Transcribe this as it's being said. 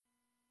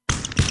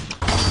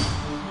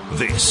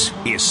This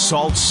is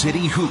Salt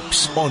City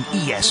Hoops on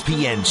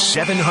ESPN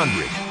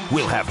 700.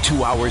 We'll have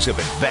 2 hours of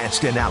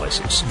advanced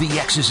analysis, the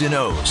X's and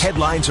O's,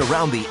 headlines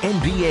around the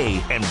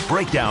NBA, and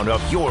breakdown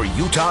of your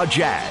Utah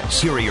Jazz.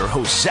 Here are your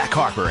hosts, Zach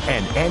Harper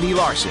and Andy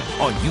Larsen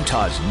on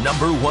Utah's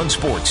 #1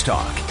 sports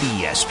talk,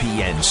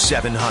 ESPN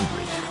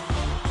 700.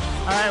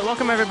 All right,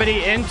 welcome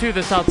everybody into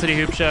the Salt City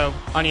Hoops Show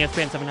on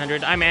ESPN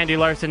 700. I'm Andy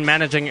Larsen,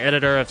 managing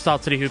editor of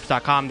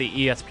SaltCityHoops.com, the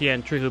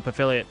ESPN True Hoop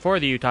affiliate for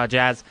the Utah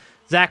Jazz.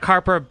 Zach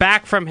Harper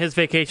back from his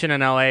vacation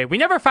in L.A. We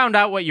never found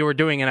out what you were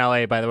doing in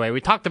L.A., by the way.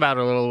 We talked about it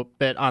a little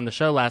bit on the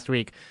show last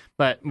week,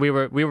 but we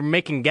were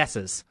making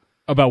guesses.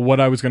 About what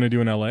I was going to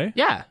do in L.A.?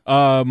 Yeah.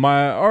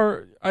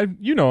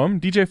 You know him,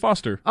 DJ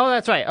Foster. Oh,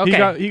 that's right.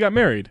 Okay. He got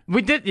married.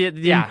 We did,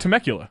 yeah. In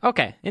Temecula.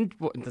 Okay.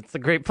 That's a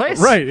great place.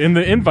 Right. And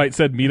the invite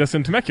said, meet us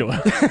in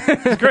Temecula.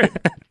 It's great.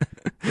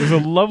 It was a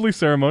lovely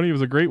ceremony. It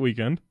was a great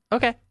weekend.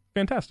 Okay.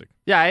 Fantastic.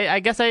 Yeah,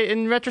 I guess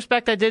in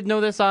retrospect, I did know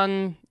this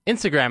on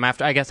Instagram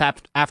after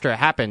it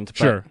happened. But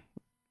sure.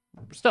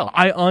 Still.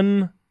 I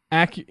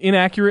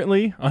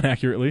inaccurately,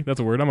 that's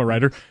a word, I'm a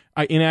writer.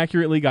 I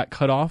inaccurately got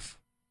cut off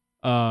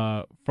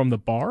from the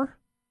bar.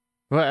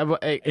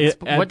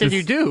 What did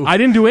you do? I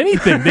didn't do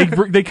anything.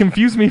 They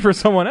confused me for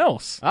someone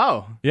else.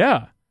 Oh.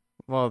 Yeah.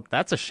 Well,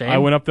 that's a shame. I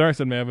went up there. I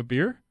said, may I have a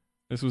beer?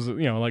 This was,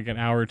 like an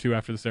hour or two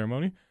after the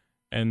ceremony.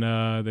 And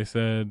they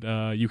said,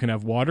 you can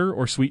have water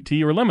or sweet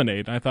tea or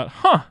lemonade. And I thought,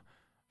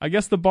 I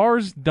guess the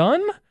bar's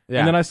done? Yeah.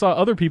 And then I saw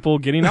other people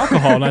getting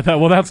alcohol, and I thought,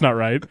 well, that's not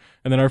right.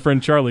 And then our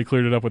friend Charlie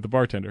cleared it up with the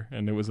bartender,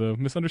 and it was a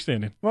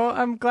misunderstanding. Well,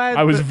 I'm glad.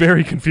 I was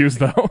very confused,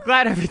 though.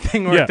 Glad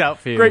everything worked out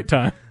for you. Great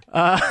time.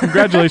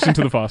 Congratulations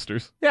to the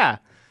Fosters. Yeah.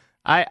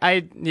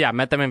 I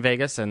met them in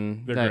Vegas,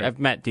 and I've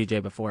met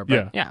DJ before,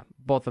 but yeah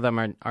both of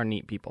them are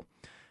neat people.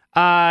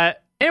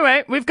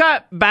 Anyway, we've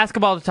got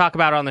basketball to talk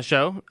about on the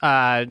show.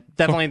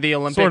 Definitely the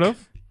Olympic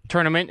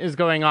tournament is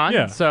going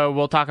on, so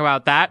we'll talk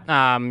about that.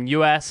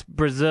 U.S.,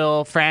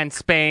 Brazil, France,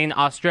 Spain,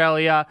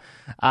 Australia,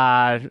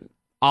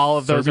 all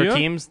of those are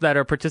teams that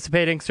are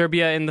participating.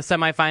 Serbia in the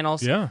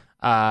semifinals. Yeah.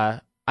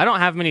 I don't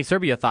have many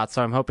Serbia thoughts,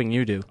 so I'm hoping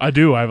you do. I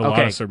do. I have a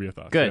lot of Serbia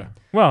thoughts. Good. Yeah.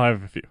 Well, I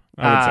have a few.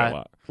 I would say a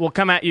lot. We'll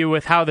come at you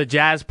with how the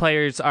Jazz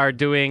players are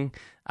doing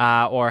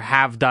or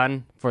have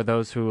done for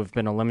those who have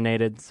been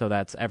eliminated. So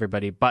that's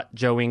everybody but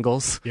Joe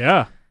Ingles.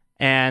 Yeah.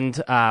 And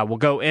we'll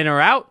go in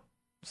or out.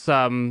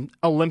 Some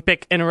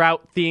Olympic in or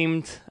out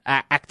themed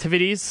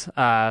activities,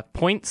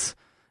 points,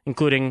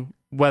 including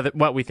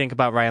what we think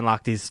about Ryan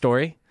Lochte's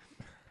story.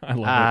 I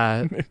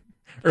love it.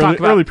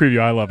 Early preview,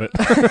 I love it.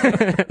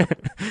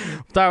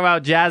 We'll talk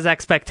about Jazz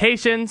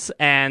expectations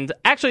and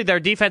actually their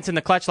defense in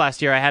the clutch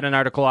last year. I had an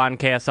article on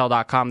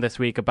KSL.com this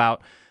week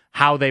about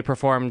how they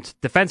performed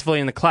defensively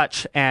in the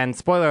clutch, and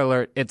spoiler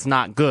alert, it's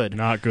not good.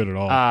 Not good at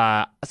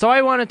all. So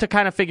I wanted to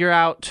kind of figure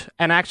out,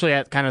 and actually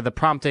at kind of the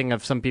prompting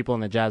of some people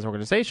in the Jazz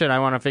organization, I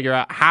want to figure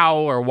out how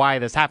or why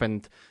this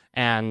happened,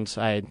 and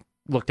I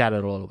looked at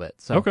it a little bit.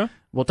 So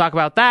we'll talk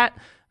about that.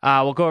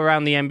 We'll go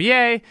around the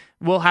NBA.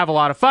 We'll have a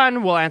lot of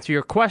fun. We'll answer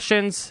your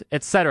questions,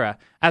 etc.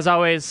 As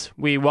always,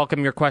 we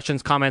welcome your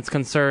questions, comments,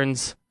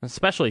 concerns,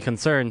 especially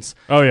concerns.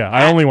 Oh, yeah.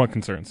 I only want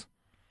concerns.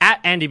 At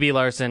Andy B.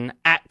 Larsen,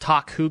 at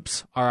Talk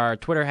Hoops are our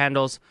Twitter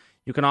handles.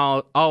 You can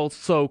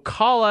also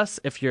call us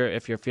if you're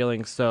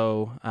feeling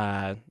so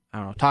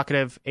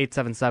talkative.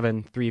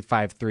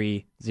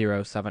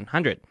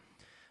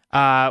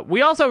 877-353-0700.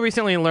 We also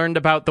recently learned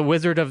about the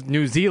Wizard of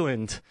New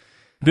Zealand.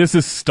 This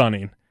is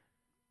stunning.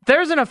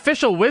 There's an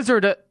official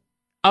Wizard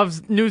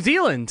of New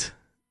Zealand.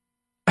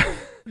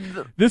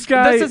 This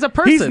guy, this is a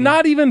person. He's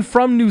not even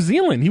from New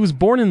Zealand. He was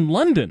born in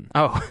London.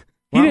 Oh.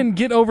 He didn't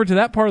get over to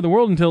that part of the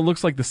world until it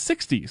looks like the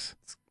 60s.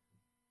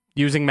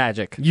 Using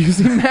magic. In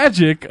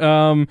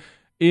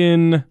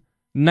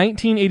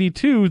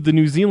 1982, the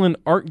New Zealand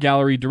Art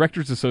Gallery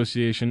Directors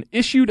Association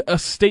issued a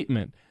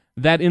statement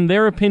that, in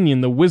their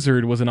opinion, the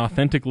Wizard was an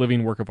authentic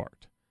living work of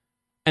art.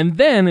 And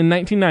then, in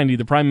 1990,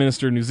 the Prime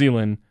Minister of New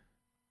Zealand,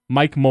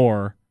 Mike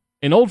Moore,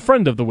 an old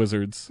friend of the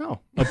Wizards,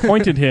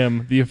 appointed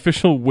him the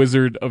official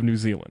Wizard of New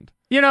Zealand.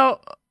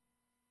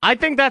 I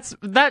think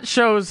that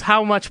shows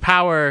how much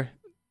power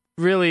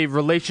really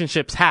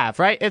relationships have,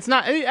 right? It's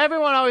not,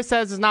 everyone always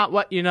says it's not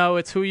what you know,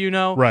 it's who you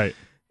know. Right.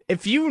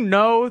 If you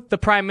know the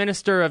Prime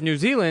Minister of New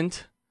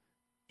Zealand,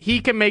 he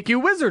can make you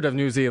Wizard of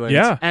New Zealand.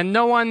 Yeah. And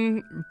no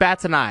one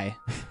bats an eye.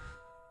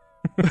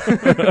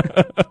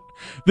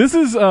 This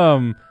is,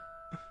 there's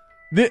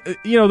an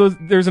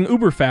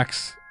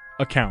Uberfax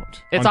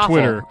account on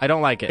Twitter. Awful. I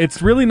don't like it.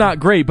 It's really not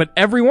great, but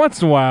every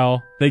once in a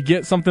while, they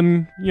get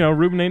something,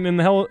 ruminating in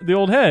the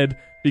old head,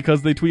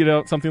 because they tweet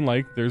out something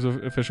like, there's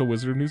an official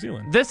Wizard of New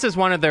Zealand. This is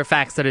one of their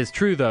facts that is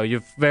true, though.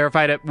 You've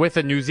verified it with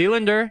a New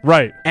Zealander.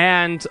 Right.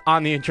 And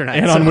on the internet.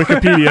 And on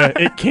Wikipedia.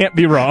 It can't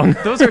be wrong.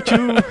 Those are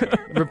two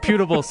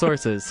reputable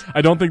sources.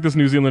 I don't think this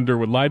New Zealander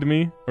would lie to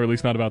me, or at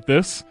least not about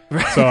this.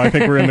 So I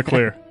think we're in the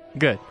clear.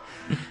 Good.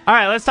 All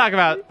right, let's talk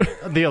about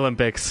the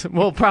Olympics.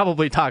 We'll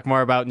probably talk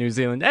more about New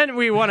Zealand. And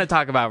we want to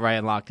talk about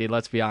Ryan Lochte,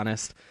 let's be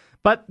honest.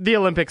 But the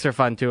Olympics are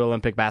fun, too,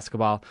 Olympic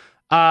basketball.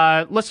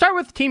 Let's start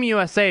with Team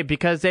USA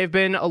because they've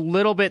been a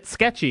little bit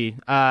sketchy.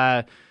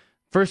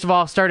 First of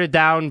all, started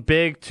down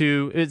big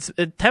to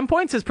 10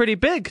 points is pretty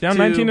big. Down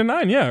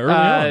 19-9, yeah, early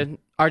on.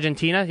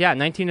 Argentina,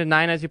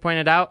 19-9 as you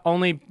pointed out,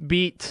 only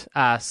beat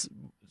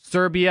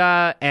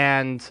Serbia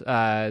and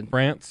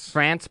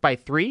France by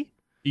 3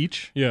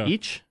 each. Yeah,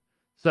 each.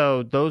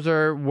 So those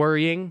are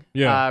worrying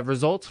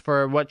results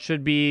for what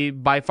should be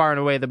by far and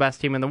away the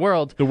best team in the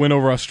world. The win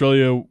over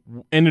Australia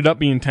ended up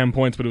being 10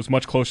 points, but it was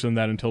much closer than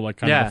that until like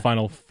kind of the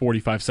final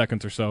 45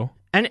 seconds or so.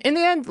 And in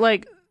the end,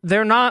 like,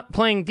 they're not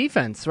playing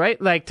defense,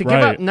 right? Like, to give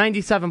up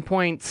 97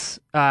 points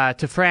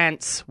to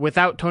France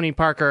without Tony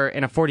Parker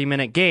in a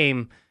 40-minute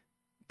game,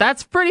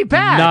 that's pretty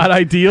bad. Not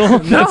ideal.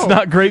 That's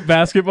not great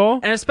basketball.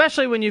 And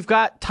especially when you've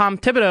got Tom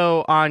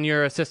Thibodeau on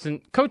your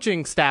assistant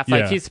coaching staff,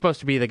 like he's supposed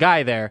to be the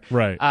guy there.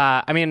 Right.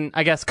 I mean,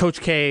 I guess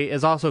Coach K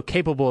is also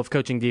capable of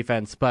coaching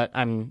defense, but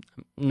I'm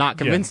not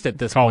convinced at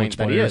this point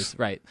that he is.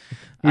 Right.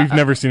 We've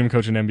never seen him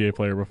coach an NBA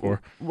player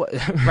before.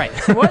 Right.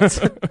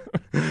 What?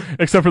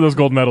 Except for those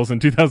gold medals in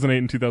 2008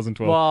 and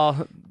 2012.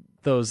 Well,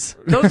 those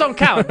don't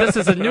count. This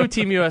is a new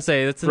Team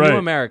USA. It's a new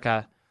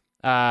America.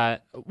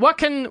 What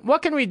can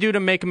we do to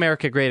make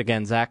America great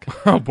again, Zach?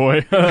 Oh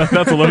boy,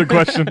 that's a loaded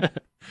question.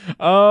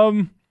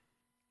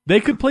 They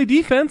could play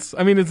defense.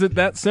 I mean, is it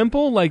that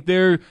simple? Like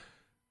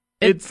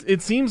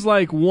it seems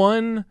like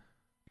one.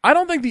 I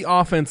don't think the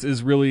offense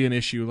is really an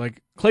issue.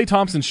 Like Klay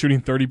Thompson's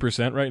shooting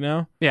 30% right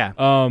now. Yeah.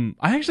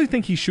 I actually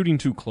think he's shooting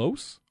too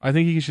close. I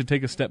think he should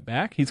take a step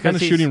back. He's kind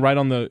of shooting right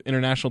on the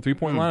international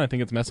 3-point line. I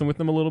think it's messing with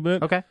him a little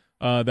bit. Okay.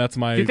 That's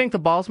my. Do you think the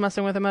ball's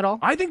messing with him at all?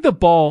 I think the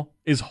ball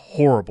is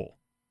horrible.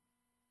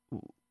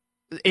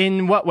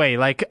 In what way?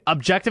 Like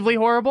objectively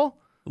horrible?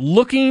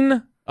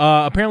 Looking,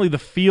 apparently the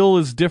feel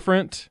is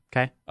different.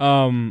 Okay.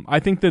 I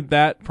think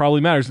that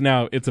probably matters.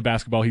 Now, it's a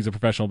basketball. He's a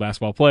professional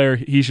basketball player.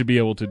 He should be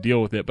able to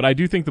deal with it. But I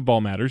do think the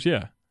ball matters,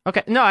 yeah.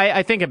 Okay. No,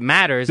 I think it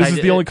matters. This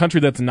is the only country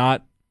that's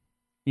not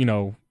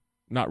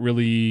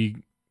really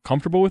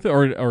comfortable with it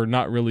or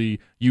not really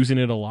using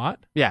it a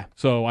lot. Yeah.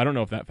 So I don't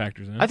know if that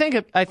factors in. I think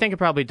it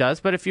probably does.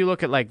 But if you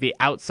look at like the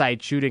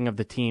outside shooting of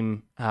the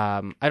team,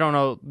 I don't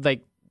know,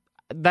 like,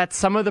 that's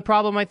some of the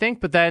problem, I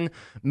think. But then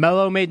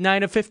Melo made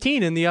 9 of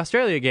 15 in the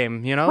Australia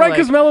game, you know? Right,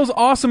 because Melo's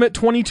awesome at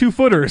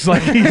 22-footers.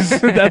 Like,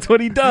 that's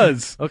what he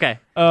does. Okay.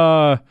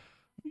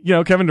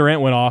 Kevin Durant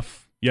went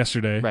off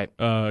yesterday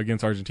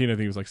against Argentina. I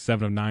think it was like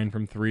 7 of 9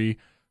 from 3.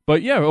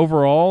 But yeah,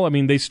 overall, I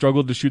mean, they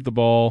struggled to shoot the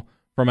ball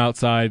from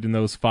outside in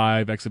those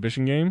 5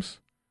 exhibition games.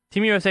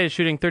 Team USA is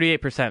shooting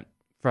 38%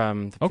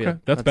 from the field. Okay,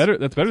 that's better.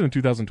 That's better than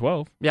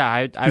 2012.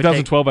 Yeah,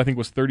 2012 I think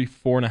was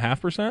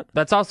 34.5%.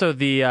 That's also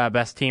the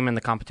best team in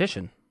the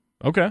competition.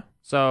 Okay.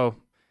 So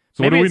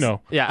what do we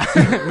know? Yeah,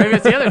 maybe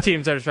it's the other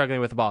teams that are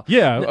struggling with the ball.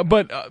 Yeah,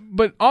 but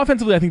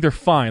offensively, I think they're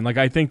fine. Like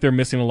I think they're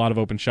missing a lot of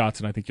open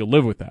shots, and I think you'll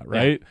live with that,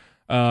 right?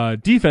 Yeah.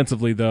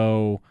 Defensively,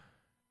 though,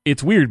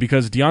 it's weird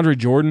because DeAndre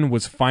Jordan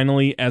was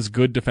finally as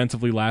good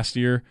defensively last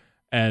year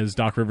as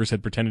Doc Rivers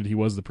had pretended he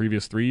was the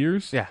previous 3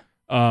 years. Yeah.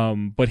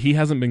 But he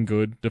hasn't been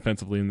good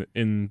defensively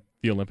in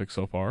the Olympics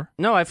so far.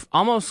 No, I've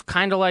almost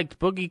kind of liked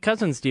Boogie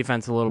Cousins'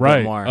 defense a little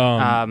bit more.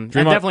 And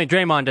definitely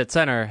Draymond at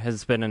center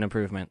has been an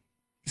improvement.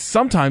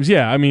 Sometimes,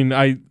 yeah. I mean,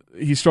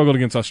 he struggled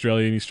against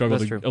Australia and he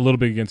struggled a little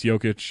bit against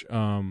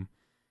Jokic.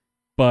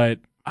 But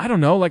I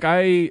don't know. Like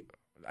I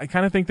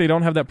kind of think they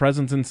don't have that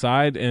presence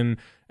inside, and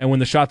when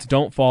the shots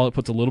don't fall, it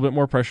puts a little bit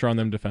more pressure on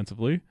them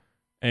defensively,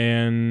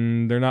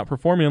 and they're not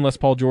performing unless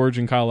Paul George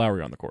and Kyle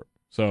Lowry are on the court.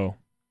 So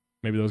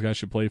maybe those guys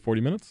should play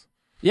 40 minutes.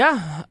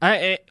 Yeah,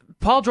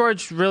 Paul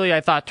George really,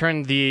 I thought,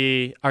 turned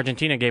the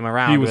Argentina game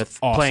around with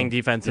playing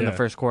defense in the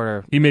first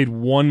quarter. He made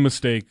one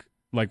mistake,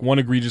 like one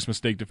egregious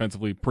mistake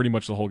defensively, pretty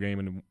much the whole game,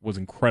 and was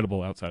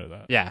incredible outside of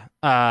that. Yeah,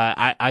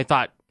 I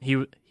thought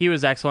he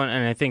was excellent,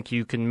 and I think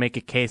you can make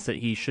a case that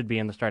he should be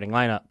in the starting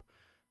lineup.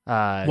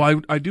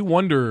 Well, I do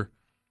wonder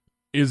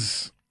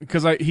because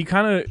he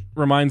kind of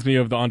reminds me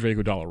of the Andre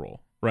Iguodala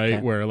role, right?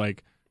 Okay. Where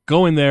like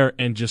go in there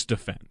and just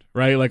defend,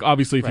 right? Like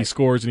obviously if he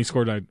scores, and he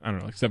scored I don't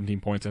know like 17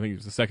 points, I think he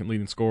was the second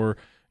leading scorer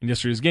in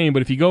yesterday's game.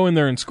 But if you go in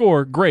there and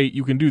score, great,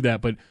 you can do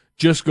that. But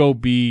just go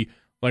be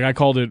like I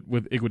called it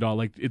with Iguodala,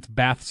 like it's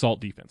bath salt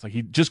defense. Like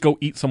he just go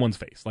eat someone's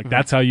face. Like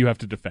that's how you have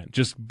to defend.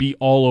 Just be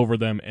all over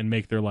them and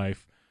make their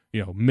life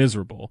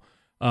miserable.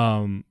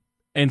 And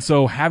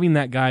so having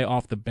that guy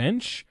off the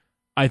bench,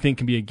 I think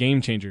can be a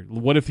game changer.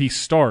 What if he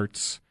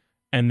starts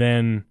and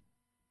then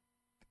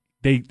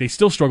they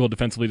still struggle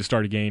defensively to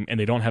start a game and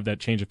they don't have that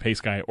change of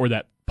pace guy or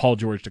that Paul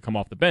George to come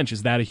off the bench?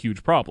 Is that a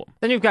huge problem?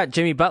 Then you've got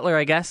Jimmy Butler,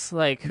 I guess,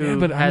 I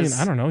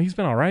don't know. He's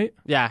been all right.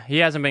 Yeah, he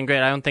hasn't been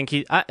great. I don't think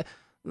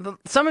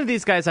some of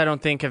these guys I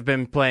don't think have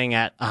been playing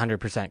at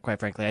 100%, quite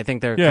frankly. I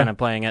think they're kind of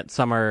playing at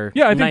somewhere.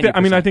 Yeah,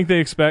 I think they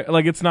expect,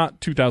 like, it's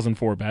not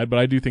 2004 bad, but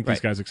I do think these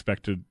guys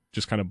expect to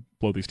just kind of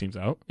blow these teams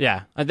out.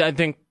 Yeah, I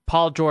think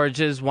Paul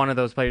George is one of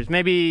those players.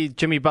 Maybe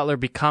Jimmy Butler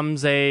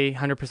becomes a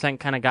 100%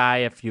 kind of guy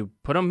if you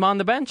put him on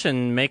the bench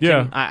and make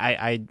him.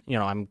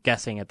 I'm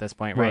guessing at this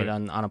point, right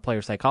on a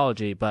player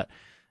psychology, but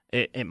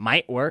it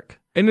might work.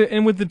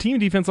 And with the team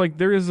defense, like,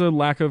 there is a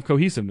lack of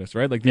cohesiveness,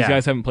 right? Like, these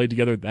guys haven't played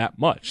together that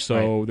much,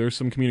 so there's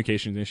some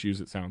communication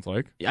issues, it sounds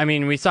like. I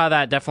mean, we saw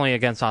that definitely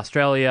against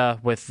Australia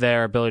with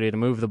their ability to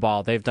move the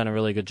ball. They've done a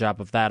really good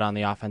job of that on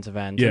the offensive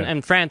end. Yeah.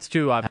 And France,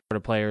 too, I've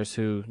had players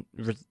who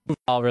move the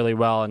ball really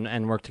well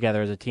and work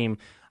together as a team.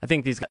 I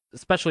think these guys,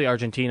 especially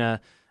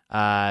Argentina,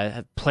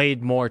 have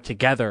played more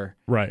together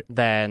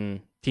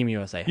than Team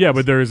USA has. Yeah,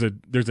 but there's a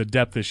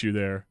depth issue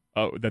there.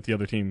 That the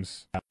other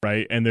teams have,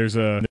 right? And there's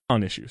a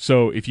non-issue.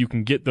 So if you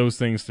can get those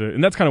things to...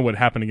 And that's kind of what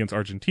happened against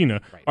Argentina.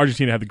 Right.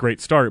 Argentina had the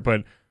great start,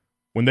 but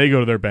when they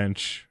go to their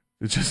bench,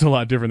 it's just a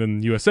lot different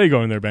than USA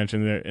going to their bench,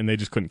 and they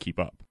just couldn't keep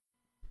up.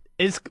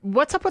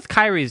 What's up with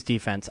Kyrie's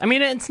defense? I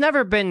mean, it's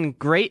never been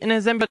great in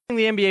his the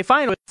NBA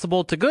Finals.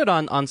 Possible to good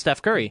on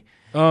Steph Curry.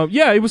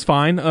 Yeah, it was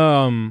fine.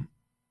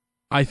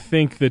 I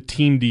think the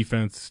team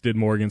defense did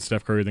more against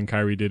Steph Curry than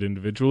Kyrie did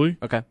individually.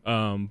 Okay.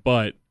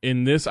 But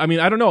in this, I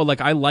mean, I don't know.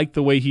 Like, I like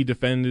the way he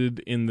defended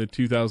in the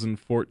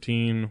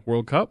 2014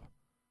 World Cup,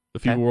 the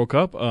FIBA World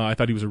Cup. I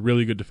thought he was a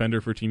really good defender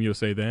for Team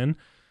USA then.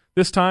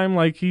 This time,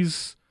 like,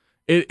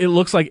 it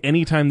looks like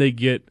anytime they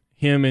get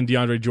him and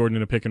DeAndre Jordan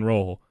in a pick and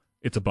roll,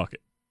 it's a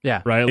bucket.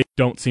 Yeah. Right? They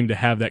don't seem to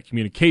have that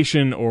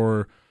communication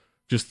or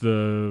just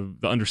the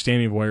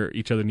understanding of where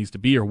each other needs to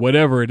be or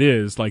whatever it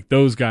is. Like,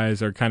 those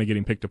guys are kind of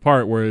getting picked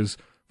apart, whereas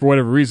for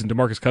whatever reason,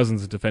 DeMarcus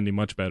Cousins is defending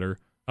much better.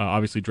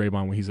 Obviously,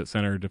 Draymond, when he's at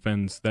center,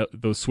 defends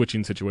those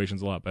switching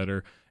situations a lot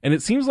better. And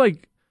it seems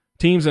like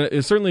teams,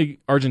 certainly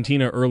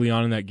Argentina early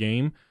on in that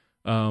game,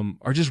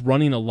 are just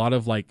running a lot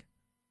of, like,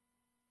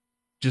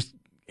 just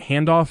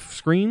handoff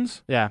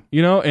screens. Yeah.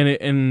 You know,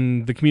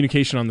 and the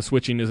communication on the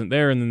switching isn't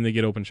there, and then they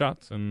get open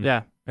shots. And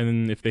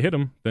then if they hit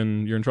them,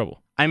 then you're in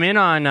trouble. I'm in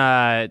on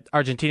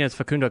Argentina's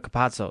Facundo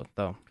Campazzo,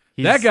 though.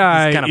 That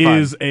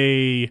guy's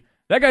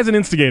an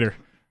instigator.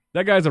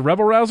 That guy's a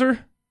rebel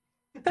rouser.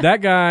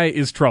 That guy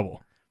is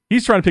trouble.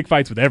 He's trying to pick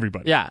fights with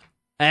everybody. Yeah.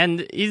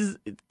 And he's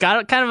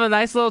got kind of a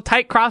nice little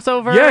tight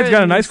crossover. Yeah, he's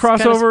got a nice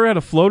crossover, had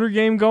a floater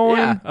game going.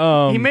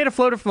 Yeah. He made a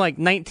floater from like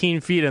 19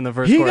 feet in the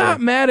first quarter. He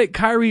got mad at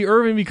Kyrie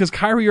Irving because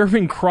Kyrie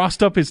Irving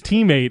crossed up his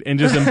teammate and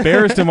just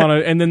embarrassed him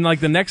and then like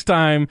the next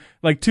time,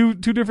 like two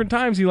different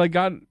times, he like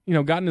got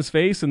in his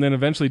face, and then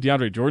eventually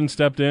DeAndre Jordan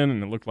stepped in,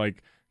 and it looked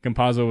like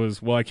Campazzo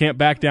was, well, I can't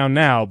back down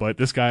now, but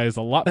this guy is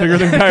a lot bigger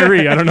than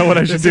Kyrie. I don't know what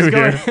I should do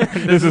here.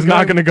 This is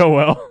not going to go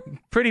well.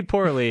 Pretty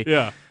poorly.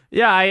 Yeah.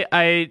 Yeah,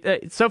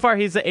 I so far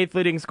he's the 8th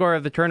leading scorer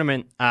of the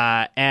tournament,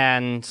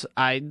 and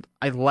I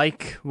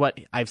like what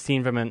I've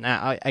seen from him.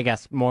 I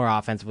guess more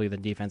offensively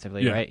than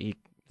defensively, right? He's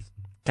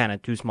kind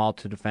of too small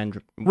to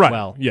defend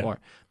well. Yeah.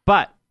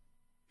 But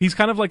he's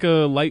kind of like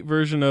a light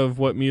version of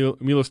what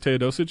Milos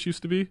Teodosic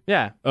used to be.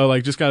 Yeah.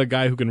 Like just got a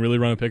guy who can really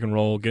run a pick and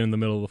roll, get in the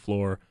middle of the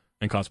floor,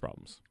 and cause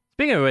problems.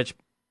 Speaking of which,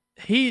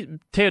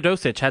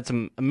 Teodosic had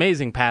some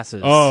amazing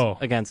passes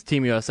against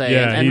Team USA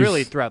and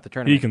really throughout the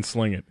tournament. He can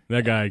sling it.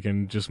 That guy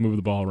can just move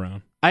the ball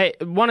around. I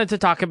wanted to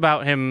talk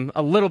about him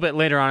a little bit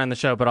later on in the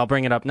show, but I'll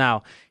bring it up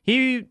now.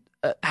 He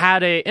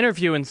had an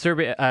interview in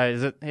Serbia.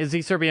 Is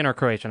he Serbian or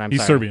Croatian?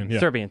 He's Serbian. Yeah.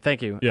 Serbian.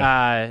 Thank you.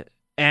 Yeah.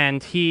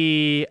 And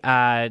he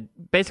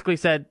basically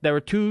said there were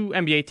 2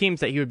 NBA teams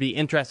that he would be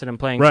interested in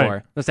playing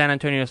for, the San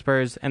Antonio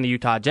Spurs and the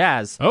Utah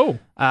Jazz.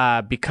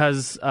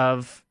 Because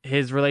of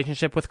his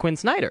relationship with Quinn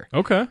Snyder.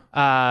 Okay.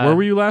 Where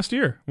were you last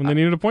year when they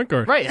needed a point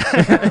guard? Right.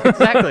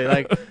 Exactly.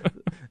 Like,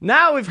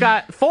 now we've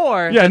got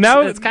 4. Yeah,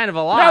 now it's kind of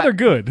a lot. Now they're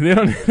good. They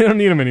don't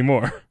need him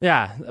anymore.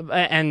 Yeah,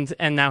 and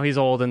now he's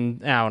old,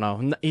 and I don't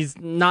know. He's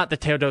not the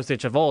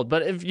Teodosic of old.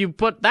 But if you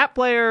put that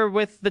player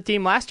with the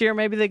team last year,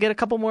 maybe they get a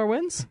couple more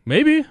wins.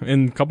 Maybe,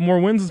 and a couple more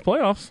wins is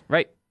playoffs.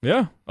 Right.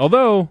 Yeah.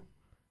 Although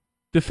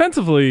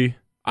defensively,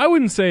 I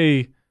wouldn't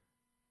say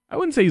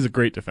he's a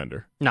great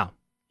defender. No,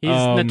 he's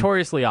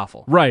notoriously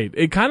awful. Right.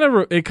 It kind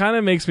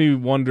of makes me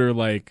wonder,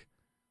 like,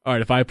 all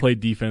right, if I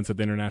played defense at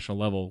the international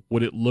level,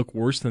 would it look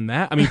worse than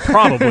that? I mean,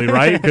 probably,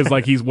 right? Because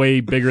like he's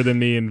way bigger than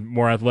me and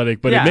more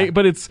athletic. But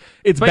it's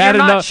bad you're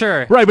enough. Not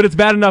sure. Right, but it's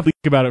bad enough to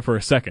think about it for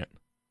a second.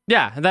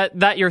 Yeah,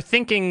 that you're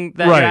thinking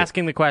that you're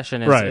asking the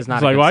question is not. It's a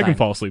like, good well, sign. I can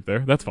fall asleep there.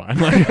 That's fine.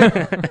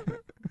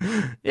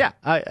 Yeah,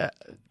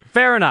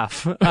 fair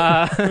enough.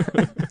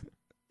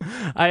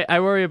 I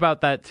worry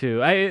about that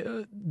too.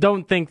 I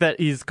don't think that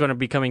he's going to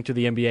be coming to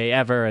the NBA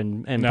ever,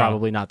 and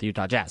probably not the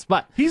Utah Jazz.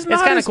 But it's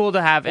kind of cool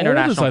to have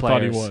international old as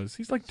players. I thought he was.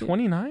 He's like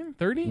 29,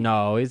 30?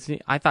 No,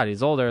 I thought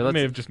he's older. I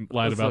may have just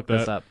lied about that.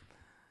 This up.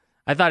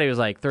 I thought he was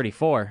like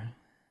 34.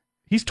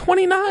 He's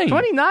 29.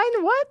 29?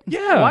 What?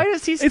 Yeah. Why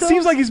does he still... It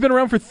seems like he's been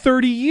around for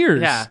 30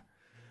 years. Yeah.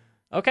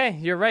 Okay,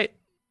 you're right.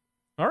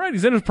 All right,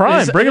 he's in his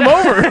prime. Bring him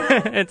over.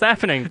 It's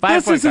happening.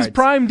 This is his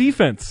prime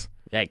defense.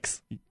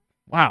 Yikes.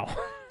 Wow.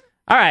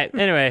 All right,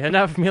 anyway,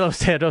 enough Milos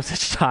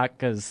Teodosic talk,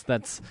 because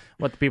that's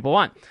what the people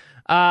want.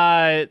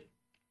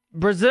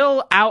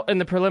 Brazil out in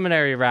the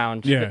preliminary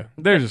round. Yeah,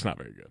 they're just not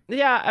very good.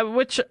 Yeah,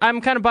 which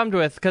I'm kind of bummed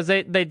with, because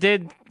they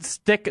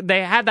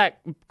had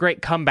that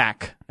great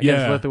comeback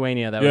against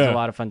Lithuania. That was a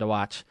lot of fun to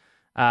watch.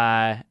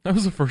 That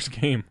was the first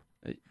game.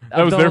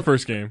 That was their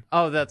first game.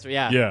 Oh, that's,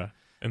 yeah. Yeah.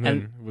 and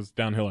then it was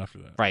downhill after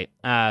that. Right.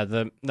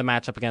 The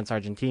matchup against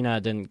Argentina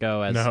didn't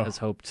go as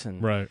hoped.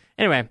 And right.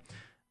 Anyway,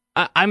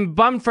 I'm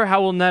bummed for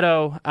Raul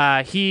Neto.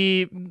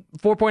 He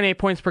 4.8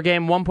 points per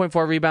game,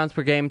 1.4 rebounds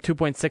per game,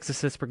 2.6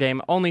 assists per game.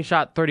 Only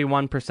shot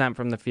 31%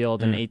 from the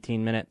field in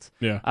 18 minutes.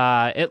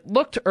 Yeah. It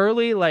looked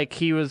early like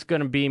he was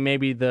going to be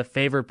maybe the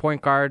favored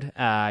point guard.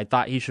 I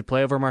thought he should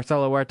play over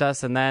Marcelo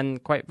Huertas, and then,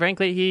 quite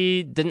frankly,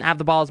 he didn't have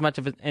the ball as much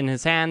of it in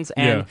his hands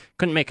and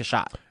couldn't make a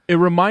shot. It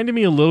reminded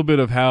me a little bit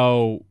of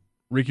how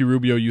Ricky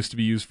Rubio used to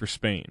be used for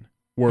Spain,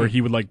 where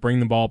he would bring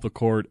the ball up the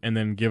court and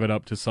then give it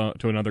up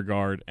to another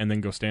guard and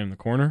then go stand in the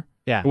corner.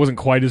 Yeah. It wasn't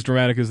quite as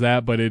dramatic as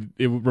that, but it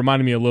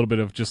reminded me a little bit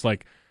of just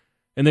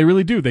and they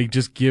really do. They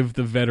just give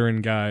the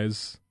veteran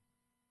guys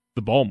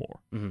the ball more.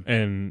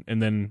 Mm-hmm.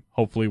 And then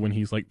hopefully when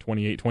he's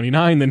 28,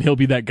 29, then he'll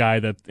be that guy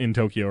that's in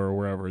Tokyo or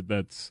wherever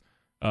that's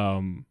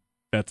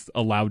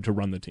allowed to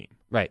run the team.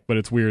 Right. But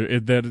it's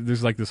weird.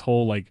 There's this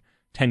whole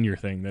tenure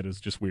thing that is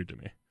just weird to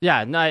me.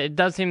 Yeah, no, it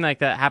does seem like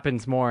that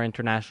happens more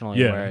internationally.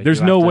 Yeah,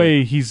 there's no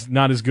way he's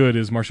not as good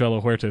as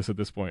Marcelo Huertas at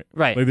this point.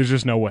 Right. There's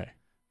just no way.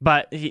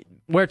 But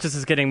Huertas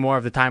is getting more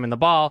of the time in the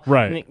ball.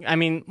 Right. I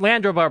mean,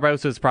 Leandro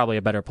Barbosa is probably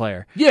a better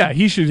player. Yeah,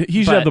 he should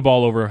have the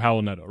ball over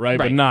Raul Neto, right?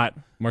 But not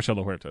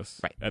Marcelo Huertas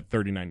at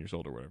 39 years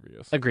old or whatever he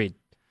is. Agreed.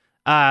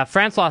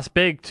 France lost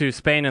big to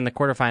Spain in the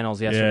quarterfinals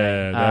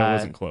yesterday. Yeah, that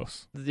wasn't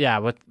close. Yeah,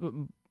 with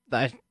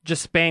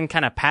just Spain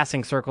kind of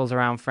passing circles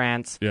around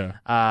France.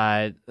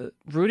 Yeah.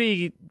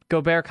 Rudy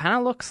Gobert kind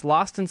of looks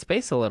lost in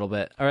space a little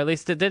bit, or at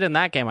least it did in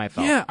that game, I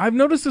felt. Yeah, I've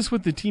noticed this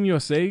with the Team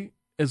USA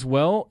as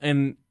well,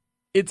 and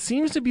it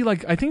seems to be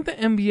I think the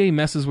NBA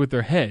messes with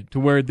their head to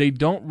where they're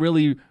not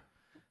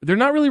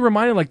really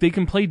reminded they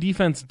can play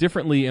defense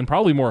differently and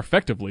probably more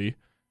effectively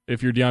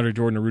if you're DeAndre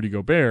Jordan or Rudy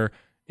Gobert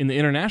in the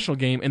international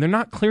game, and they're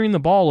not clearing the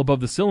ball above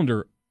the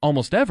cylinder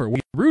almost ever.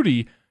 With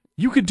Rudy,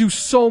 you could do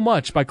so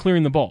much by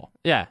clearing the ball.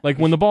 Yeah.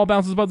 When the ball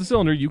bounces above the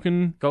cylinder, you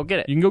can go get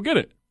it. You can go get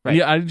it. Right.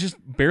 Yeah, I just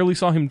barely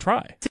saw him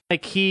try. I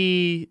think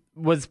he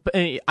was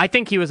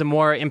a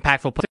more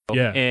impactful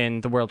player in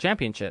the World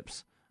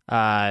Championships.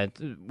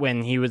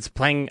 When he was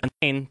playing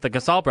the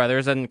Gasol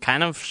brothers and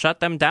kind of shut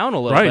them down a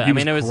little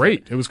bit. It was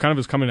great. It was kind of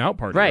his coming out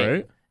party,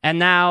 right? And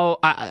now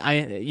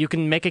you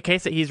can make a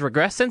case that he's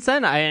regressed since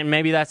then. And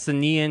maybe that's the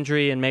knee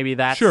injury, and maybe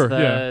that's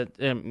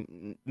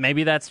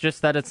maybe that's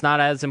just that it's not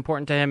as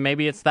important to him.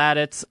 Maybe it's that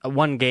it's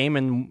one game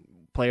and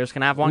players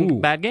can have one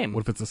bad game.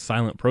 What if it's a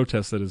silent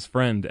protest that his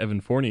friend Evan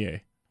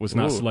Fournier was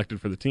not selected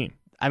for the team?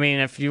 I mean,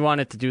 if you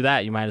wanted to do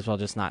that, you might as well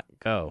just not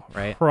go,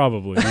 right?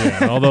 Probably,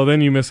 yeah. Although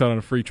then you miss out on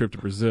a free trip to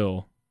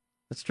Brazil.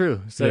 That's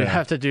true. So you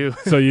have to do...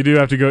 So you do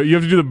have to go. You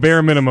have to do the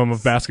bare minimum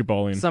of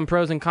basketballing. Some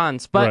pros and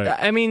cons. But,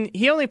 I mean,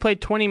 he only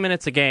played 20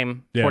 minutes a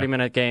game,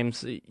 40-minute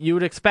games. You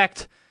would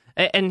expect...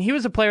 And he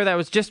was a player that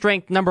was just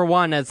ranked number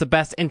 1 as the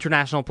best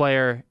international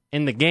player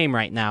in the game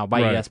right now by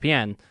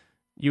ESPN.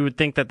 You would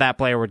think that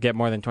player would get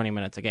more than 20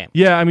 minutes a game.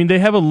 Yeah, I mean, they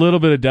have a little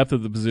bit of depth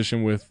at the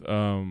position with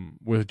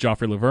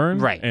Joffrey Laverne.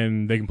 Right.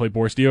 And they can play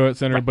Boris Dio at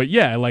center. Right. But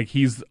yeah,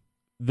 he's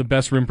the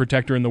best rim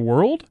protector in the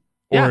world.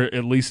 Or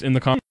at least in the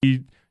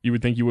country, you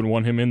would think you would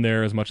want him in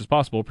there as much as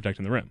possible,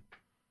 protecting the rim.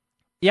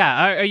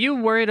 Yeah, are you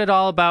worried at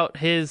all about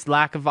his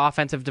lack of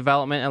offensive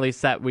development, at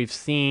least that we've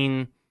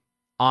seen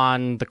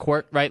on the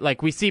court,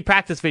 right? We see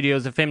practice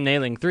videos of him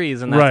nailing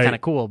threes, and that's kind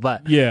of cool,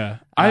 but... Yeah.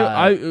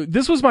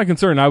 This was my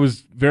concern. I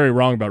was very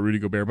wrong about Rudy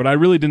Gobert, but I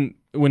really didn't...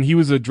 When he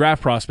was a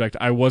draft prospect,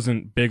 I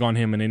wasn't big on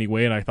him in any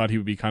way, and I thought he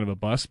would be kind of a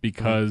bust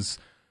because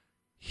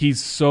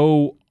he's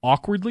so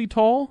awkwardly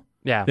tall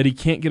that he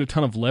can't get a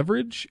ton of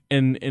leverage,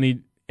 and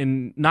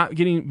not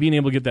being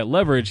able to get that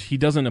leverage, he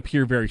doesn't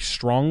appear very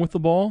strong with the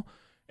ball.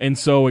 And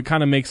so it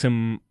kind of makes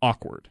him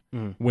awkward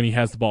when he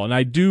has the ball. And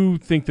I do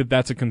think that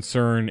that's a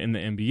concern in the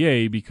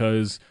NBA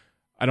because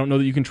I don't know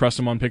that you can trust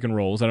him on pick and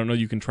rolls. I don't know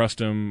you can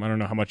trust him. I don't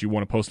know how much you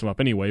want to post him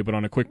up anyway, but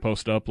on a quick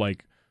post up, I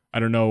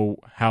don't know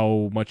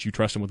how much you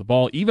trust him with the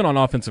ball. Even on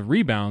offensive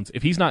rebounds,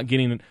 if he's not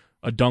getting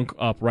a dunk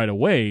up right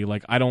away,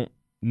 I don't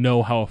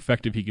know how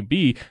effective he can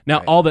be. Now,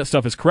 all that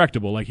stuff is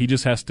correctable. He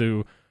just has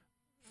to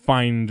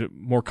find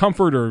more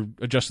comfort or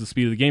adjust the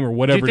speed of the game or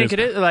whatever. Do you think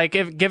it is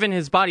if given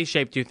his body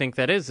shape, do you think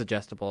that is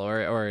adjustable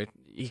or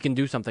he can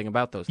do something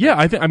about those things? Yeah,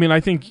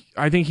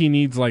 I think he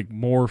needs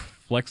more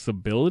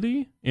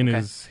flexibility in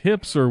his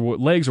hips or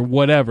legs or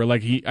whatever. I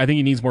think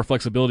he needs more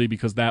flexibility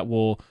because that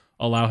will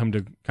allow him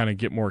to kind of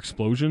get more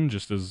explosion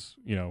just as,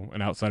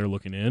 an outsider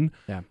looking in.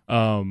 Yeah.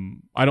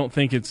 I don't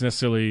think it's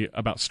necessarily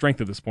about strength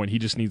at this point. He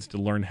just needs to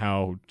learn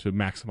how to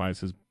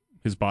maximize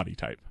his body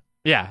type.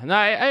 Yeah, no,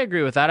 I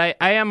agree with that.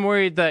 I am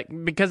worried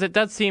that because it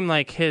does seem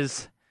like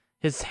his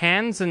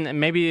hands and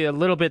maybe a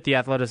little bit the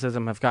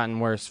athleticism have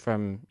gotten worse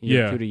from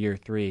year 2 to year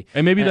 3.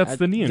 And maybe that's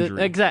the knee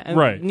injury. Exactly.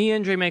 Right. Knee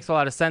injury makes a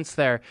lot of sense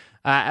there.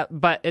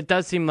 But it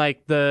does seem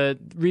like the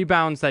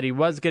rebounds that he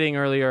was getting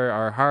earlier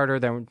are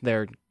harder.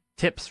 They're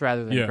tips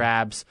rather than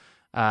grabs.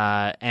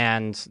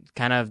 And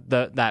kind of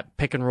that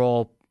pick and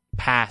roll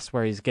pass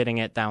where he's getting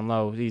it down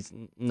low, he's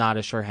not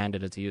as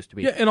sure-handed as he used to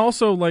be. Yeah, and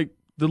also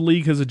the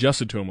league has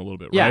adjusted to him a little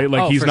bit, Yeah. right?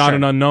 Like, Oh, he's for not sure.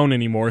 an unknown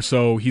anymore,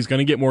 so he's going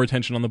to get more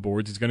attention on the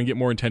boards. He's going to get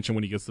more attention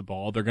when he gets the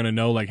ball. They're going to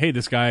know, like, hey,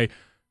 this guy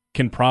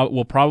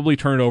will probably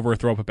turn it over or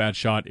throw up a bad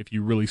shot if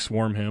you really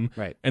swarm him.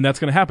 Right. And that's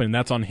going to happen. And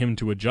that's on him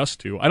to adjust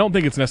to. I don't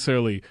think it's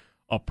necessarily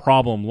a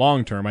problem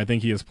long term. I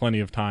think he has plenty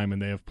of time,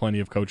 and they have plenty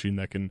of coaching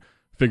that can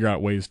figure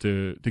out ways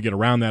to get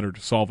around that or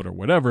to solve it or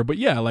whatever. But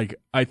yeah, like,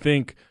 I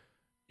think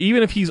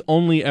even if he's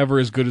only ever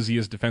as good as he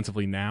is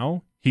defensively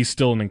now, he's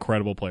still an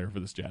incredible player for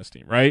this Jazz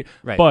team, right?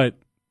 Right. But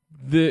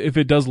if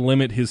it does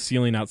limit his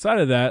ceiling outside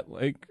of that,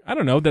 like, I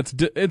don't know,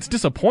 it's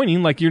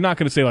disappointing. Like, you're not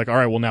going to say, like, all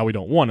right, well, now we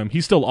don't want him.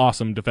 He's still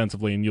awesome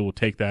defensively, and you'll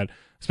take that,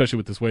 especially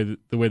with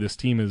the way this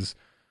team is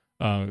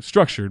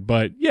structured.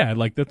 But yeah,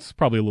 like, that's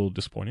probably a little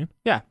disappointing.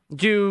 Yeah.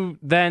 Do you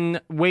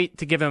then wait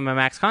to give him a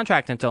max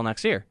contract until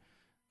next year?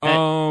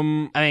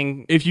 I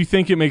mean, if you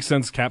think it makes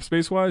sense cap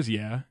space wise,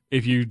 yeah.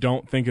 If you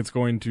don't think it's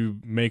going to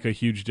make a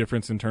huge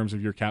difference in terms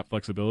of your cap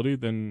flexibility,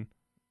 then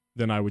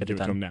I would give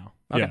it to him now.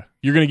 Okay. Yeah,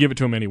 you're going to give it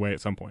to him anyway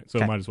at some point, so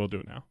Okay. might as well do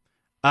it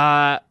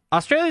now.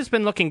 Australia's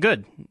been looking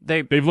good.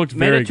 They've looked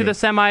made very it to good. the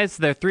semis.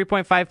 They're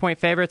 3.5 point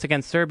favorites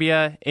against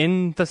Serbia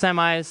in the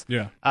semis.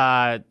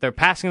 Yeah. They're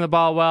passing the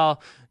ball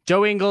well.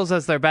 Joe Ingles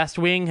as their best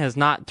wing has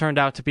not turned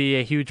out to be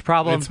a huge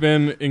problem. It's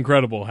been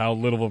incredible how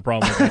little of a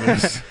problem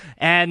that is.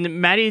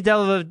 And Matty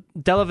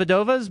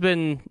Dellavedova's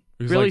been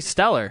He's really like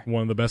stellar.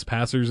 One of the best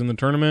passers in the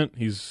tournament.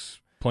 He's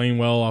playing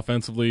well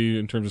offensively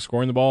in terms of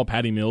scoring the ball.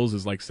 Patty Mills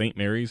is like St.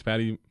 Mary's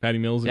Patty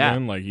Mills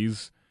again. Like,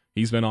 he's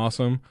been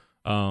awesome.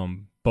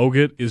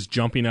 Bogut is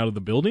jumping out of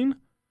the building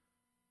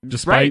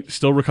despite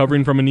still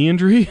recovering from a knee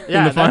injury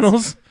in the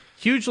finals.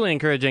 Hugely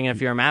encouraging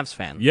if you're a Mavs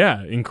fan.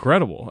 Yeah,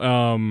 incredible.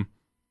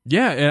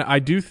 Yeah, and I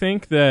do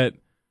think that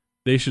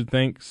they should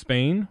thank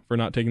Spain for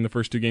not taking the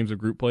first two games of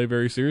group play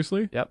very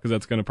seriously. Yep. Because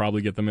that's going to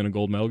probably get them in a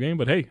gold medal game.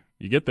 But hey,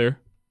 you get there.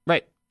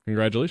 Right.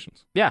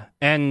 Congratulations. Yeah,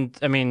 and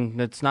I mean,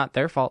 it's not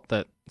their fault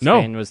that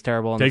Spain was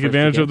terrible. Take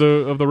advantage of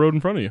the road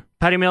in front of you.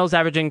 Patty Mills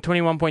averaging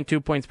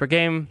 21.2 points per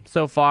game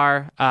so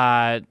far,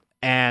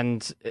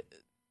 and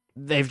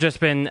they've just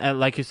been,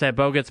 like you said,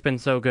 Bogut's been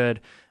so good.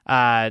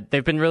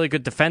 They've been really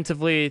good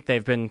defensively.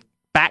 They've been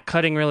back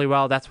cutting really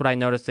well. That's what I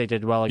noticed they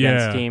did well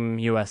against Team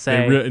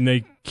USA. And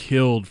they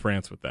killed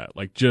France with that.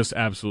 Like, just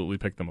absolutely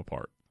picked them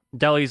apart.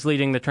 Delhi's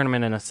leading the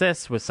tournament in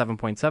assists with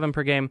 7.7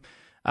 per game.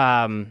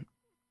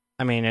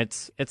 I mean,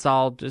 it's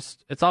all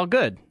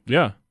good.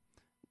 Yeah.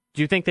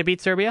 Do you think they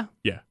beat Serbia?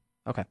 Yeah.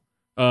 Okay.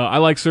 I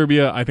like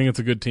Serbia. I think it's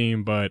a good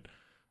team, but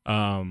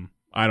I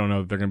don't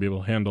know if they're going to be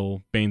able to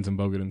handle Baines and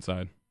Bogut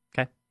inside.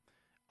 Okay.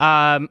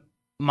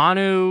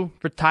 Manu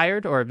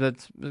retired, or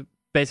that's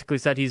basically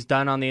said he's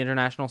done on the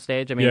international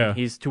stage. I mean,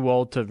 he's too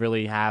old to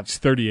really have. He's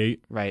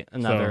 38. Right.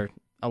 Another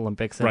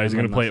Olympics. Right. He's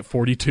going to play at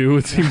 42.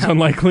 It seems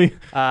unlikely.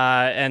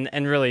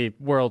 And really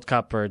World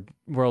Cup or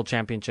World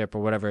Championship or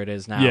whatever it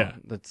is now. Yeah.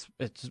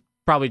 It's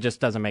probably just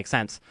doesn't make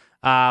sense.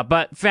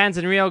 But fans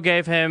in Rio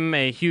gave him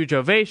a huge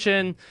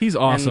ovation. He's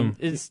awesome.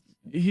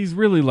 He's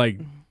really like,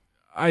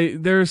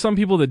 there are some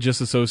people that just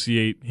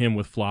associate him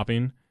with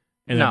flopping,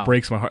 and that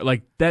breaks my heart.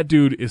 Like, that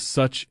dude is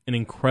such an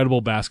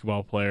incredible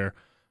basketball player.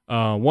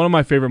 One of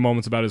my favorite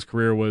moments about his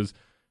career was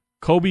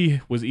Kobe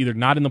was either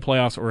not in the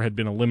playoffs or had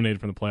been eliminated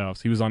from the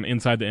playoffs. He was on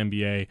Inside the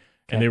NBA,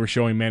 and they were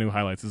showing Manu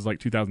highlights. This is like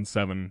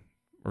 2007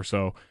 or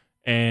so.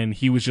 And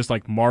he was just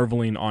like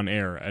marveling on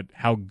air at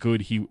how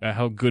good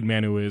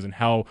Manu is, and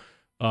how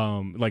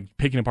like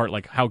picking apart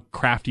like how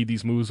crafty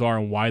these moves are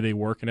and why they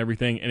work and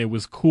everything. And it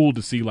was cool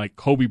to see like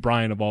Kobe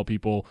Bryant of all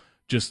people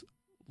just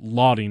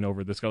lauding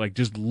over this guy, like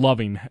just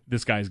loving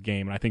this guy's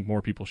game. And I think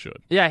more people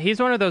should. Yeah, he's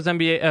one of those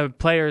NBA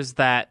players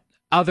that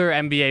other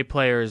NBA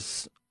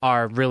players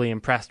are really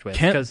impressed with.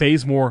 Kent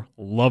Bazemore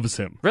loves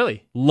him.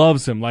 Really?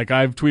 Loves him. Like,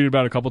 I've tweeted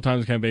about it a couple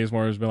times. Kent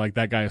Bazemore has been like,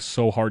 that guy is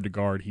so hard to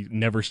guard. He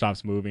never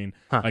stops moving.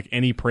 Like,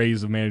 any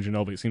praise of Manu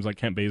Ginobili, it seems like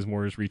Kent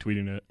Bazemore is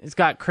retweeting it. He's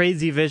got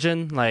crazy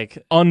vision.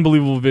 Like,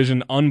 unbelievable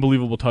vision,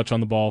 unbelievable touch on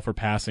the ball for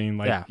passing.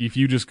 Like, if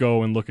you just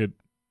go and look at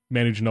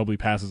Manu Ginobili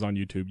passes on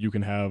YouTube, you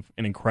can have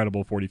an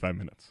incredible 45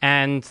 minutes.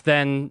 And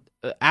then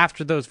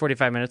after those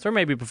 45 minutes, or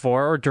maybe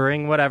before or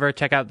during, whatever,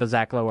 check out the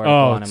Zach Lowe article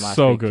on him last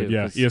week. Oh, so good. Too,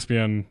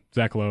 ESPN,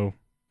 Zach Lowe,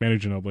 Manu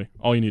Ginobili.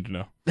 All you need to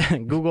know.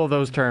 Google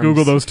those terms.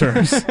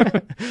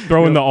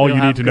 Throw in the all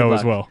you need to know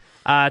as well.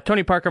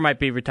 Tony Parker might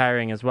be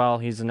retiring as well.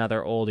 He's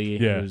another oldie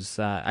who's,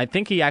 I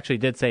think he actually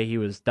did say he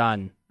was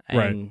done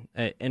in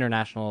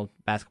international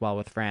basketball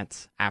with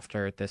France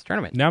after this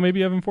tournament. Now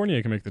maybe Evan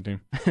Fournier can make the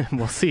team.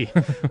 We'll see.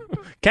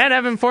 Can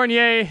Evan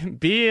Fournier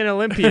be an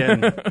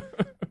Olympian?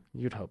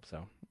 You'd hope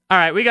so. All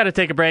right, we got to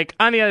take a break.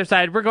 On the other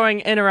side, we're going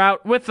in or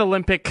out with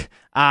Olympic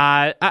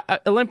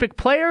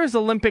players,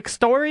 Olympic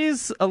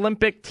stories,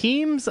 Olympic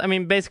teams. I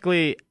mean,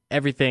 basically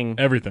everything.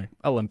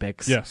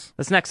 Olympics. Yes.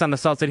 That's next on the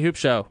Salt City Hoop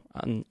Show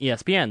on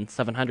ESPN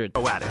 700.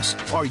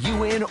 Are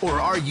you in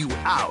or are you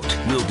out?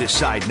 We'll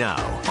decide now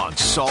on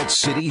Salt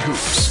City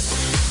Hoops.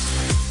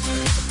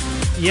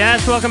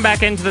 Yes, welcome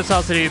back into the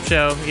Salt City Hoop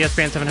Show.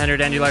 ESPN 700,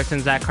 Andy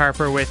Larsen, Zach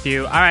Harper with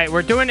you. All right,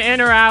 we're doing in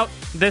or out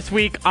this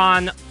week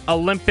on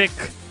Olympic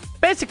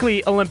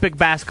basically Olympic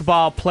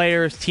basketball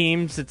players,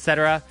 teams,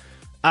 etc.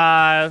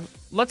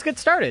 Let's get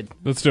started.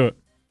 Let's do it.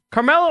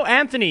 Carmelo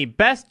Anthony,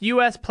 best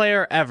U.S.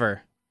 player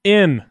ever.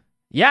 In.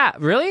 Yeah,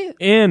 really?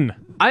 In.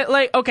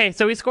 Okay,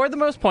 so he scored the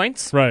most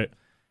points. Right.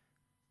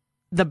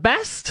 The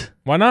best?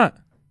 Why not?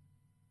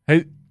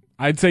 Hey,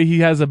 I'd say he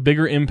has a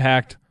bigger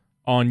impact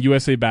on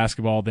USA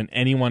basketball than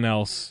anyone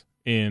else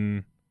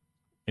in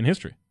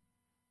history.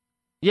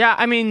 Yeah,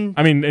 I mean,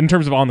 in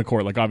terms of on the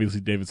court, like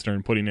obviously David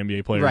Stern putting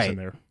NBA players in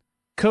there.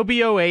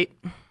 Kobe 08.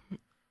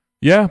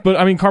 Yeah,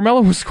 but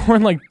Carmelo was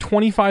scoring like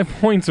 25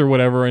 points or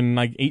whatever in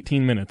like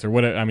 18 minutes or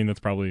whatever. That's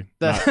probably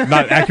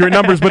not accurate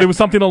numbers, but it was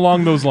something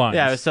along those lines.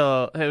 Yeah,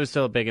 it was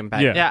still a big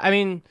impact.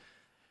 Yeah,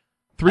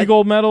 3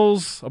 gold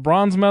medals, a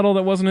bronze medal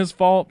that wasn't his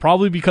fault,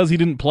 probably because he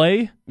didn't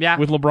play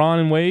with LeBron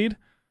and Wade.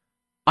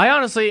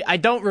 I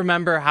don't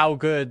remember how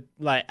good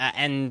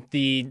and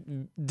the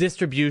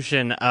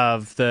distribution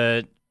of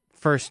the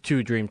first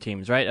 2 dream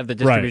teams, right? Of the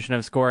distribution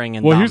of scoring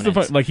and dominance.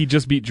 Here's the he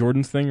just beat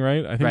Jordan's thing,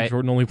 right? I think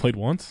Jordan only played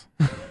once.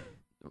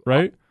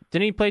 Right?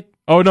 Didn't he play?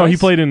 Oh no, twice? He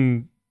played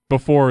in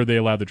before they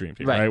allowed the dream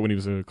team, right? When he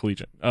was a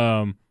collegiate.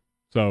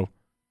 So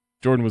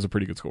Jordan was a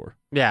pretty good scorer.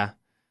 Yeah.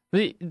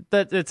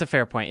 It's a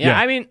fair point. Yeah.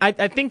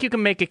 I think you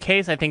can make a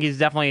case. I think he's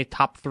definitely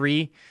top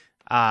 3.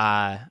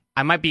 I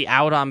might be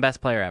out on best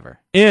player ever.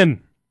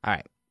 In. All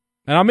right.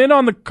 And I'm in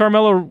on the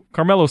Carmelo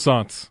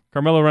Renaissance.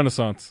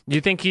 Do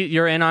you think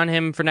you're in on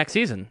him for next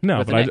season?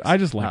 No, but I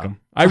just like him.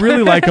 I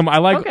really like him.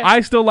 Okay.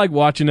 I still like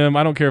watching him.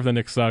 I don't care if the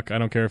Knicks suck. I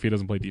don't care if he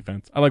doesn't play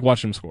defense. I like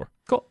watching him score.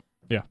 Cool.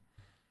 Yeah.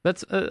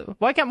 That's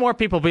why can't more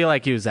people be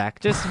like you,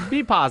 Zach? Just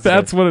be positive.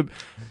 That's what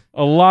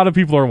a lot of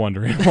people are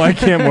wondering. Why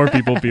can't more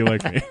people be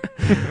like me?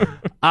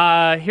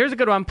 Here's a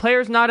good one.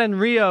 Players not in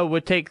Rio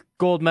would take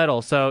gold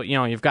medal. So,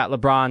 you've got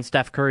LeBron,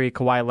 Steph Curry,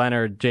 Kawhi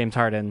Leonard, James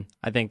Harden.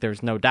 I think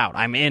there's no doubt.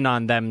 I'm in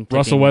on them taking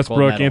Russell Westbrook,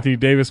 gold medal. Anthony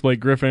Davis, Blake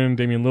Griffin,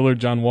 Damian Lillard,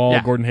 John Wall,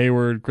 Gordon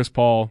Hayward, Chris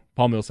Paul,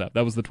 Paul Millsap.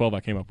 That was the 12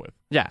 I came up with.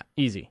 Yeah,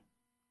 easy.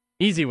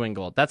 Easy win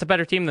gold. That's a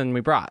better team than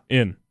we brought.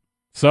 In.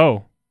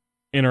 So,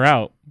 in or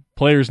out,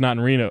 players not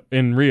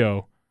in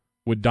Rio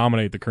would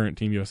dominate the current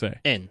Team USA.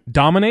 In.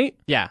 Dominate?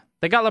 Yeah.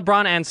 They got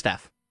LeBron and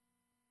Steph.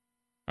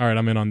 All right,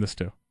 I'm in on this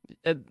too.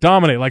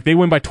 Dominate, like they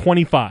win by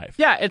 25.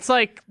 Yeah, it's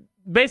like,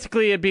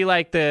 basically it'd be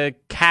like the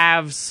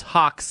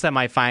Cavs-Hawks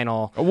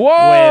semifinal.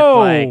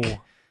 Whoa!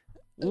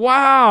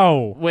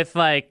 Wow! With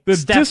like the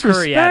Steph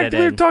Curry added in.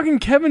 We were talking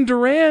Kevin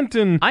Durant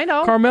and I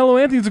know. Carmelo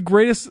Anthony's the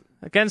greatest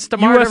against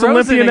DeMar US DeRozan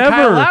Olympian and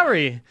Kyle ever.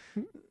 Lowry.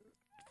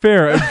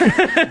 Fair.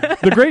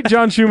 The great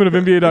John Schumann of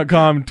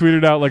NBA.com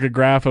tweeted out like a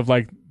graph of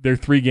like their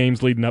 3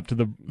 games leading up to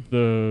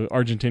the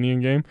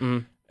Argentinian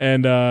game,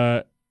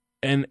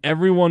 and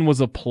everyone was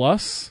a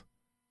plus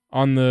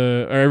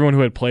everyone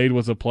who had played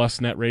was a plus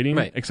net rating,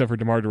 except for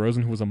DeMar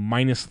DeRozan, who was a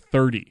minus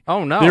 30.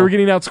 Oh no! They were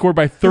getting outscored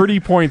by 30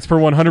 points per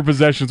 100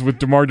 possessions with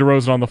DeMar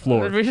DeRozan on the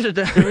floor. We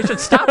should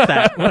stop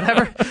that.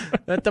 Whatever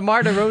that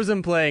DeMar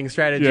DeRozan playing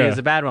strategy is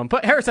a bad one.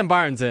 Put Harrison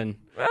Barnes in.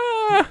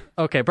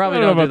 Okay, probably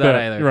don't do that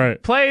either.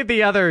 Right. Play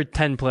the other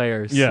 10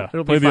 players. Yeah,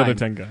 it'll play be the fine. other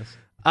 10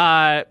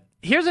 guys.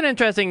 Here's an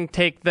interesting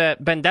take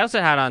that Ben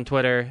Dowsett had on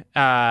Twitter.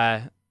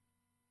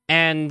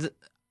 And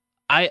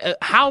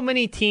how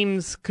many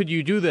teams could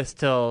you do this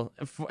till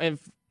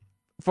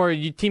for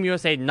Team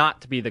USA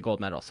not to be the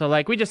gold medal? So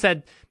like we just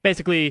said,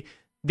 basically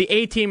the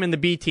A team and the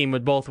B team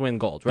would both win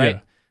gold, right?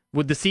 Yeah.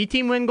 Would the C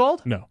team win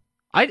gold? No.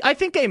 I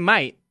think they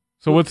might.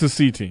 So what's the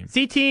C team?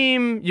 C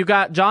team, you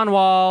got John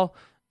Wall.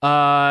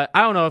 I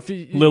don't know if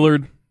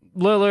Lillard.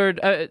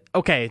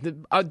 Okay.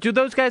 Do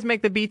those guys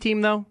make the B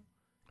team though?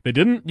 They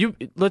didn't.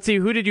 Let's see.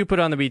 Who did you put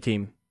on the B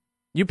team?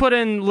 You put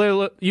in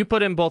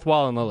both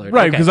Wall and Lillard,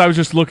 right? Because I was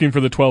just looking for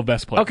the 12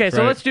 best players. Okay,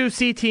 so let's do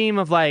C team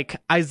of like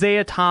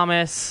Isaiah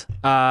Thomas,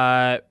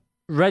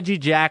 Reggie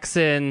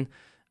Jackson,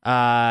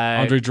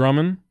 Andre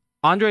Drummond.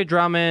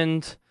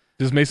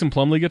 Does Mason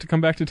Plumlee get to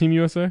come back to Team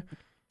USA?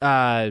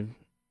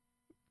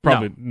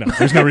 Probably no.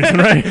 There's no reason,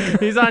 right?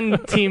 He's on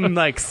team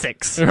like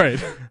 6. Right.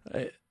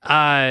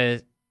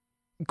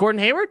 Gordon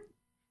Hayward?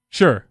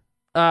 Sure.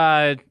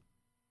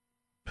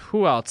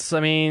 Who else? I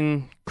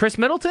mean, Chris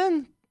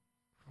Middleton?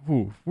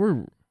 Ooh,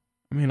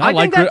 I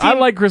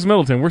like Chris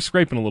Middleton. We're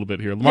scraping a little bit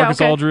here.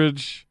 LaMarcus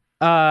Aldridge.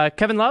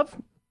 Kevin Love?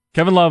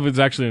 Kevin Love is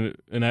actually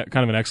kind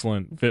of an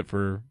excellent fit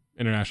for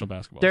international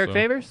basketball. Derek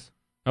Favors?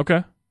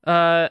 Okay.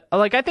 I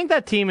think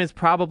that team is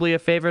probably a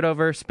favorite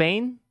over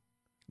Spain.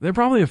 They're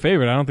probably a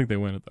favorite. I don't think they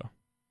win it though.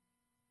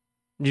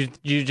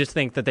 You just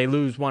think that they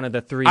lose one of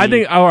the 3? I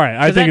think. All right.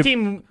 I think that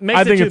team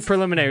makes it to the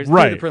preliminaries.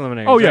 Right. To the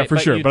preliminaries. Oh yeah, right? for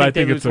sure. But I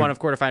think they it's lose one of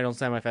quarterfinals,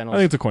 semifinals. I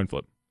think it's a coin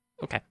flip.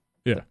 Okay.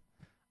 Yeah.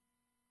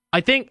 I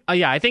think.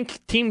 I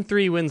think Team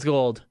 3 wins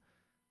gold.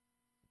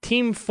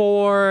 Team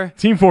 4.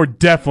 Team 4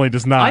 definitely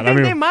does not. I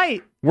think they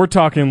might. We're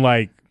talking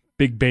like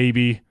Big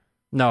Baby.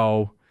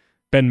 No.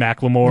 Ben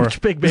McLemore.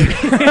 Which Big Baby?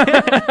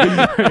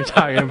 We're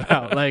talking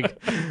about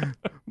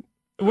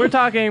we're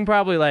talking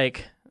probably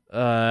like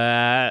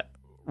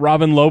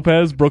Robin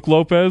Lopez, Brooke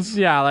Lopez.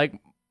 Yeah, like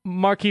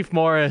Markieff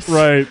Morris.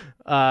 Right.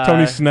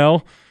 Tony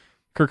Snell,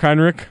 Kirk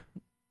Heinrich.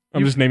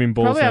 I'm just naming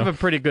bulls. Probably have a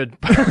pretty good.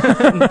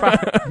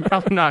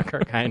 Probably not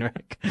Kirk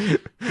Heinrich.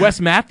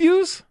 Wes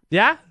Matthews?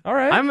 Yeah. All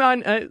right. I'm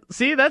on.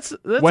 See, that's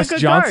Wes a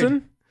good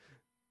Johnson?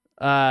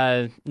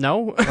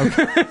 No.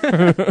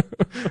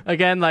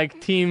 Again,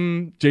 like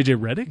team JJ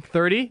Redick?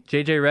 30,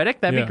 JJ Redick.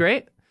 That'd be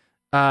great.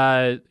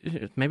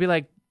 Maybe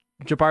like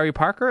Jabari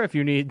Parker if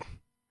you need.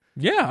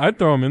 Yeah, I'd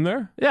throw him in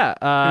there. Yeah.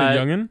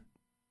 Youngin.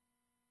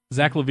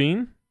 Zach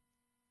LaVine.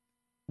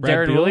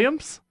 Darren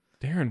Williams.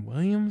 Darren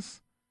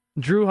Williams.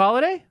 Drew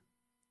Holiday.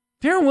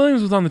 Darren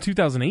Williams was on the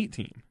 2008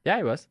 team. Yeah,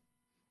 he was.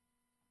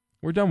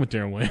 We're done with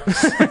Darren Williams.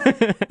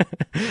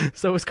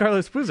 So was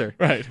Carlos Boozer.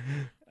 Right.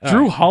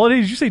 Drew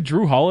Holiday? Did you say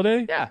Drew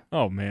Holiday? Yeah.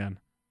 Oh, man.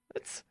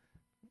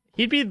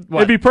 He'd be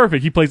what? It'd be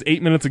perfect. He plays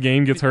 8 minutes a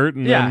game, gets hurt,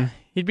 and then...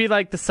 He'd be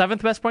like the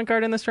 7th best point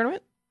guard in this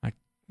tournament?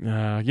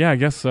 Yeah, I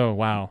guess so.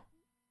 Wow.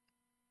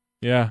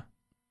 Yeah.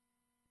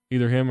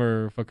 Either him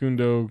or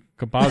Facundo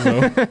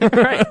Campazzo.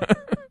 Right.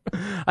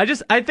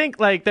 I think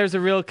like there's a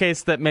real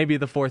case that maybe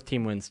the 4th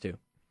team wins too.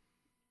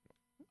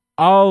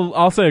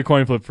 I'll say a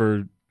coin flip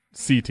for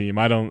C team.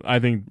 I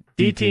think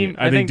D team.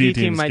 I think D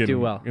team might do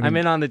well. I'm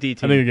in on the D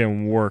team. I think they're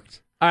getting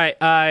worked. All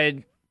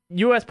right.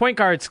 U.S. point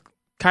guards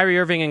Kyrie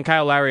Irving and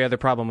Kyle Lowry are the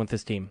problem with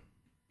this team.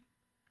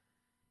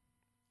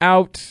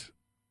 Out,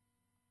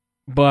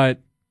 but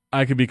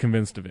I could be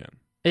convinced of in.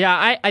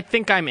 Yeah, I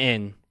think I'm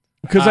in.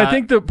 Because I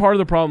think that part of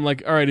the problem,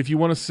 like, all right, if you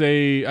want to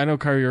say, I know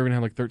Kyrie Irving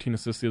had like 13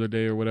 assists the other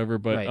day or whatever,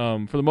 but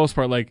for the most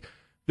part, like,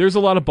 there's a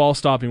lot of ball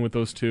stopping with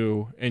those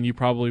two, and you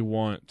probably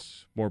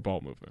want more ball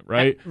movement,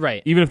 right?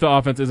 Right. Even if the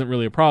offense isn't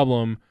really a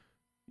problem,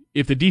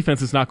 if the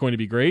defense is not going to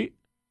be great,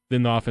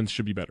 then the offense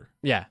should be better.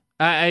 Yeah,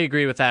 I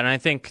agree with that, and I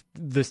think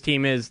this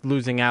team is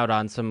losing out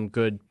on some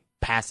good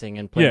passing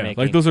and playmaking.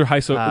 Yeah, like those are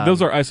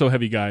ISO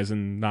heavy guys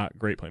and not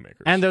great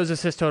playmakers. And those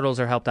assist totals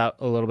are helped out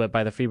a little bit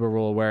by the FIBA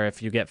rule, where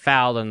if you get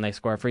fouled and they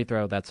score a free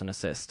throw, that's an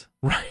assist.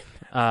 Right.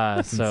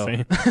 That's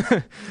insane.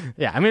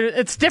 Yeah, I mean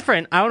it's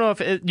different. I don't know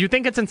if you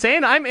think it's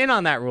insane. I'm in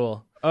on that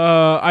rule.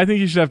 I think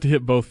you should have to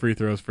hit both free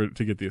throws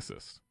to get the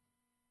assist.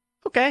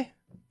 Okay.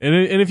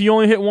 And if you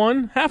only hit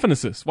one, half an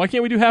assist. Why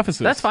can't we do half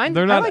assists? That's fine.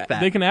 They're not, I like that.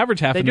 They can average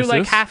half an assist. They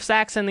do like half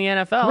sacks in the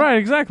NFL. Right,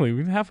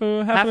 exactly. Half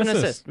an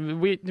assist.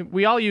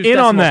 We all use in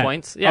decimal on that.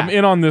 points. Yeah. I'm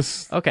in on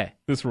this. Okay.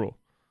 This rule.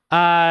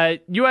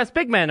 U.S.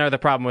 big men are the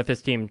problem with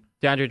this team.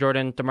 DeAndre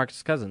Jordan,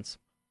 DeMarcus Cousins.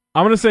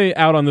 I'm going to say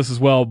out on this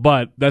as well,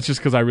 but that's just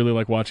because I really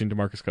like watching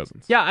DeMarcus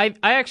Cousins. Yeah, I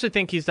actually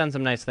think he's done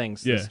some nice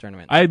things this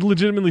tournament. I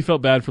legitimately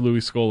felt bad for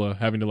Luis Scola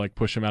having to like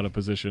push him out of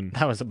position.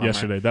 That was a bummer.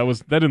 Yesterday.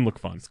 That didn't look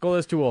fun.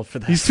 Scola's too old for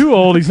this. He's too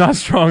old. He's not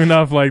strong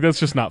enough. Like that's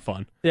just not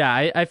fun.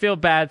 Yeah, I feel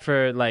bad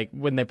for like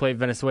when they play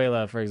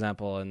Venezuela, for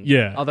example. And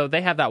although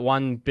they have that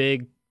one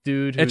big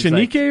dude, who's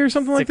Echenique like or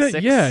something like that.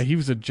 6'6". Yeah, he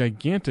was a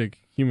gigantic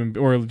human,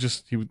 or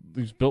just he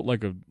was built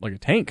like a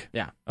tank.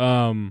 Yeah.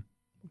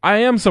 I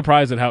am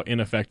surprised at how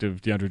ineffective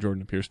DeAndre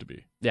Jordan appears to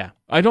be. Yeah.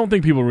 I don't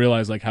think people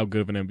realize like how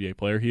good of an NBA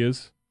player he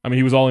is. I mean,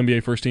 he was all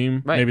NBA first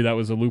team. Right. Maybe that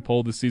was a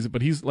loophole this season,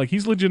 but he's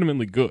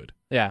legitimately good.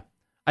 Yeah.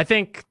 I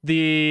think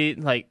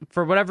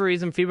for whatever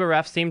reason, FIBA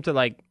refs seem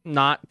to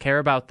not care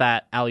about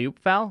that alley-oop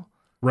foul.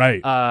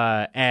 Right.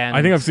 And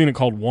I think I've seen it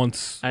called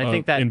once I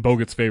think that, in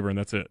Bogut's favor, and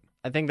that's it.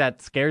 I think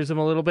that scares them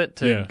a little bit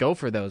to go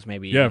for those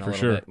maybe. Yeah, for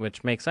sure. Bit,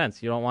 which makes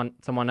sense. You don't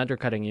want someone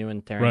undercutting you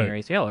and tearing your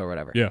ACL or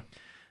whatever. Yeah.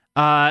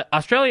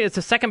 Australia is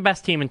the second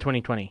best team in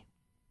 2020.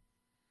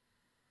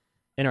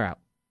 In or out?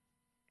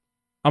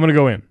 I'm gonna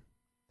go in.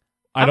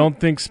 I don't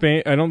think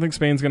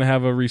Spain's gonna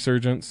have a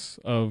resurgence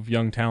of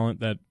young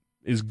talent that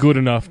is good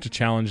enough to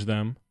challenge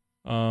them.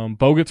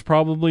 Bogut's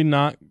probably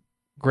not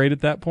great at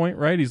that point,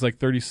 right? He's like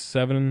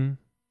 37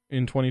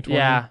 in 2020.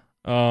 Yeah.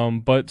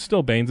 But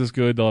still, Baines is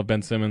good. They'll have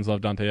Ben Simmons. They'll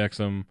have Dante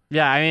Exum.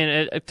 Yeah, I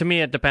mean, to me,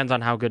 it depends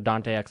on how good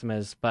Dante Exum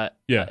is. But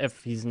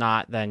if he's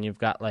not, then you've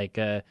got like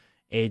a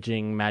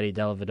aging Matty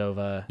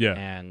Dellavedova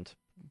and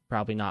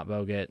probably not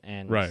Bogut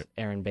and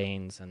Aaron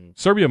Baines. And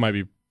Serbia might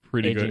be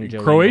pretty good.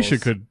 Joe Croatia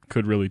Ingles.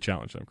 could really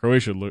challenge them.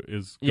 Croatia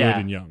is good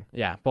and young.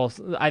 Yeah,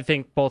 I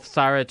think both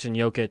Saric and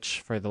Jokic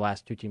for the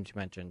last two teams you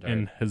mentioned.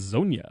 And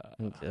Hazonia.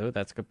 Oh,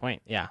 that's a good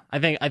point. Yeah, I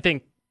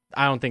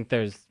don't think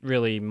there's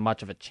really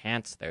much of a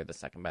chance they're the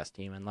second best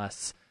team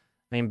unless,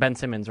 I mean, Ben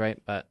Simmons,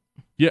 right? But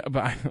yeah,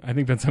 but I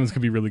think Ben Simmons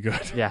could be really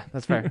good. Yeah,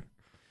 that's fair.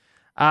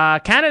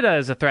 Canada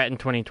is a threat in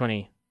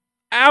 2020.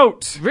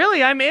 Out!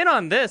 Really? I'm in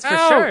on this for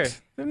sure.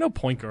 There are no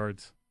point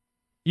guards.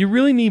 You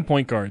really need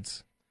point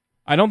guards.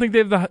 I don't think they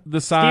have the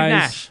size. Steve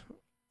Nash.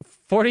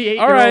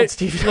 48-year-old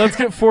Steve Nash. Let's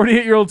get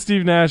 48-year-old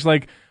Steve Nash.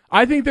 Like,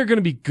 I think they're going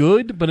to be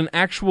good, but an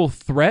actual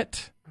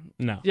threat?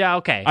 No. Yeah,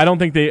 okay. I'll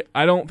say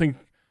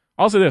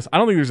this. I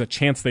don't think there's a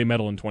chance they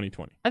medal in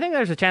 2020. I think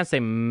there's a chance they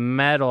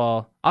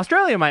medal.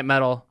 Australia might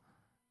medal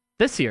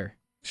this year.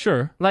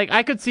 Sure. Like,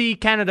 I could see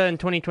Canada in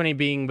 2020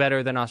 being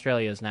better than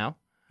Australia is now.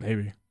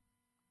 Maybe.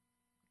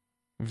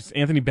 Is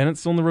Anthony Bennett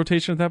still in the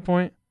rotation at that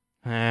point?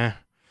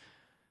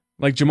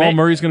 Like Jamal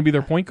Murray's going to be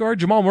their point guard?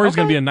 Jamal Murray's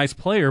going to be a nice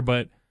player,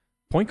 but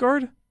point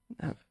guard?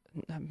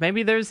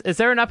 Maybe is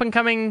there an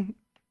up-and-coming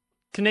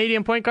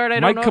Canadian point guard I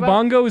Mike don't know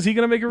Kabongo, about? is he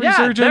going to make a Yeah,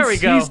 resurgence? there we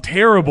go. He's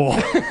terrible.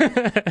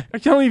 I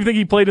don't even think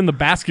he played in the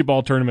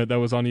basketball tournament that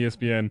was on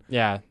ESPN.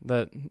 Yeah.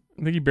 I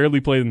think he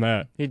barely played in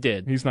that. He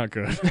did. He's not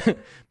good.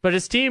 But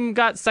his team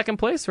got second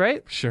place,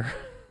 right? Sure.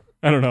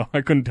 I don't know. I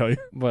couldn't tell you.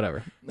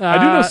 Whatever. I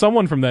do know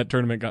someone from that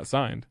tournament got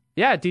signed.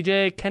 Yeah,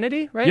 DJ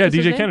Kennedy, right? Yeah, Is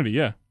his DJ name? Kennedy,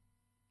 yeah.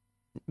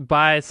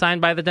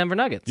 Signed by the Denver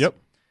Nuggets. Yep.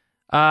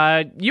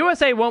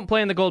 USA won't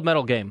play in the gold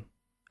medal game.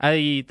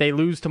 They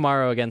lose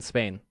tomorrow against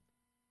Spain.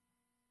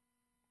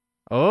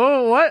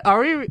 Oh, what? Are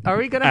we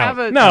going to have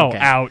a... No, okay.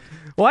 out.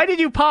 Why did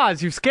you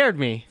pause? You scared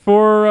me.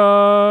 For,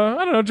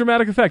 I don't know,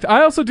 dramatic effect.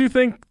 I also do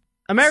think...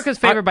 America's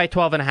favored by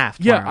 12.5 tomorrow.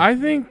 Yeah, I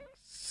think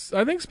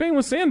Spain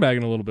was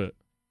sandbagging a little bit.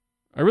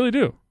 I really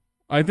do.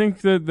 I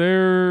think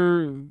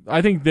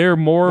they're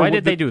more... Why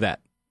did they do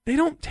that? They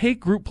don't take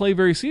group play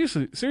very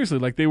seriously.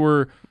 Like they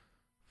were...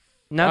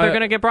 Now they're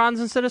going to get bronze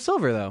instead of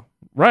silver, though.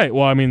 Right.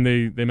 Well, I mean,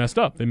 they messed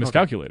up. They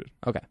miscalculated.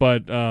 Okay.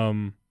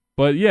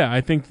 But yeah, I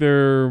think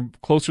they're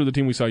closer to the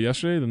team we saw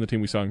yesterday than the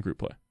team we saw in group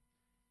play.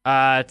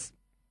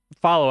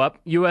 Follow-up,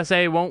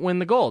 USA won't win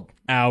the gold.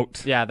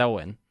 Out. Yeah, they'll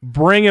win.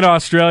 Bring it,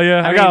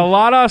 Australia. I got a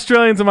lot of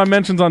Australians in my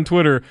mentions on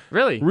Twitter.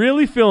 Really?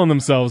 Really feeling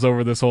themselves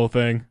over this whole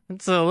thing.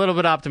 It's a little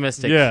bit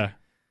optimistic. Yeah.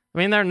 I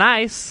mean, they're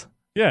nice.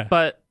 Yeah.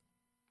 But...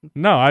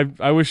 No,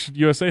 I wish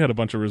USA had a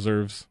bunch of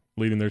reserves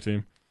leading their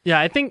team. Yeah,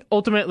 I think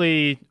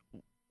ultimately...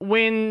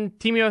 when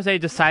Team USA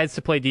decides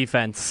to play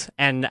defense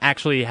and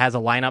actually has a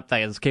lineup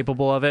that is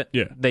capable of it,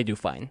 they do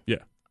fine.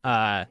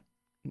 Yeah.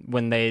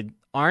 When they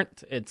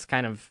aren't, it's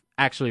kind of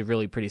actually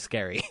really pretty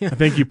scary. I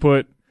think you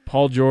put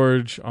Paul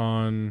George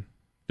on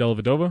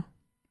Dellavedova.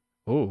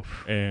 Ooh.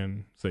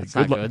 And say,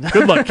 good.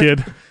 Good luck, kid.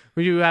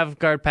 Who do you have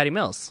guard Patty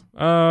Mills?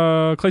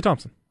 Klay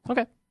Thompson.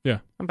 Okay. Yeah.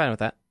 I'm fine with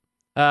that.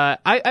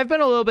 I've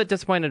been a little bit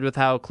disappointed with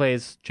how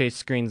Klay's chase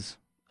screens.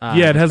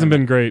 It hasn't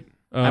been great.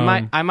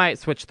 I might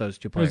switch those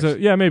two players.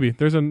 Maybe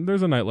there's a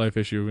nightlife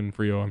issue in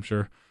Frio, I'm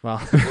sure.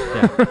 Well,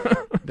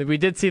 yeah. We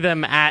did see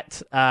them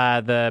at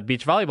the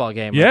beach volleyball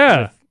game.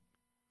 Yeah,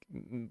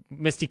 with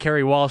Misty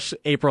Carey Walsh,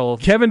 April.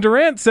 Kevin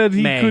Durant said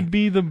he May. could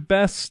be the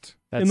best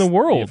in the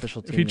world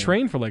if he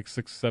trained for like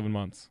 6-7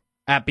 months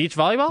at beach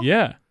volleyball.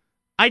 Yeah,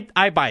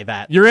 I buy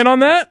that. You're in on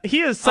that?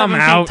 He is 7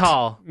 feet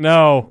tall.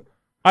 No,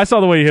 I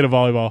saw the way he hit a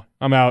volleyball.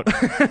 I'm out.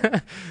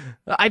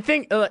 I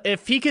think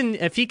if he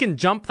can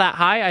jump that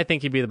high, I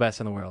think he'd be the best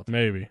in the world.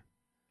 Maybe.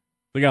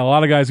 They got a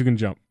lot of guys who can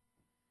jump.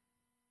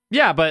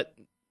 Yeah, but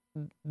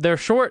they're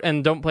short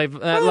and don't play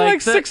like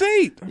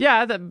 6'8".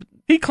 Yeah,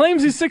 he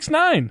claims he's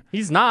 6'9".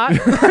 He's not.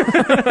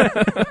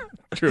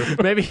 True.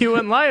 Maybe he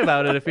wouldn't lie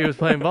about it if he was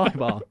playing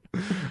volleyball.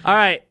 All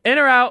right, in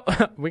or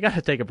out? We got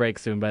to take a break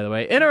soon, by the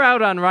way. In or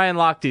out on Ryan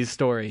Lochte's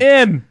story?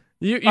 In.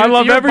 I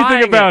love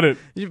everything about it.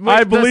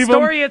 I believe the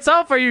story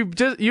itself, or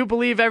you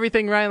believe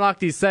everything Ryan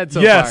Lochte said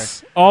so far?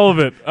 Yes, all of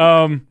it.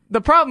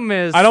 The problem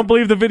is I don't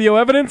believe the video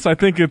evidence. I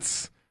think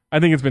it's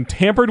been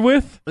tampered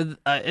with.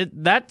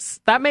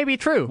 That may be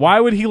true. Why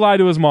would he lie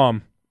to his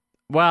mom?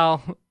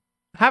 Well,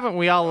 haven't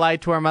we all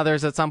lied to our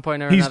mothers at some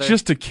point or another? He's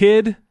just a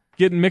kid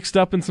getting mixed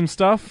up in some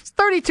stuff. He's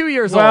 32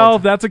 years old. Well,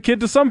 that's a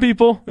kid to some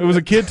people. It was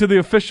a kid to the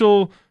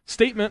official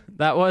statement.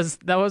 That was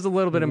a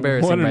little bit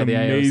embarrassing by the IOC.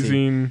 What an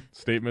amazing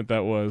statement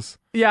that was.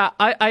 Yeah,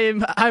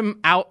 I'm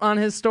out on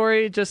his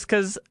story just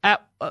because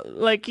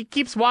he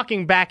keeps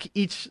walking back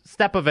each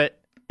step of it,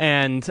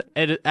 and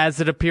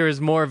as it appears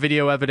more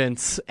video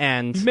evidence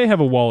and he may have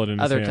a wallet in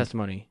his other hand.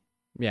 Testimony.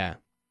 Yeah.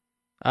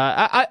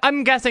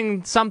 I'm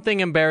guessing something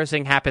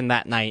embarrassing happened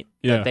that night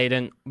that they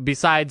didn't,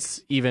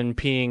 besides even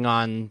peeing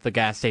on the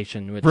gas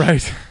station, which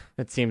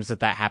it seems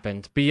that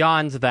happened.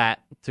 Beyond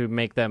that, to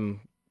make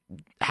them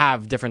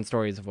have different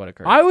stories of what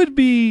occurred. I would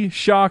be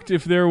shocked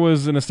if there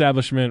was an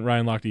establishment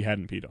Ryan Lochte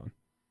hadn't peed on.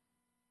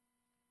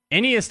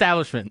 Any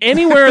establishment.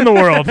 Anywhere in the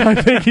world. I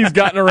think he's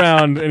gotten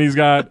around and he's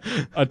got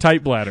a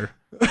tight bladder.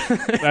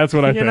 That's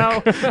what I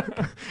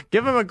think.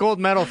 Give him a gold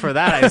medal for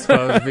that, I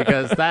suppose,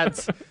 because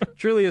that's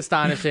truly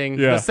astonishing.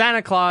 Yeah. The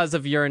Santa Claus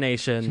of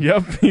urination.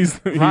 Yep,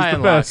 he's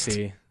Ryan the best.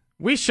 Lochte.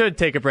 We should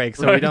take a break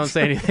so we don't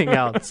say anything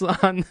else.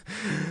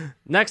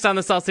 Next on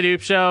the Salt City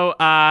Hoop Show,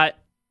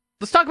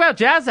 let's talk about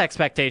Jazz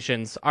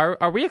expectations.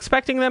 Are we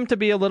expecting them to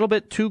be a little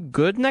bit too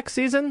good next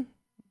season?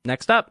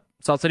 Next up,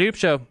 Salt City Hoop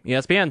Show,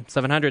 ESPN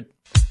 700.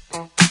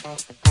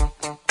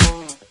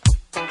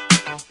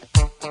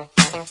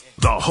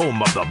 The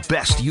home of the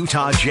best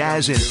Utah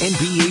Jazz and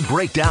NBA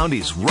breakdown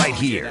is right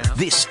here.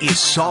 This is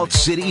Salt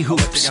City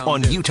Hoops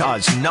on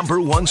Utah's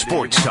 #1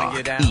 sports talk,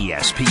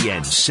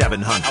 ESPN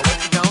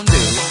 700.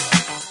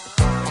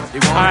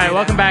 All right,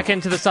 welcome back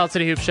into the Salt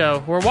City Hoop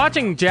Show. We're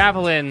watching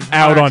Javelin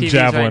out on TVs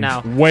Javelin.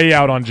 Right now. Way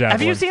out on Javelin.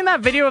 Have you seen that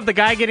video of the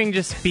guy getting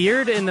just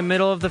speared in the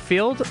middle of the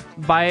field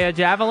by a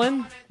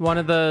javelin? One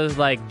of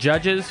the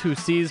judges who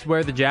sees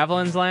where the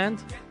javelins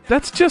land?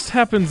 That just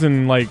happens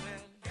in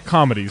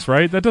comedies,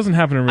 right? That doesn't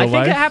happen in real life.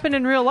 I think it happened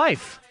in real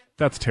life.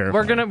 That's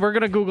terrifying. We're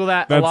gonna Google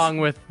that along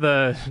with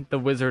the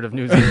Wizard of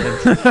New Zealand.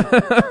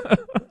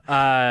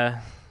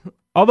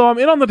 Although I'm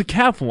in on the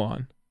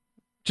decathlon,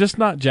 just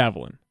not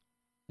javelin.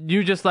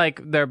 you just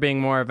like there being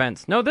more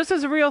events. No, this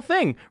is a real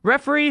thing.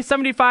 Referee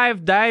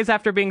 75 dies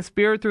after being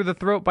speared through the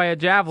throat by a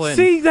javelin.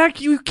 See,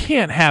 that you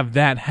can't have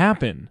that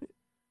happen.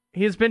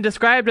 He has been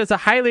described as a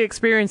highly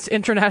experienced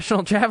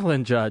international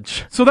javelin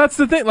judge. So that's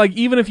the thing. Like,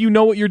 even if you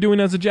know what you're doing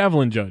as a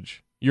javelin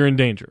judge, you're in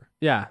danger.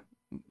 Yeah.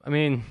 I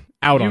mean,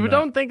 you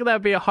don't think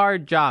that'd be a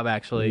hard job,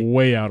 actually.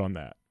 Way out on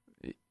that.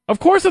 Of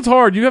course it's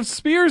hard. You have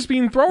spears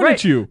being thrown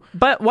at you.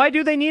 But why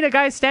do they need a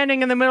guy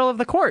standing in the middle of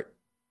the court?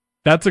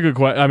 That's a good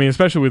question. I mean,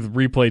 especially with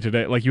replay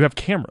today, like you have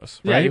cameras,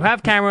 right? Yeah, you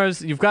have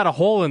cameras. You've got a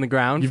hole in the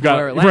ground. You've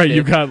got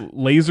You've got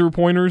laser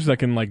pointers that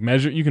can like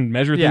measure. You can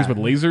measure things with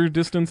laser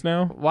distance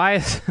now. Why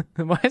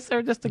is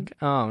there just a?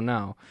 Oh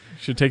no!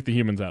 Should take the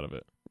humans out of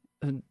it.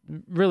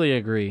 Really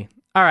agree.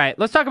 All right,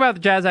 let's talk about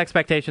the Jazz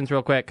expectations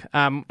real quick.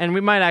 And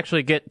we might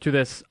actually get to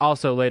this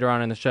also later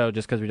on in the show,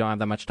 just because we don't have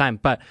that much time.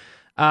 But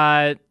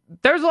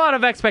there's a lot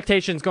of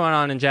expectations going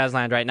on in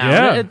Jazzland right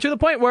now, to the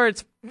point where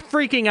it's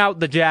freaking out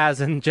the Jazz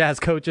and Jazz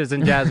coaches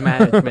and Jazz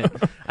management.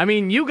 I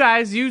mean, you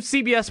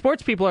CBS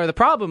sports people are the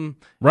problem.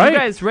 Right. You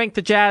guys rank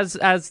the Jazz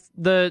as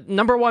the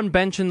number 1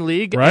 bench in the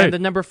league and the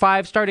number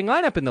 5 starting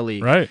lineup in the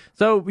league. Right.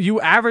 So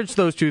you average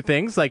those two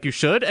things like you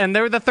should, and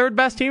they're the 3rd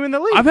best team in the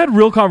league. I've had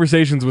real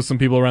conversations with some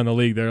people around the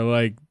league. They're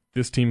like,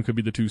 this team could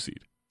be the 2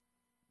 seed.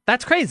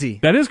 That's crazy.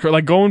 That is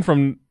like going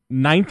from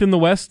 9th in the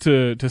West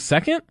to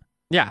 2nd.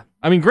 Yeah.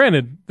 I mean,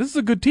 granted, this is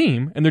a good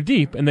team, and they're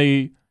deep, and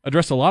they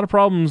address a lot of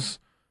problems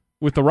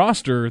with the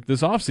roster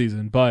this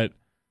offseason, but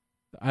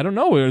I don't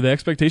know. Are the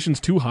expectations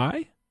too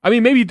high? I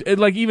mean, maybe,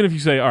 like, even if you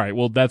say, all right,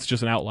 well, that's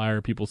just an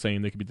outlier, people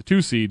saying they could be the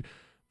 2 seed,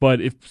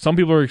 but if some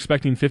people are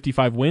expecting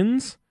 55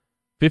 wins,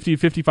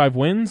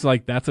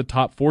 like, that's a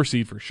top 4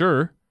 seed for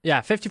sure.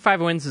 Yeah,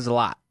 55 wins is a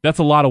lot. That's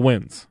a lot of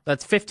wins.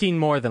 That's 15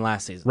 more than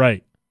last season.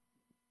 Right.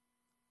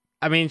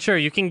 I mean, sure,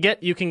 you can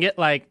get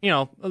like,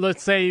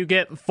 let's say you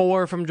get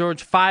 5 from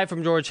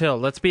George Hill.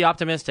 Let's be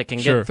optimistic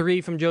and get 3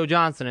 from Joe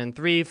Johnson and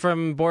 3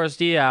 from Boris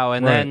Diaw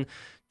and then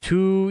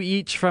 2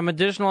 each from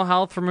additional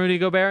health from Rudy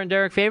Gobert and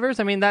Derek Favors.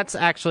 I mean, that's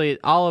actually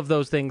all of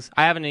those things.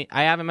 I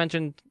haven't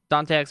mentioned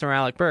Dante Exum or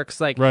Alec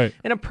Burks. Like,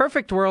 in a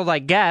perfect world, I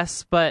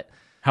guess, but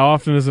how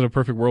often is it a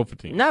perfect world for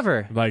teams?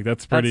 Never. Like,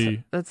 that's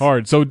pretty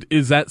hard. So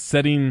is that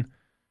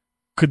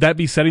could that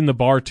be setting the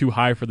bar too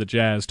high for the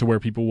Jazz to where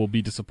people will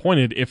be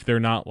disappointed if they're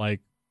not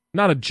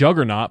not a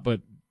juggernaut,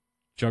 but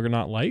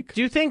juggernaut-like?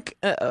 Do you think,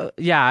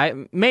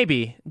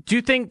 maybe. Do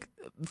you think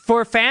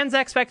for fans'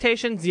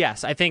 expectations,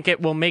 yes, I think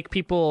it will make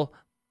people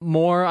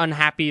more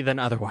unhappy than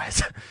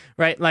otherwise,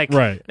 right? Like,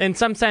 in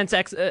some sense,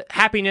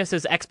 happiness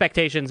is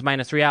expectations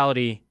minus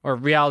reality, or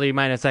reality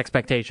minus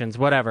expectations,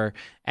 whatever,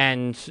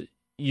 and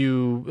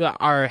you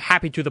are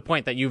happy to the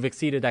point that you've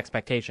exceeded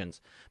expectations.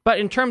 But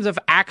in terms of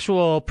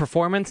actual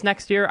performance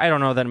next year, I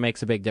don't know that it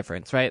makes a big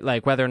difference, right?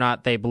 Like whether or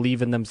not they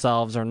believe in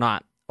themselves or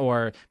not,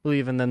 or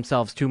believe in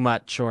themselves too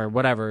much or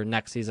whatever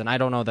next season. I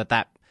don't know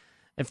that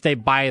if they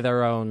buy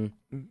their own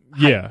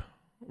hype. Yeah,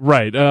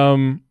 right. I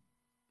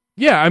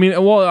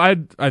mean, well,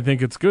 I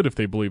think it's good if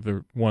they believe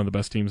they're one of the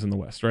best teams in the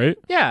West, right?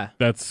 Yeah.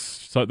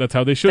 That's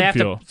how they should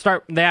feel.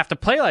 They have to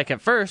play like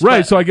it first.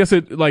 Right, so I guess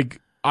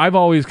I've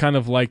always kind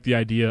of liked the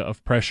idea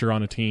of pressure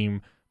on a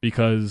team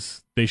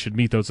because they should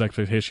meet those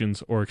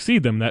expectations or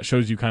exceed them. That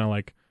shows you kind of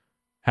like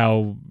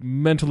how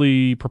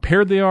mentally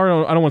prepared they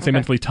are. I don't want to say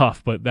mentally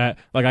tough, but that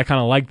I kind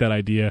of like that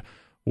idea.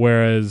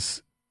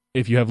 Whereas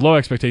if you have low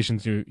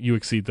expectations, you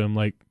exceed them.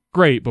 Like,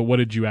 great, but what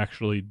did you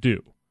actually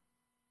do?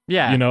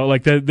 Yeah.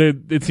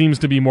 It seems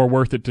to be more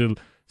worth it to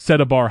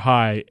set a bar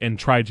high and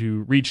try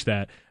to reach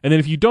that. And then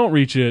if you don't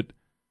reach it,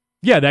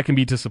 that can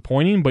be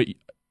disappointing, but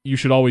you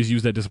should always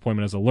use that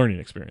disappointment as a learning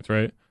experience,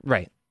 right?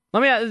 Right.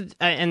 Let me,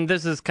 and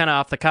this is kind of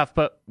off the cuff,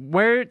 but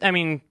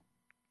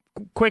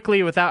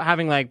quickly, without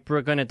having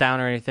broken it down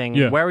or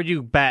anything, where would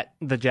you bet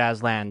the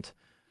Jazz land?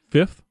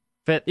 5th?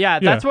 Yeah,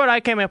 that's what I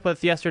came up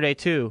with yesterday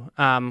too.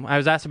 I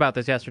was asked about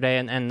this yesterday,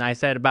 and I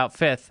said about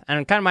 5th.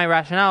 And kind of my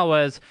rationale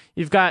was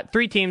you've got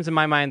 3 teams in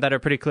my mind that are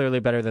pretty clearly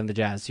better than the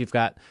Jazz. You've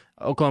got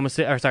you've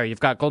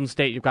got Golden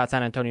State, you've got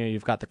San Antonio,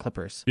 you've got the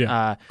Clippers.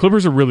 Yeah,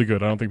 Clippers are really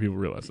good. I don't think people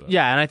realize that.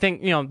 Yeah, and I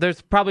think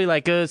there's probably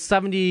like a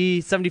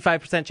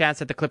 70-75% chance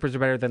that the Clippers are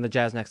better than the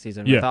Jazz next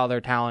season with all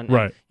their talent.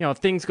 Right. And, if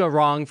things go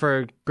wrong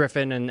for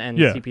Griffin and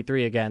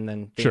CP3 again,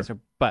 then things are.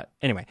 But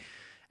anyway,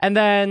 and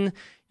then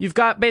you've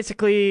got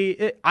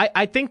basically,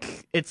 I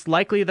think it's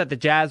likely that the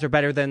Jazz are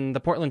better than the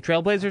Portland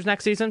Trailblazers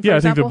next season, for example.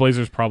 I think the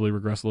Blazers probably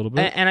regress a little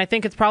bit. And I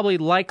think it's probably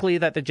likely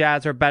that the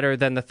Jazz are better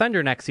than the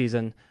Thunder next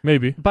season.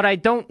 Maybe. But I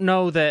don't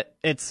know that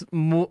it's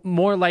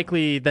more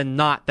likely than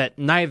not that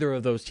neither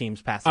of those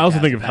teams pass the I also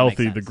Jazz, think if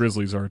healthy, the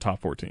Grizzlies are a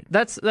top 4 team.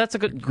 That's a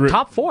good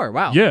top 4,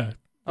 wow. Yeah.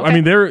 Okay. I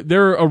mean,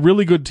 they're a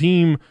really good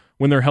team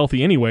when they're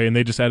healthy anyway, and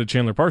they just added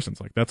Chandler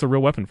Parsons. Like, that's a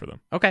real weapon for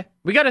them. Okay.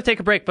 We got to take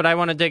a break, but I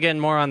want to dig in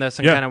more on this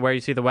and kind of where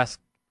you see the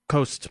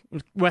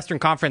Western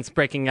Conference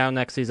breaking down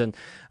next season.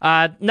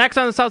 Next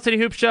on the Salt City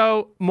Hoops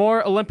Show,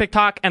 more Olympic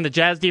talk and the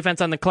Jazz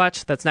defense on the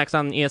clutch. That's next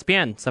on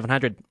ESPN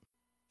 700.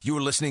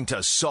 You're listening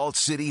to Salt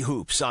City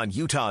Hoops on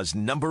Utah's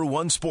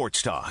 #1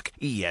 sports talk,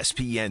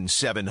 ESPN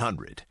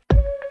 700.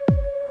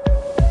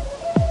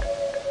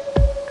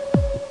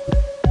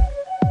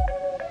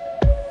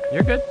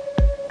 You're good.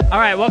 All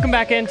right, welcome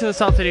back into the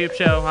Salt City Hoop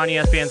Show on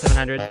ESPN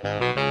 700.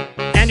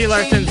 Andy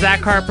Larsen, Zach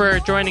Harper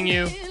joining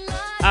you.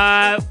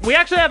 We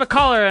actually have a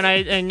caller, and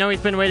I know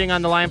he's been waiting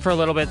on the line for a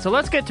little bit, so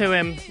let's get to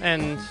him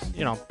and,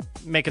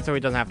 make it so he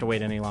doesn't have to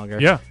wait any longer.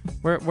 Yeah.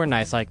 We're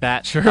nice like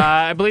that. Sure.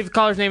 I believe the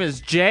caller's name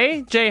is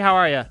Jay. Jay, how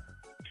are you?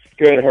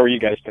 Good. How are you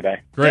guys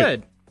today? Great.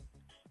 Good.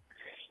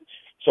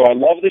 So I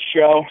love the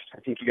show. I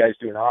think you guys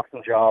do an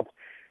awesome job.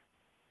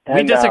 And,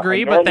 we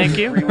disagree, but thank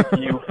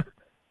you.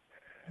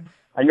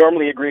 I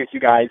normally agree with you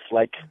guys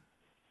like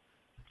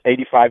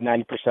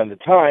 85-90% of the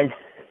time.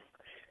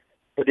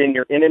 But in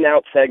your in and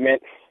out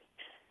segment,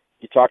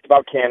 you talked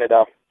about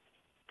Canada,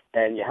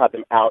 and you had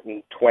them out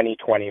in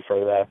 2020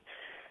 for the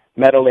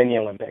medal in the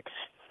Olympics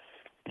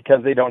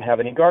because they don't have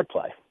any guard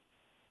play.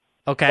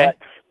 Okay. But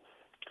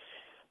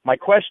my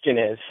question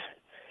is,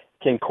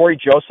 can Corey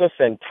Joseph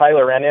and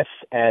Tyler Ennis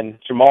and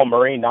Jamal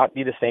Murray not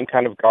be the same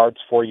kind of guards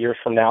 4 years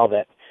from now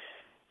that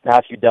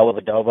Matthew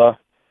Dellavedova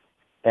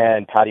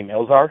and Patty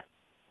Mills are?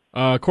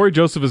 Corey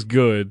Joseph is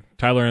good.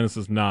 Tyler Ennis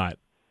is not.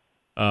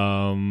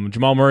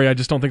 Jamal Murray, I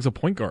just don't think is a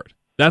point guard.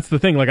 That's the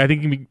thing. Like, I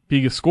think he can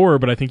be a scorer,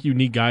 but I think you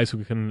need guys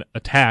who can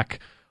attack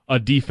a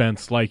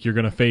defense like you're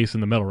going to face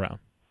in the middle round.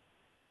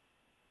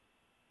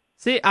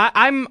 See,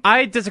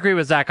 I disagree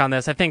with Zach on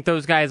this. I think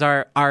those guys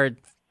are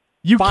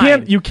You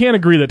fine. can't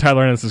agree that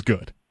Tyler Ennis is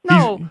good.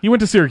 No. He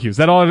went to Syracuse.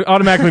 That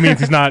automatically means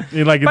he's not,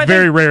 like, it's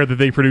very rare that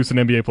they produce an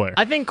NBA player.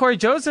 I think Corey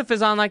Joseph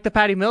is on, like, the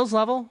Patty Mills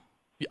level.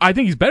 I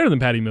think he's better than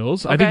Patty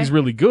Mills. Okay. I think he's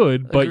really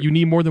good, but you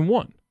need more than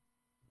one.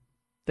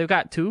 They've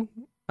got two?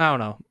 I don't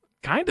know.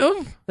 Kind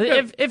of.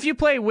 If you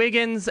play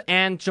Wiggins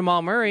and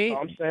Jamal Murray,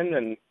 Thompson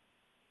and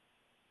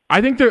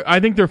I think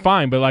they're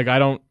fine, but like I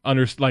don't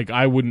understand. Like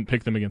I wouldn't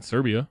pick them against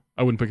Serbia.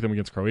 I wouldn't pick them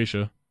against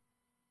Croatia.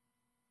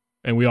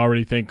 And we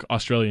already think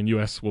Australia and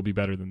U.S. will be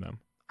better than them.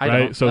 I right?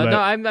 don't. So no,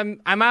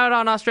 I'm out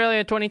on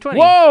Australia 2020.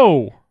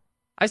 Whoa!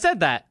 I said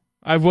that.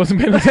 I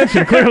wasn't paying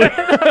attention. Clearly,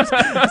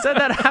 I said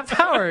that a half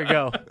hour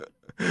ago.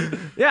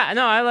 Yeah,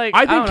 no, I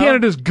think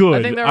Canada's good.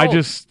 I think they're old.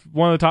 just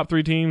one of the top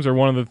three teams or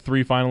one of the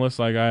three finalists.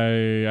 Like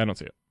I don't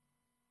see it.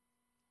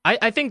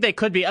 I think they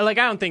could be. Like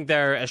I don't think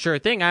they're a sure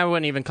thing. I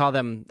wouldn't even call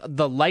them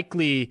the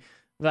likely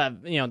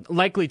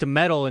to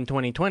medal in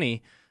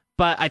 2020.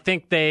 But I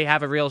think they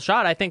have a real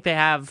shot. I think they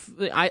have.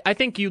 I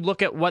think you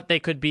look at what they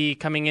could be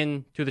coming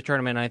into the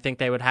tournament. And I think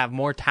they would have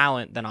more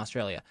talent than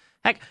Australia.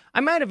 Heck,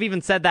 I might have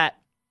even said that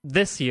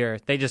this year.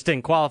 They just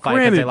didn't qualify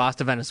because they lost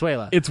to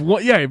Venezuela.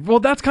 Well,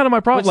 that's kind of my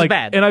problem. Which is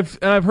bad. And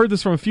I've heard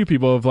this from a few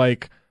people of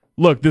like,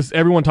 look,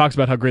 everyone talks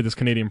about how great this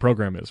Canadian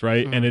program is,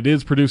 right? Mm-hmm. And it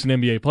is producing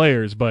NBA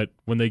players, but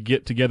when they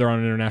get together on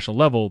an international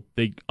level,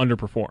 they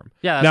underperform.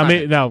 Yeah.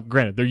 Now,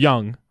 granted, they're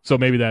young, so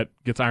maybe that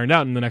gets ironed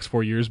out in the next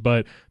 4 years,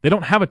 but they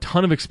don't have a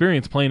ton of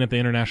experience playing at the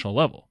international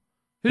level.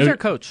 Who's their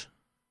coach?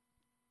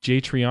 Jay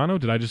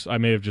Triano? I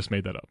may have just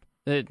made that up.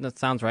 That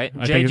sounds right.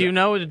 Jay, do you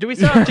know? Do we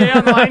still have Jay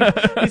on the line?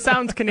 He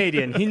sounds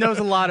Canadian. He knows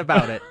a lot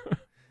about it.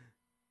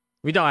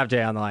 We don't have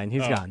Jay on the line.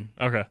 He's gone.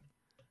 Okay.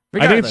 Regardless.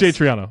 I think it's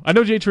Jay Triano. I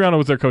know Jay Triano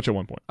was their coach at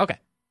one point. Okay.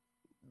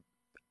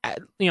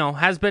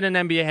 Has been an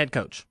NBA head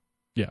coach.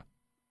 Yeah.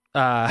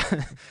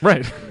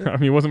 Right. I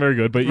mean, he wasn't very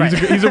good, but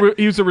right.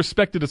 he's a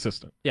respected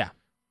assistant. Yeah.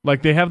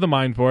 Like, they have the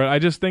mind for it. I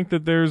just think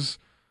that there's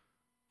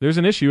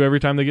an issue every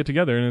time they get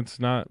together, and it's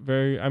not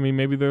very... I mean,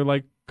 maybe they're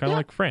like kind of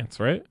like France,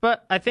 right?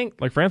 But I think...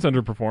 Like, France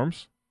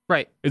underperforms.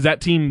 Right. Is that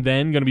team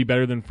then going to be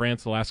better than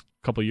France the last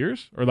couple of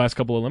years? Or last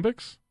couple of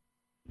Olympics?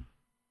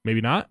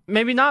 Maybe not?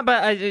 Maybe not,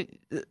 but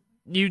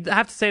you'd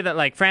have to say that,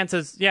 like, France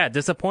is,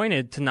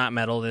 disappointed to not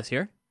medal this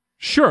year.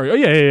 Sure. Oh,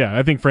 yeah.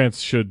 I think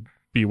France should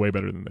be way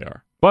better than they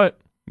are. But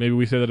maybe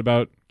we say that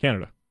about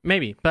Canada.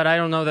 Maybe, but I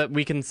don't know that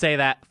we can say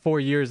that 4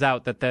 years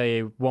out that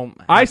they won't.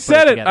 I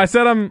said it. I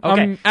said I'm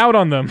out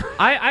on them.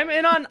 I'm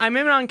in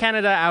on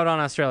Canada, out on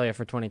Australia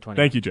for 2020.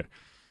 Thank you, Jay.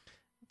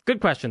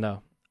 Good question,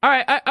 though. All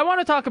right, I want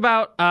to talk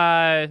about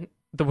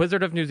the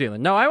Wizard of New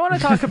Zealand. No, I want to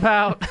talk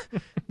about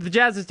the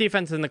Jazz's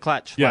defense in the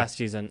clutch last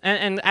season,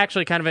 and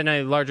actually kind of in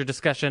a larger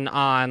discussion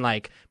on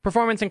like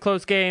performance in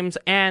close games,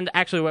 and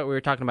actually what we were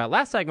talking about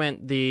last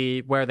segment,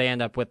 where they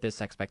end up with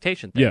this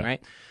expectation thing,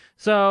 right?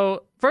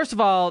 So, first of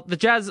all, the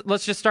Jazz,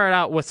 let's just start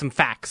out with some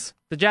facts.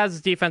 The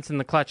Jazz's defense in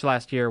the clutch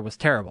last year was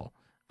terrible.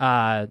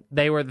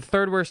 They were the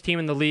third worst team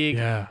in the league.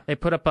 Yeah. They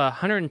put up a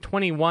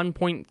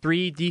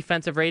 121.3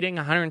 defensive rating,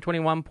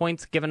 121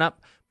 points given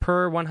up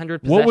per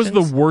 100 possessions. What was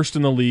the worst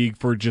in the league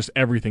for just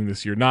everything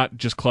this year? Not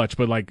just clutch,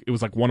 but like it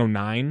was like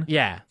 109?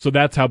 Yeah. So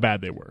that's how bad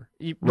they were.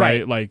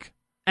 Right? Like,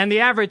 and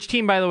the average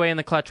team, by the way, in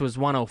the clutch was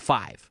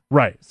 105.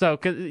 Right. So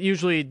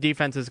usually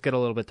defenses get a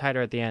little bit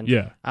tighter at the end.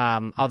 Yeah.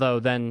 Although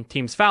then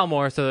teams foul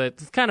more, so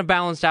it's kind of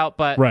balanced out.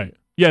 But right.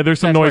 Yeah,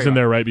 there's some noise in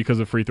there, right, because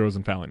of free throws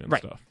and fouling and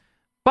stuff.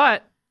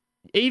 But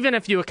even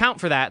if you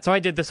account for that, so I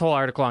did this whole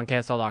article on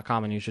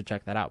KSL.com, and you should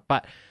check that out.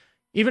 But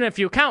even if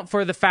you account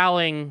for the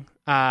fouling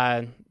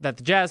that the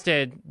Jazz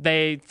did,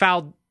 they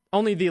fouled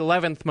only the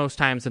 11th most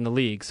times in the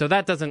league. So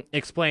that doesn't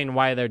explain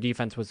why their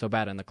defense was so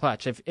bad in the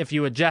clutch. If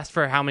you adjust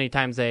for how many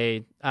times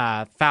they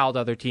fouled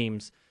other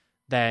teams,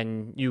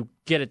 then you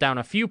get it down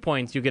a few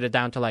points. You get it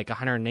down to like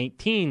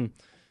 118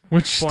 which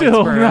points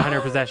still per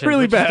 100 possessions,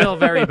 really which bad. is still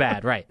very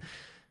bad, right?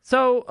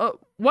 So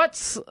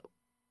what's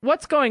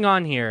going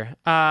on here?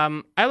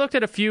 I looked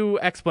at a few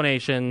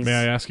explanations. May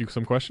I ask you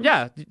some questions?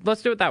 Yeah,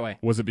 let's do it that way.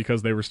 Was it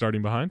because they were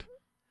starting behind?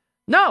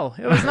 No,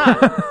 it was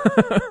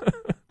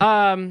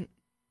not.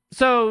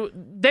 So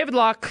David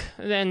Locke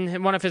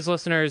and one of his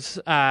listeners,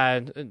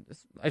 I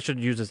should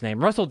use his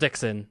name, Russell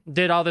Dixon,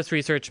 did all this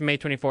research May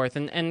 24th,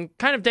 and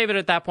kind of David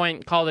at that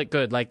point called it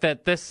good, like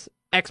that this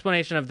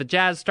explanation of the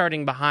Jazz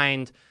starting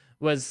behind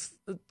was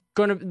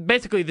going to,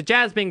 basically the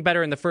Jazz being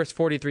better in the first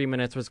 43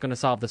 minutes was going to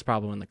solve this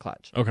problem in the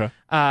clutch. Okay.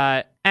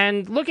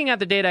 And looking at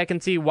the data, I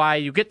can see why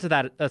you get to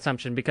that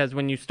assumption, because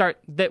when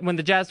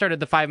the Jazz started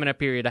the 5-minute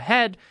period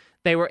ahead,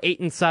 they were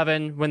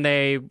 8-7. When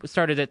they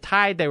started it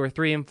tied, they were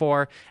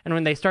 3-4, and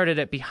when they started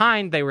it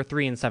behind, they were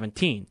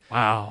 3-17.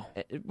 Wow,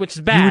 which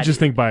is bad. You would just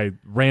think by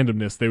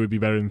randomness they would be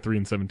better than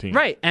 3-17,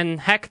 right? And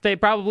heck, they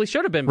probably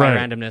should have been by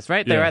randomness,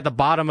 right? They were at the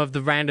bottom of the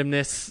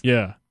randomness,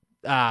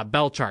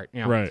 bell chart,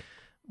 right?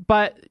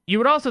 But you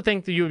would also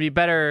think that you would be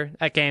better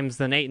at games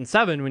than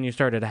 8-7 when you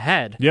started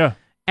ahead,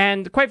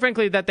 And quite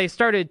frankly, that they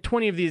started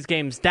 20 of these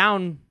games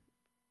down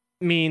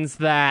means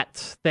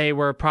that they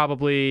were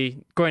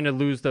probably going to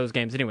lose those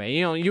games anyway.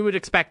 You know, you would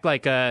expect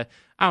like a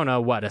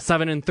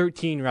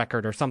 7-13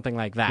 record or something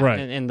like that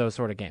in those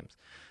sort of games.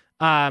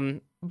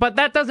 But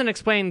that doesn't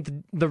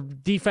explain the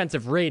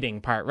defensive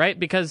rating part, right?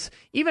 Because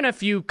even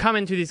if you come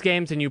into these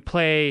games and you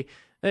play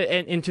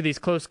into these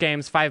close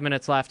games, 5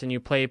 minutes left, and you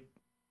play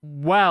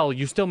well,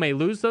 you still may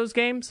lose those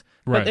games.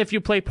 But if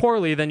you play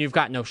poorly, then you've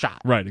got no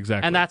shot. Right,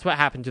 exactly. And that's what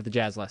happened to the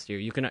Jazz last year.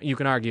 You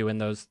can argue in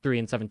those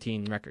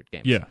 3-17 record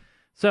games. Yeah.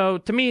 So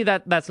to me,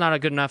 that's not a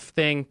good enough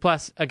thing.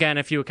 Plus, again,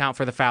 if you account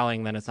for the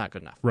fouling, then it's not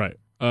good enough. Right.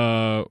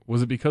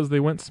 Was it because they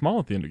went small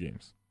at the end of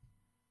games?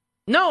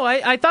 No,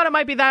 I thought it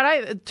might be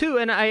that too,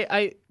 and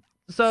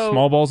so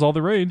small ball's all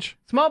the rage.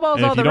 Small ball's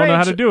and all the rage. If you don't know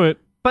how to do it.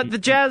 But the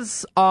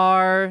Jazz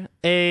are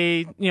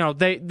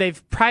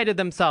they've prided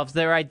themselves.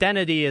 Their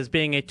identity as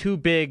being a too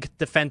big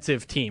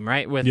defensive team,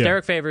 right? With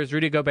Derek Favors,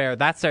 Rudy Gobert,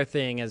 that's their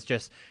thing. Is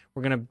just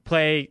we're gonna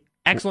play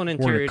excellent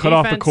interior cut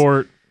defense. Off the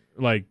court,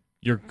 like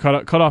you're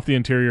cut off the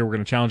interior. We're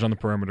gonna challenge on the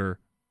perimeter.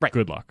 Right.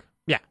 Good luck.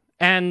 Yeah,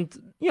 and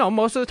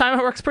most of the time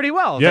it works pretty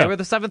well. Yeah. They were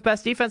the 7th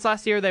best defense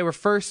last year. They were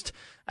first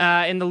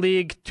in the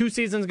league 2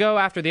 seasons ago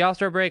after the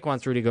All-Star break.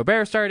 Once Rudy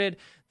Gobert started,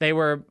 they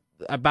were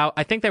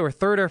I think they were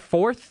 3rd or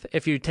 4th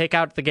if you take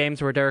out the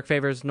games where Derek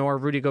Favors nor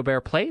Rudy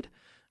Gobert played.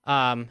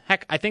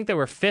 Heck, I think they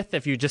were 5th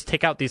if you just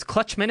take out these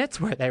clutch minutes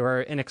where they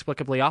were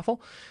inexplicably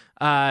awful.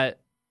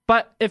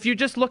 But if you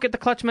just look at the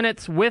clutch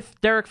minutes with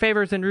Derek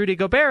Favors and Rudy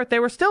Gobert, they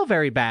were still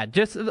very bad.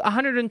 Just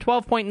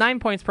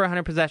 112.9 points per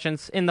 100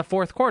 possessions in the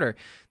fourth quarter.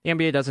 The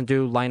NBA doesn't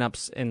do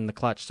lineups in the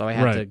clutch, so I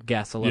had to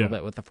guess a little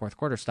bit with the fourth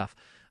quarter stuff.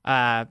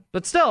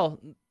 But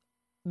still,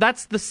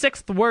 that's the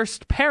 6th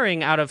worst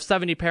pairing out of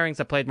 70 pairings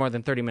that played more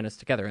than 30 minutes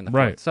together in the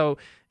fourth. So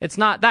it's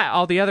not that.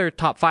 All the other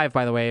top 5,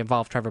 by the way,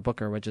 involve Trevor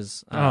Booker, which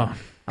is a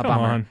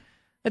bummer. On.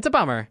 It's a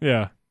bummer.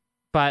 Yeah.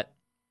 But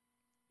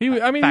he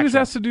was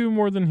asked to do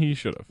more than he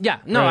should have. Yeah,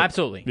 no,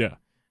 absolutely. Yeah.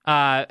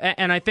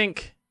 And I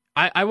think,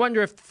 I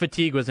wonder if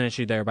fatigue was an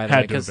issue there, by the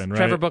way, because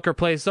Trevor Booker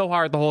plays so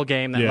hard the whole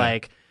game that,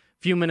 like,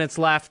 few minutes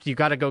left, you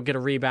got to go get a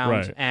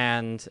rebound,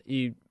 and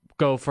you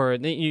go for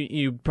it.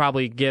 You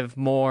probably give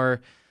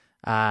more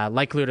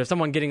likelihood of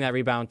someone getting that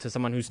rebound to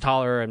someone who's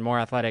taller and more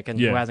athletic and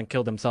who hasn't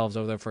killed themselves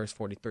over their first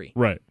 43.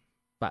 Right.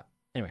 But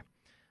anyway.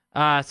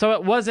 So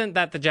it wasn't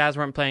that the Jazz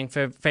weren't playing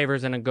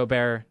Favors and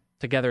Gobert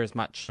together as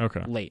much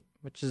late,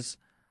 which is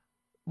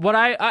what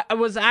I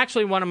was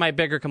actually one of my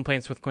bigger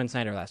complaints with Quinn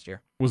Snyder last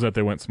year. Was that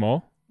they went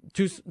small?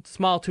 Too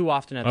small too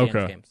often at the end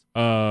of games.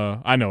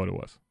 I know what it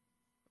was.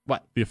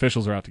 What? The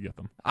officials are out to get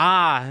them.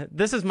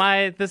 This is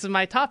my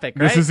topic,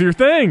 right? This is your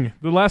thing.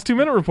 The last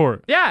 2-minute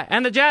report. Yeah,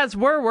 and the Jazz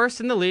were worse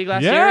in the league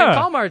last year in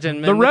call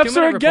margin. The refs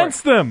are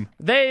against them.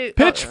 They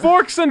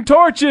pitchforks and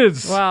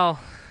torches. Well,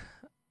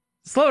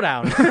 slow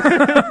down.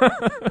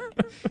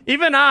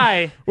 Even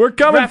we're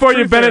coming for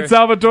you, Bennett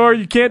Salvatore.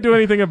 You can't do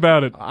anything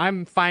about it.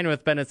 I'm fine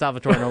with Bennett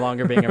Salvatore no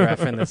longer being a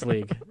ref in this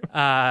league.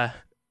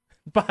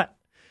 But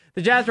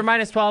the Jazz were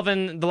minus 12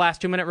 in the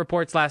last 2-minute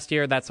reports last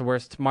year. That's the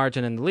worst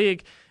margin in the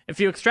league. If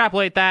you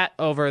extrapolate that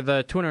over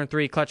the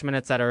 203 clutch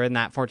minutes that are in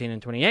that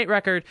 14-28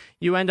 record,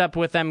 you end up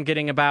with them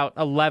getting about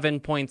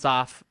 11 points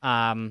off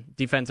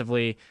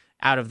defensively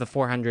out of the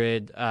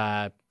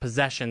 400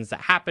 possessions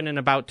that happen in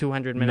about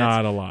 200 minutes.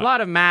 Not a lot. A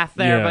lot of math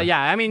there, but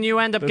I mean, you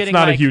end up getting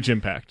not a huge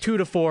impact. 2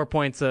 to 4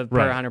 points per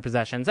 100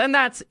 possessions. And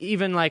that's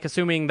even like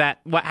assuming that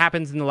what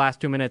happens in the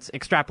last 2 minutes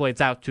extrapolates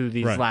out to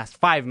these last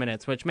 5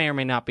 minutes, which may or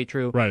may not be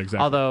true. Right,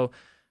 exactly. Although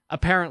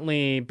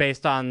apparently,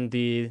 based on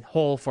the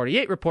whole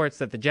 48 reports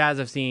that the Jazz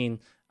have seen,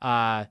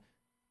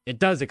 it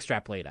does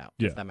extrapolate out,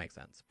 if that makes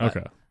sense. But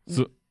okay.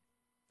 So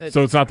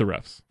it's not the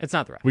refs. It's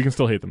not the refs. We can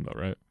still hate them, though,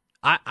 right?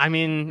 I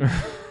mean,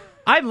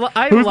 I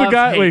who's the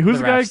guy? Wait, who's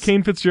the guy?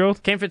 Kane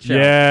Fitzgerald? Kane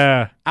Fitzgerald.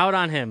 Yeah. Out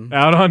on him.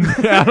 Out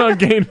on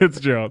Kane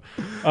Fitzgerald.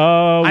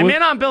 I'm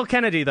in on Bill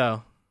Kennedy,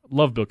 though.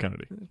 Love Bill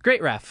Kennedy.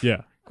 Great ref.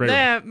 Yeah,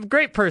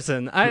 great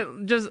person.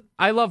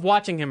 I love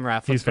watching him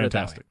ref. He's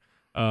fantastic.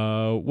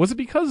 Was it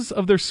because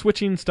of their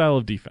switching style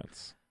of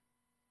defense?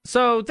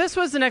 So this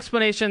was an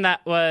explanation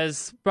that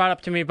was brought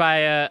up to me by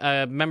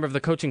a member of the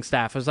coaching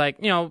staff. It was like,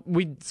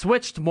 we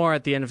switched more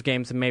at the end of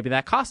games and maybe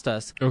that cost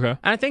us. Okay. And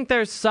I think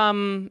there's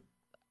something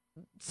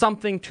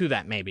to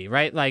that maybe,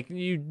 right? Like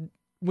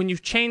when you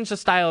change the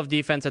style of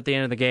defense at the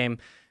end of the game,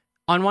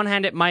 on one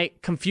hand, it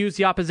might confuse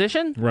the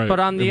opposition, right. But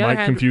on the other hand,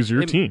 it might confuse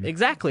your team.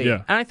 Exactly.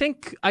 Yeah. And I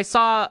think I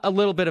saw a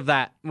little bit of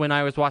that when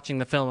I was watching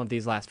the film of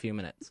these last few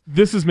minutes.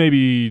 This is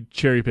maybe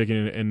cherry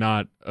picking and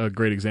not a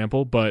great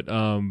example, but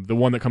the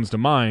one that comes to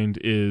mind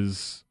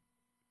is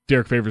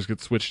Derek Favors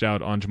gets switched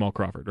out on Jamal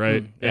Crawford,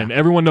 right? Yeah. And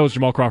everyone knows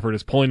Jamal Crawford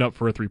is pulling up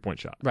for a 3-point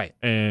shot, right?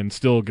 And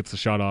still gets the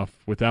shot off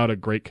without a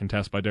great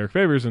contest by Derek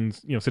Favors, and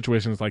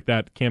situations like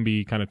that can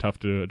be kind of tough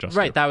to adjust.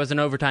 Right, to. That was an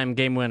overtime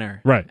game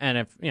winner, right?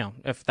 And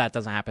if that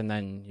doesn't happen,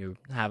 then you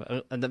have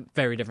a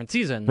very different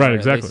season, right? Or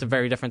Exactly, at least a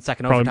very different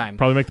second overtime.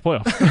 Probably make the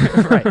right.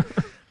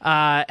 playoffs,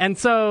 And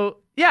so.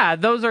 Yeah,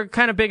 those are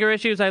kind of bigger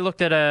issues. I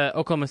looked at a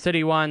Oklahoma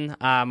City one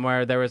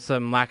where there was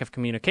some lack of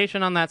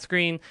communication on that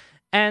screen,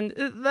 and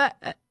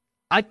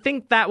I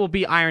think that will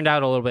be ironed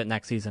out a little bit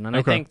next season, and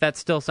okay. I think that's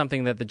still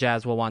something that the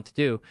Jazz will want to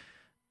do.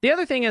 The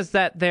other thing is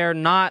that they're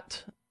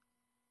not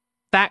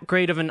that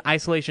great of an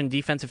isolation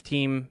defensive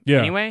team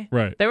anyway.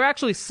 Right. They were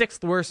actually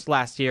 6th worst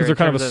last year. Because they're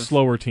kind of a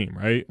slower team,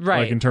 right? Right.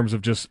 Like in terms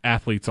of just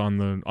athletes on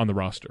the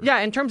roster. Yeah,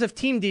 in terms of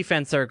team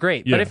defense, they're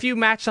great. Yeah. But if you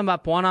match them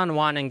up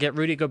one-on-one and get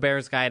Rudy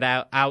Gobert's guy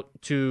out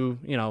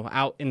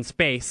in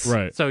space,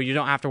 right. So you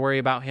don't have to worry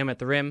about him at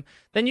the rim,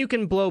 then you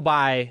can blow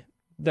by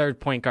their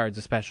point guards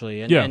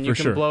especially, and you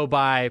can blow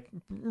by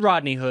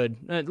Rodney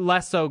Hood,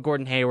 less so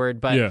Gordon Hayward,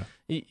 but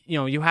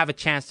you have a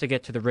chance to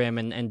get to the rim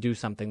and do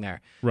something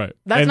there. Right.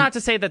 That's not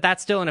to say that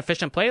that's still an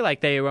efficient play, like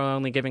they were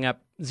only giving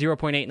up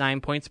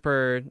 0.89 points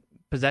per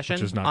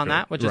possession on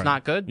that, which is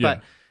not good,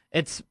 but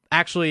it's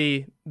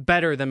actually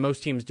better than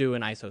most teams do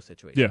in ISO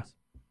situations.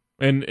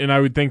 Yeah. And I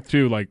would think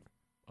too, like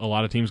a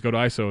lot of teams go to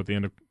ISO at the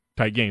end of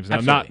tight games. Now,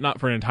 not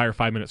for an entire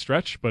 5-minute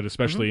stretch, but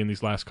especially in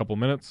these last couple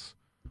minutes.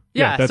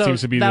 Yeah, that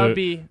seems to be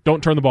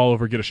don't turn the ball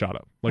over, get a shot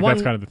up.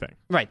 That's kind of the thing.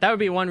 Right. That would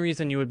be one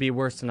reason you would be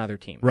worse than other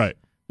teams. Right.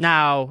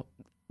 Now,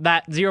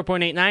 that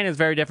 0.89 is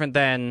very different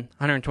than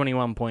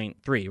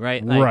 121.3,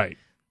 right? Right.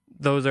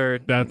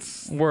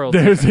 That's worlds.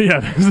 There's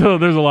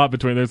a lot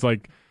between.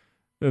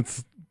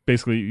 That's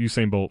basically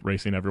Usain Bolt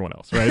racing everyone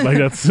else, right?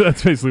 That's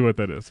basically what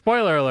that is.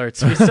 Spoiler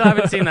alerts. We still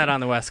haven't seen that on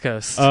the West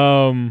Coast.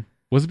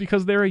 Was it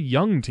because they're a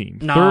young team?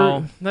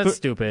 No, that's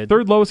stupid.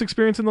 Third lowest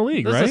experience in the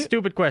league, right? That's a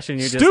stupid question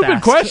you just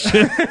asked. Stupid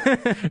question.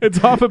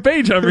 It's off a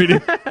page I'm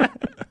reading.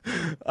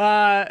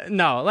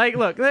 No,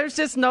 look, there's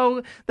just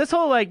this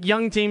whole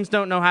young teams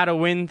don't know how to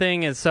win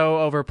thing is so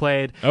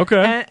overplayed.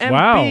 Okay. And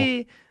wow.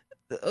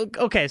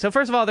 Okay, so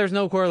first of all, there's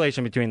no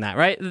correlation between that,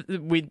 right?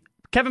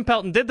 Kevin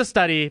Pelton did the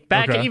study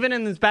back even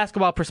in his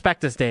basketball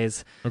prospectus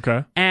days.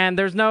 Okay. And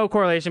there's no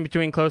correlation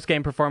between close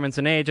game performance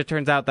and age. It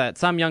turns out that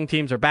some young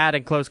teams are bad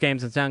in close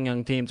games and some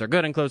young teams are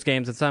good in close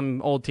games and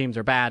some old teams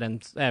are bad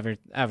and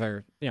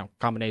ever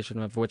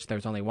combination of which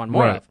there's only one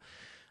more of.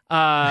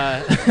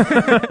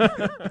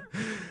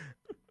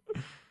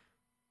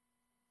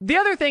 The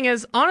other thing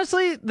is,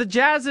 honestly, the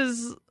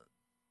Jazz's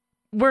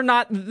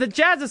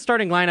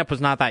starting lineup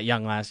was not that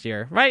young last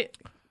year, right?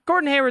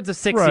 Gordon Hayward's a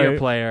 6-year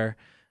player.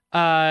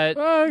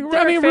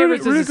 Rudy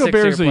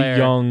Gobert's a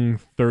young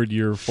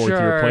third-year,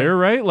 fourth-year player,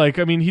 right?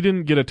 He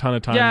didn't get a ton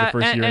of time the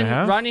first year and a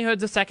half. Rodney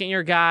Hood's a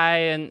second-year guy,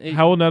 and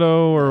Howell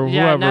Neto or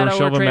whoever,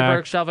 Neto or Trey Mack.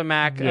 Burke, Shelvin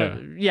Mack.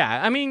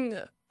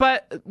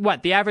 But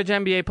what the average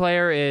NBA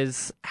player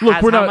has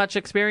much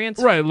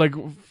experience? Right,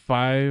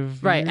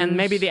 5. Right, years? And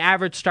maybe the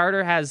average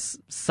starter has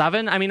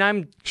 7.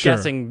 I'm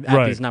guessing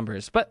at these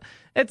numbers, but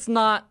it's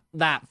not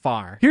that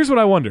far. Here's what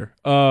I wonder,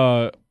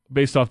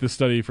 based off this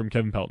study from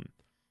Kevin Pelton,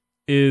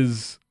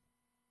 is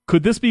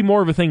could this be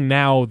more of a thing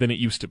now than it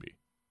used to be?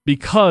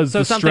 Because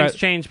something's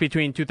changed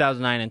between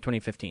 2009 and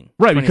 2015.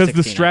 Right, because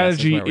the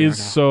strategy is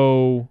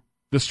so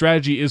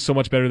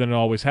much better than it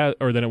always has,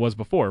 or than it was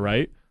before,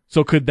 right?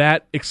 So could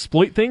that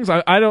exploit things?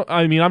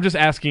 I'm just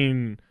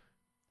asking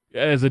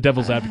as a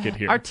devil's advocate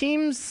here. Are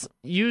teams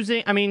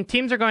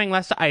teams are going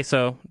less to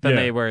ISO than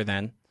they were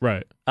then.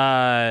 Right.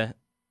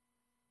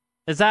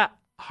 Is that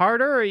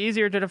harder or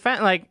easier to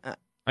defend?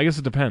 I guess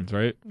it depends,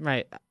 right?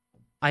 Right.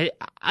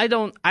 I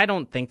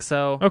don't think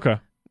so. Okay.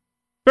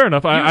 Fair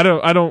enough. I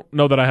don't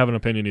know that I have an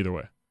opinion either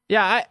way.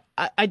 Yeah,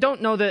 I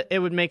don't know that it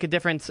would make a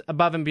difference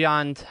above and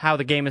beyond how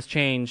the game has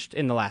changed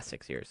in the last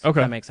 6 years. Okay.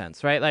 If that makes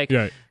sense,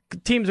 right?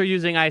 Teams are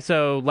using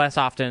ISO less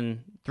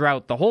often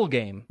throughout the whole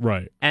game.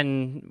 Right.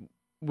 And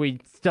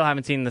we still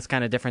haven't seen this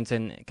kind of difference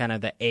in kind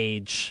of the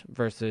age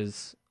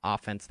versus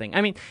offense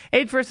thing.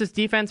 Age versus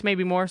defense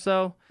maybe more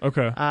so.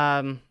 Okay.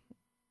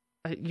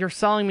 You're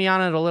selling me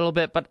on it a little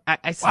bit, but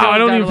I still I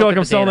don't even feel like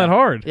I'm selling that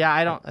hard. Yeah,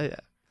 I don't.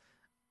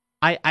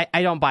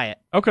 I don't buy it.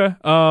 Okay.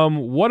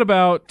 What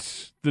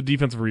about the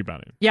defensive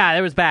rebounding? Yeah,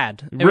 it was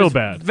bad. Real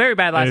bad. Very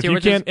bad last year.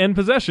 If you can't end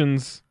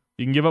possessions,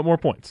 You can give up more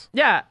points.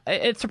 Yeah,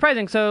 it's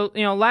surprising. So,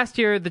 last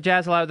year the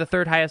Jazz allowed the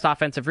third highest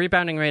offensive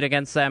rebounding rate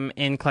against them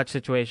in clutch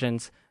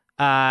situations.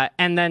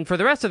 And then for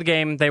the rest of the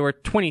game, they were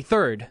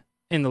 23rd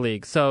in the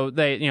league. So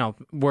they,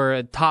 were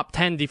a top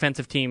 10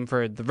 defensive team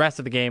for the rest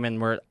of the game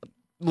and were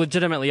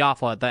legitimately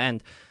awful at the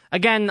end.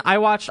 Again, I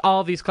watched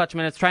all of these clutch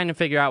minutes trying to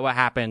figure out what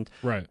happened.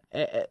 Right.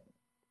 A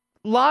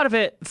lot of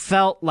it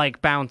felt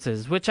like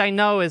bounces, which I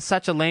know is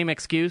such a lame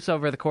excuse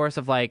over the course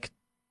of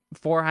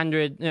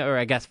 400 or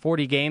I guess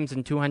 40 games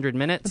in 200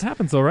 minutes. It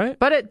happens though, right?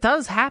 But it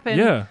does happen.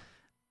 Yeah.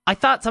 I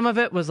thought some of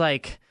it was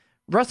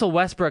Russell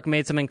Westbrook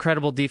made some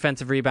incredible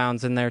defensive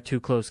rebounds in their 2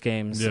 close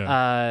games.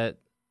 Yeah.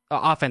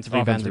 Offensive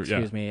rebounds,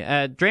 excuse me.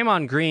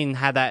 Draymond Green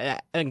had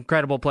that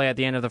incredible play at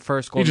the end of the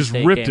first Golden State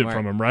game. He just ripped it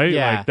from him, right?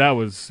 Yeah. That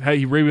was,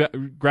 he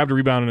grabbed a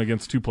rebound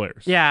against 2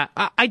 players. Yeah.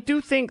 I do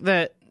think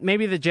that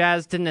maybe the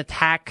Jazz didn't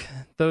attack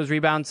those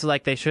rebounds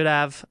like they should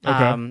have.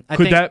 Okay.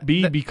 Could that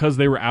be because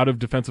they were out of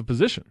defensive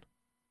position?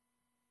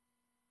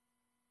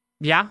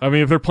 Yeah. I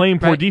mean, if they're playing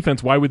poor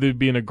defense, why would they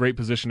be in a great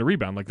position to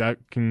rebound? That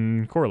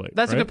can correlate.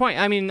 That's a good point.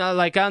 I mean,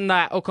 on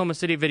that Oklahoma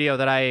City video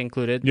that I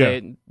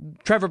included,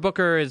 Trevor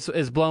Booker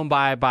is blown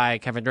by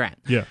Kevin Durant.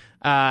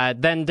 Yeah.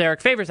 Then Derek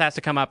Favors has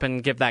to come up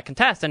and give that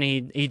contest, and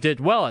he did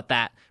well at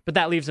that. But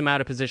that leaves him out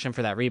of position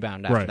for that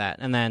rebound after that.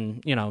 And then,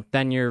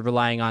 then you're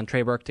relying on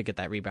Trey Burke to get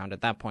that rebound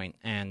at that point,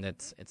 and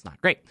it's not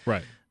great.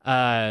 Right.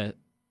 I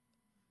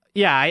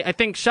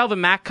think Shelvin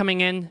Mack coming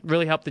in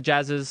really helped the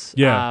Jazz's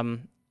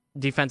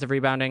defensive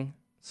rebounding.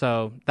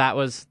 So that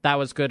was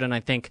good, and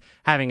I think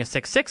having a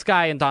 6'6"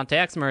 guy in Dante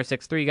Exum, a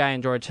 6'3" guy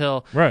in George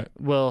Hill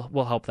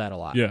will help that a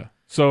lot. Yeah.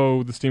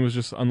 So this team was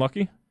just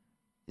unlucky?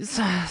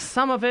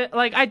 Some of it,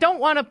 I don't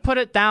want to put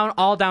it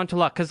all down to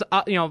luck, because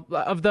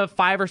of the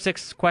 5 or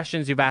 6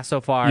 questions you've asked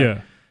so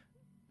far,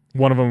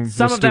 one of them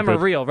some of them are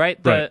real, right?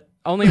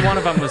 Only one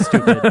of them was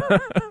stupid.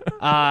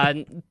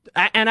 And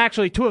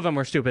actually 2 of them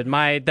were stupid.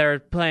 They're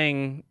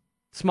playing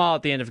small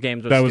at the end of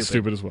games was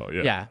stupid as well.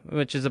 Yeah,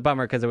 which is a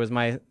bummer because it was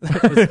my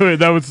that's what you were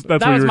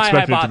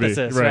expecting hypothesis,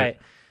 it to be,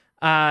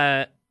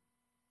 right?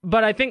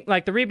 But I think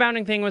the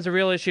rebounding thing was a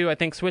real issue. I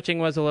think switching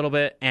was a little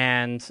bit,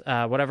 and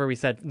whatever we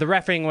said, the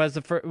reffing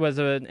was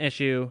an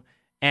issue,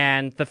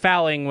 and the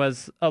fouling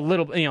was a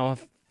little,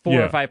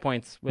 4 or 5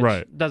 points,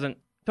 which doesn't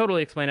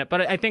totally explain it.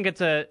 But I think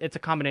it's a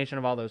combination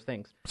of all those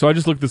things. So I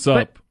just looked this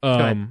up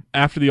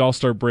after the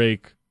All-Star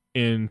break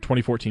in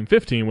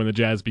 2014-15, when the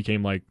Jazz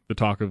became the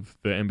talk of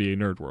the NBA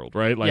nerd world,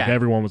 right?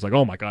 Everyone was like,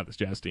 "Oh my God, this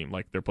Jazz team!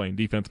 They're playing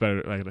defense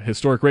better, at a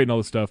historic rate, and all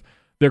this stuff."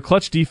 Their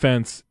clutch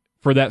defense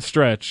for that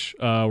stretch,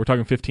 we're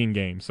talking 15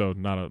 games, so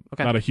not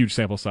a huge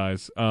sample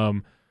size.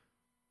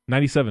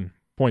 97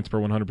 points per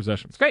 100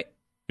 possessions. Great.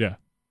 Yeah,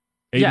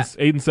 8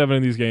 and 7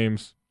 in these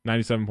games.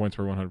 97 points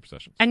per 100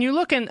 possessions. And you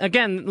look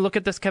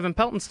at this Kevin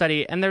Pelton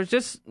study, and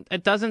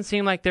it doesn't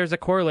seem like there's a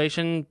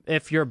correlation.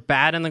 If you're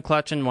bad in the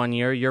clutch in one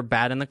year, you're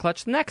bad in the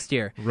clutch the next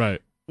year. Right.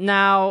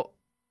 Now,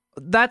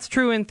 that's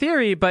true in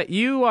theory, but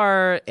you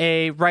are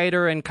a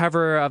writer and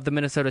cover of the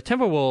Minnesota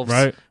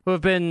Timberwolves, who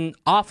have been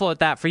awful at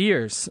that for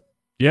years.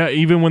 Yeah,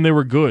 even when they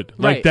were good.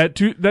 Right. That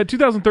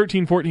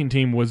 2013-14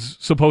 team was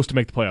supposed to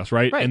make the playoffs,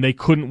 right? And they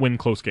couldn't win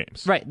close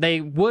games. Right.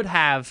 They would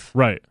have.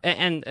 Right.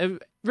 And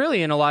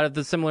really in a lot of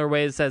the similar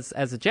ways as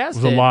the Jazz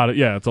did.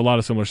 It's a lot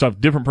of similar stuff.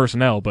 Different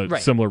personnel, but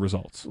similar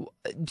results.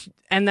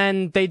 And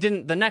then they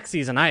didn't the next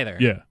season either.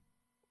 Yeah.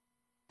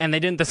 And they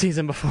didn't the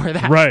season before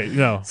that. Right,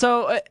 no.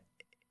 So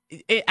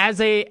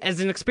as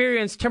an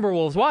experienced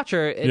Timberwolves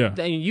watcher,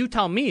 you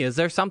tell me, is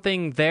there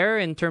something there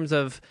in terms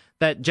of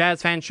that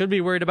Jazz fans should be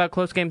worried about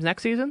close games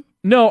next season?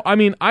 No, I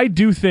mean, I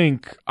do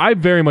think, I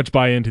very much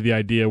buy into the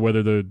idea,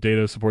 whether the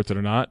data supports it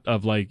or not,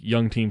 of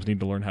young teams need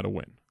to learn how to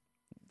win.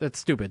 That's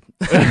stupid.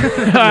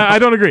 I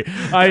don't agree.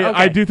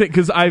 I do think,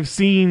 because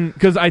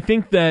I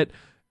think that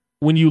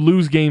when you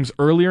lose games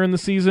earlier in the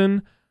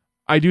season,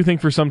 I do think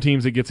for some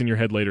teams it gets in your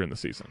head later in the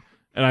season.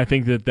 And I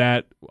think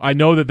I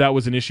know that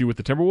was an issue with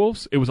the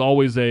Timberwolves. It was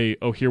always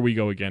here we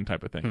go again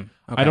type of thing.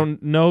 Okay. I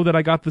don't know that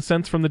I got the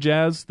sense from the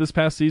Jazz this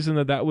past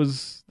season that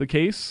was the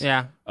case.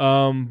 Yeah.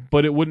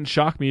 But it wouldn't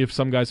shock me if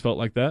some guys felt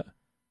like that.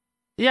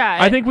 Yeah.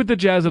 I think with the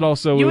Jazz you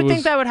would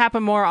think that would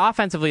happen more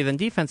offensively than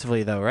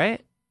defensively, though,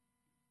 right?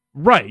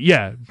 Right,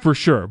 yeah, for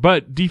sure.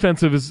 But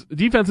defense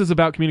is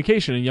about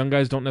communication, and young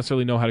guys don't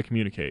necessarily know how to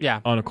communicate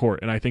on a court,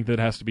 and I think that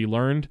has to be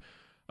learned.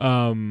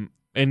 And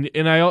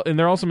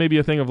there also may be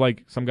a thing of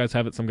some guys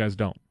have it, some guys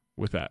don't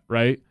with that,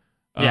 right?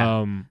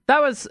 Yeah.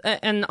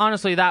 And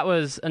honestly, that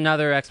was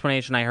another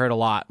explanation I heard a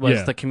lot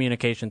was the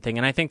communication thing.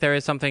 And I think there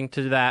is something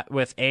to that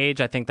with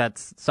age. I think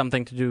that's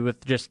something to do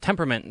with just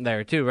temperament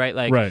there too,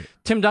 right?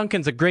 Tim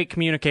Duncan's a great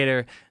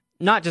communicator,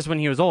 not just when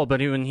he was old, but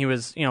when he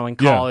was, in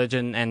college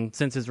and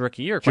since his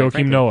rookie year.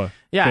 Joakim Noah.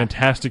 Yeah.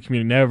 Fantastic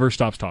communicator, never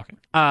stops talking.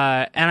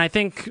 And I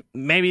think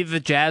maybe the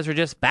Jazz are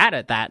just bad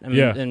at that.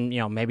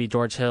 And maybe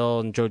George Hill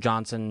and Joe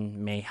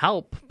Johnson may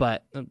help,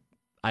 but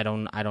I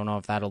don't know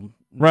if that'll.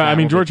 Right, I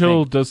mean, George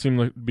Hill does seem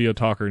to be a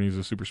talker, and he's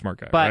a super smart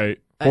guy, but right?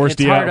 Boris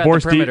Diaw, hard at the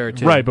perimeter,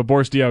 too. Right, but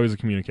Boris Diaw is a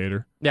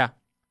communicator. Yeah.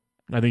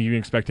 I think you can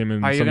expect him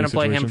in. Are you going to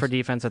play him for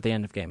defense at the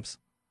end of games?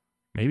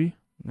 Maybe.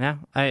 Yeah,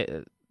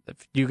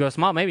 if you go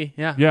small, maybe.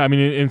 Yeah. Yeah, I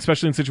mean,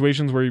 especially in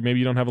situations where maybe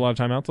you don't have a lot of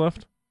timeouts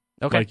left.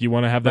 Okay. Like you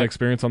want to have that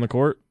experience on the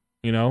court.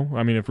 You know,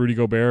 I mean, if Rudy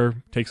Gobert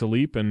takes a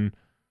leap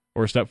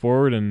or a step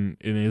forward and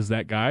is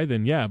that guy,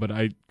 then yeah. But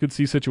I could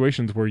see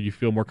situations where you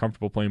feel more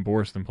comfortable playing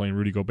Boris than playing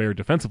Rudy Gobert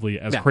defensively,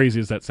 as crazy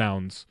as that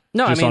sounds.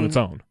 No, just on its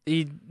own.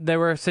 There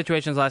were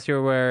situations last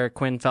year where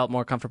Quinn felt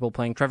more comfortable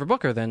playing Trevor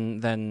Booker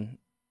than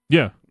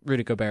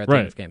Rudy Gobert at the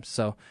end of games.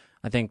 So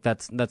I think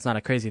that's not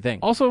a crazy thing.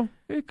 Also,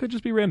 it could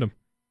just be random.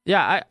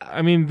 Yeah,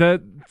 I mean,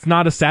 that's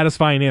not a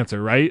satisfying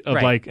answer, right?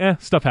 Of like,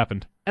 stuff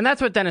happened. And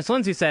that's what Dennis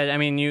Lindsey said. I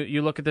mean,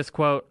 you look at this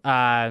quote,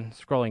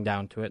 scrolling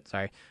down to it,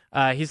 sorry.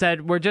 He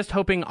said, "We're just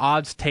hoping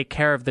odds take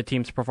care of the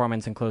team's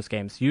performance in close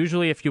games.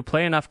 Usually, if you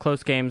play enough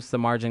close games, the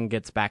margin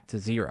gets back to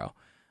 0.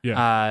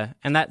 Yeah.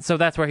 And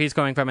that's where he's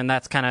going from, and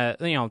that's kind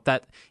of,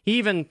 that he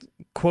even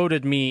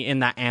quoted me in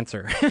that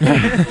answer,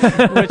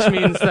 which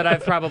means that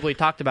I've probably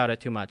talked about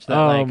it too much. That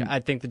I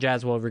think the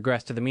Jazz will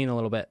regress to the mean a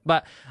little bit.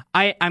 But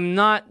I'm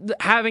not,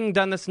 having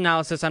done this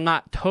analysis, I'm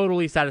not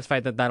totally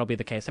satisfied that that'll be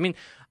the case. I mean,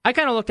 I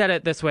kind of looked at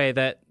it this way,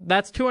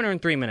 that's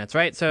 203 minutes,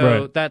 right?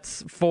 So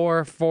that's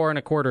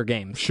 4.25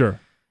 games.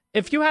 Sure.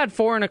 If you had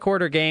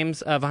 4.25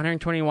 games of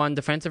 121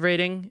 defensive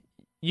rating,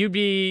 you'd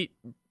be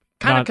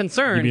kind of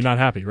concerned. You'd be not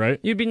happy, right?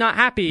 You'd be not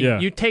happy. Yeah.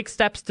 You take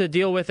steps to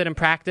deal with it in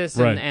practice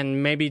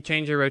and maybe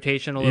change your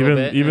rotation a little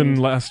bit. Even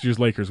last year's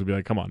Lakers would be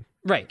like, come on.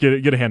 Right.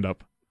 Get a hand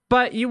up.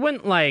 But you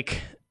wouldn't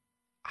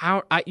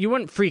you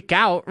wouldn't freak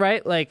out,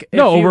 right? Like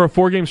over a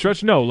 4-game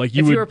stretch, no. Like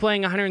you were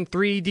playing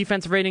 103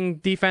 defensive rating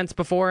defense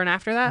before and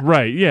after that?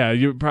 Right, yeah.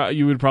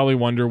 You would probably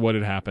wonder what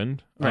had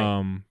happened.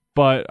 Right.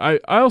 But I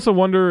also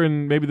wonder,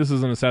 and maybe this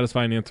isn't a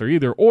satisfying answer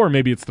either, or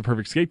maybe it's the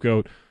perfect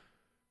scapegoat,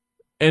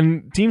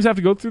 and teams have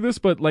to go through this,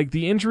 but like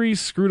the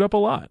injuries screwed up a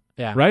lot.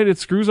 Yeah. Right? It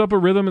screws up a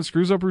rhythm, it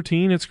screws up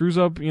routine, it screws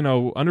up,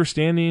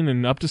 understanding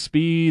and up to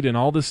speed and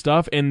all this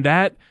stuff. And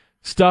that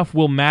stuff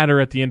will matter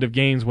at the end of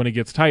games when it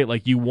gets tight.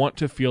 Like you want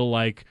to feel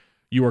like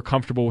you are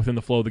comfortable within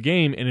the flow of the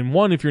game. And in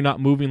one, if you're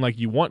not moving like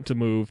you want to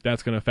move,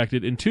 that's going to affect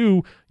it. And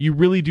two, you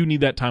really do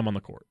need that time on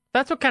the court.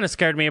 That's what kind of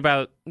scared me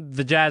about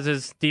the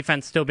Jazz's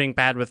defense still being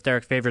bad with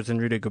Derek Favors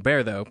and Rudy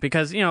Gobert, though,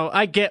 because,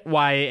 I get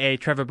why a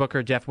Trevor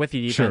Booker, Jeff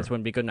Withey defense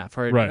wouldn't be good enough,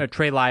 or a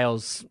Trey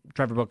Lyles,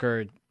 Trevor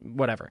Booker,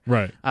 whatever.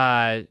 Right.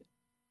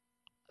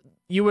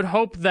 You would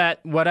hope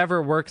that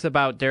whatever works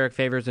about Derek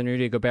Favors and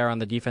Rudy Gobert on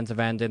the defensive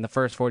end in the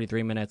first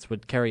 43 minutes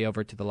would carry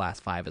over to the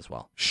last 5 as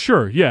well.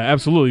 Sure, yeah,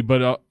 absolutely.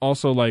 But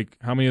also, like,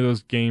 how many of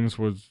those games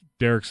was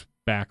Derek's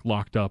back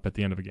locked up at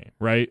the end of a game,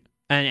 right?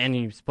 And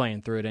he's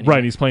playing through it anyway.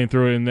 Right, he's playing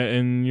through it,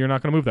 and you're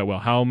not going to move that well.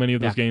 How many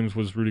of those games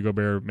was Rudy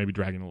Gobert maybe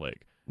dragging the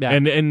leg? Yeah.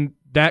 And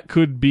that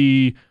could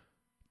be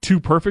too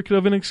perfect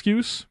of an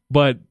excuse,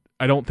 but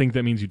I don't think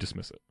that means you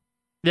dismiss it.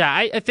 Yeah,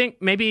 I think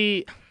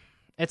maybe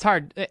it's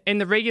hard. In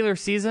the regular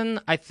season,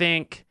 I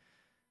think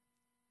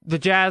the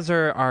Jazz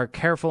are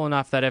careful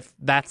enough that if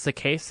that's the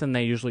case, then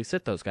they usually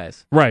sit those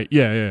guys. Right,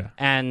 yeah.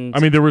 And I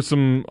mean, there was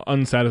some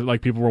unsatisfied,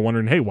 like people were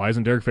wondering, hey, why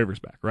isn't Derek Favors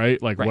back,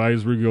 right? Like, why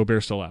is Rudy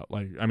Gobert still out?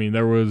 Like, I mean,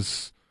 there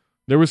was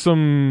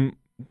some,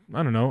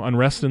 I don't know,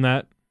 unrest in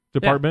that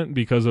department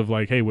because of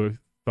like, hey, we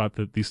thought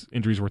that these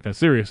injuries weren't that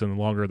serious, and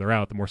the longer they're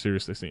out, the more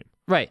serious they seem.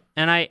 Right,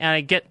 and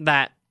I get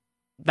that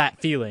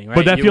feeling, right?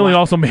 But that feeling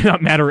also may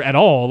not matter at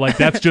all. Like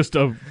that's just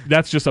a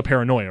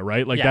paranoia,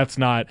 right? Like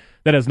that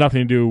has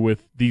nothing to do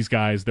with these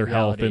guys, their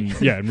health, and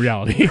in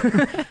reality.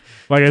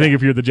 Like I think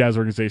if you're the Jazz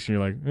organization,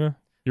 you're like, yeah,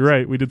 you're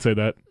right. We did say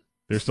that.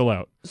 They're still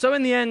out. So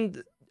in the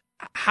end,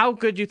 how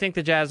good do you think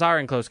the Jazz are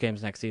in close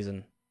games next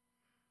season?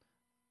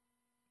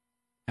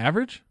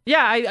 Average?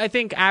 Yeah, I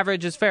think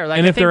average is fair. Like,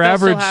 and if they're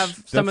average, still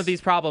have some of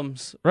these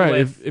problems. Right.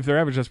 If they're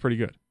average, that's pretty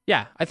good.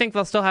 Yeah, I think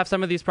they'll still have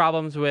some of these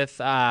problems with.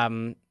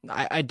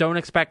 I don't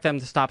expect them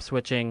to stop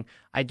switching.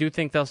 I do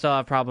think they'll still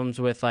have problems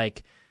with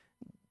like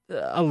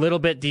a little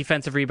bit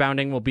defensive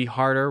rebounding will be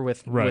harder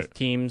with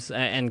teams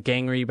and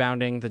gang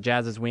rebounding. The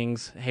Jazz's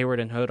wings, Hayward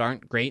and Hood,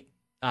 aren't great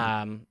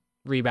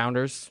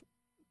rebounders,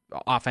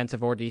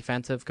 offensive or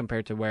defensive,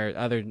 compared to where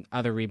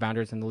other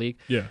rebounders in the league.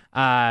 Yeah.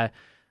 I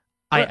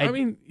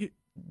mean,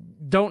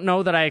 don't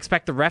know that I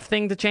expect the ref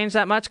thing to change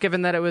that much,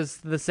 given that it was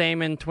the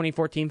same in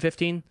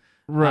 2014-15.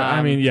 Right.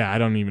 I mean, I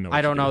don't even know.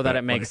 I don't know that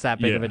it makes that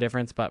big of a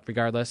difference, but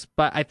regardless.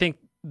 But I think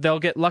they'll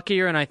get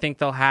luckier, and I think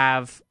they'll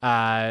have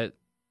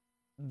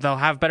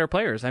better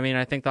players. I mean,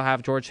 I think they'll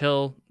have George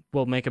Hill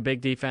will make a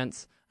big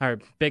difference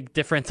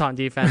on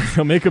defense.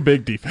 He'll make a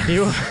big defense. He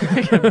will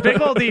make a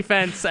big old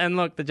defense, and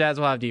look, the Jazz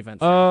will have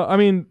defense. I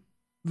mean,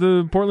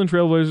 the Portland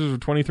Trailblazers were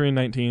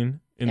 23-19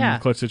 in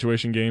clutch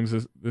situation games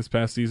this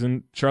past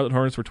season. Charlotte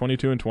Hornets were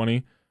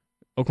 22-20.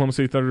 Oklahoma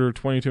City Thunder were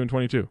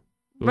 22-22.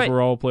 Those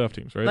were all playoff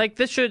teams, right? Like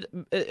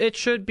it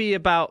should be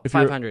about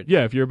 500.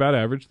 Yeah, if you're about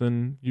average,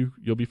 then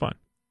you'll be fine.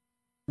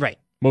 Right.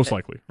 Most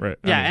likely, right?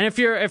 Yeah, and if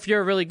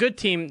you're a really good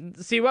team,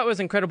 see what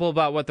was incredible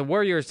about what the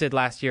Warriors did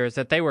last year is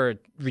that they were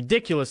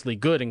ridiculously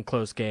good in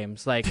close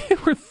games. Like they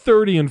were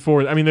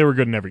 30-4. I mean, they were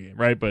good in every game,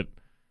 right? But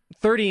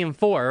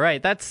 30-4,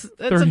 right? That's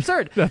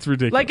absurd. That's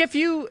ridiculous. Like if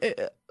you,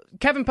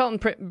 Kevin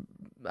Pelton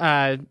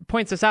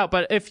points this out,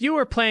 but if you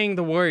were playing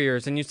the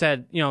Warriors and you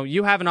said,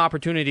 you have an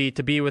opportunity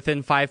to be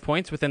within 5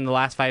 points within the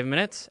last 5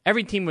 minutes,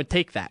 every team would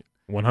take that.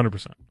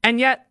 100%. And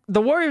yet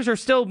the Warriors are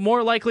still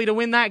more likely to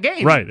win that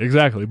game. Right,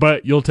 exactly.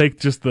 But you'll take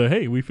just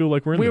hey, we feel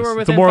like we're in this. Were It's a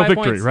within moral 5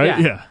 victory, points. right?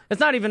 Yeah.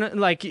 It's not even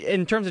like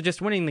in terms of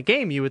just winning the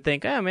game, you would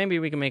think, maybe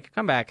we can make a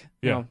comeback.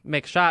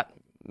 Make a shot,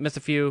 miss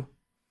a few.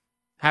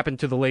 Happened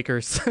to the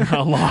Lakers.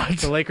 A lot.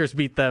 The Lakers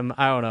beat them.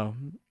 I don't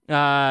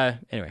know.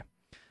 Anyway.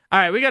 All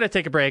right, we got to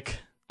take a break.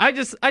 I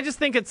just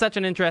think it's such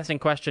an interesting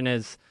question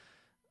is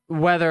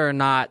whether or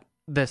not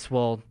this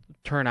will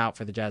turn out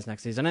for the Jazz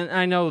next season. And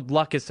I know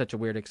luck is such a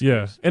weird excuse.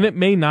 Yeah, and it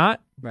may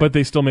not, but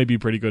they still may be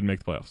pretty good and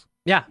make the playoffs.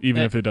 Yeah.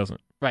 Even if it doesn't.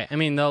 Right. I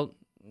mean,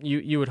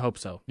 you would hope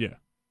so. Yeah.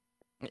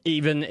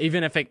 Even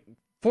if it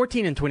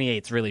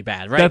 14-28 is really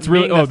bad, right? That's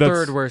really Being the that's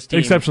third worst team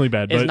exceptionally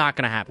bad. Is not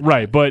going to happen.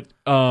 Right, but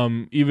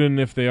even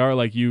if they are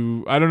like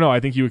I don't know. I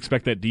think you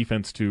expect that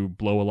defense to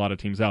blow a lot of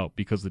teams out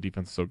because the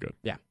defense is so good.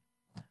 Yeah.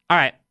 All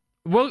right.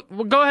 We'll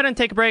go ahead and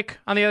take a break.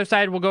 On the other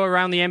side, we'll go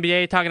around the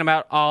NBA talking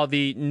about all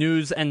the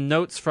news and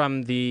notes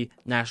from the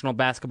National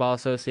Basketball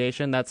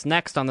Association. That's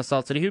next on the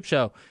Salt City Hoop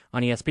Show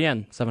on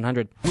ESPN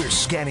 700. We're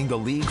scanning the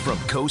league from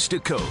coast to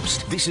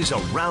coast. This is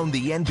Around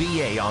the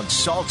NBA on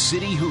Salt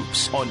City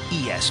Hoops on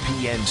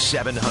ESPN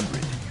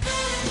 700.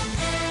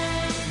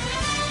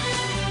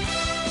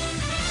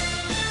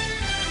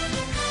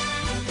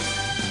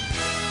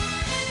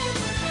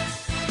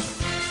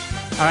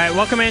 All right,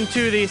 welcome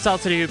into the Salt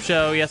City Hoop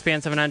Show,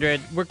 ESPN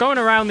 700. We're going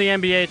around the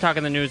NBA,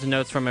 talking the news and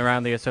notes from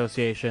around the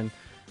association.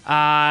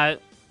 Let's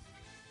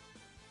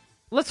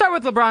start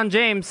with LeBron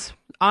James.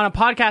 On a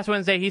podcast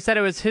Wednesday, he said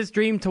it was his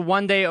dream to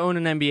one day own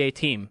an NBA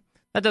team.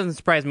 That doesn't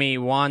surprise me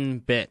one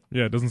bit.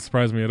 Yeah, it doesn't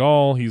surprise me at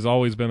all. He's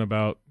always been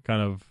about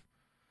kind of,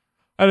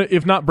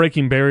 if not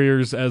breaking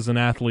barriers as an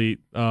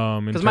athlete.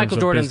 Because Michael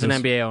Jordan's an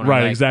NBA owner.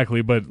 Right,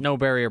 exactly. But no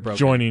barrier broken.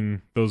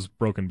 Joining those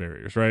broken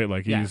barriers, right?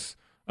 Like he's...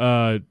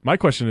 my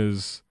question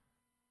is,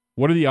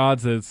 what are the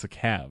odds that it's the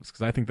Cavs?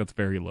 Because I think that's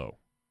very low.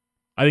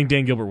 I think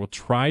Dan Gilbert will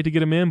try to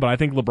get him in, but I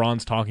think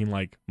LeBron's talking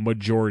like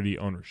majority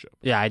ownership.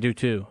 Yeah, I do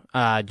too.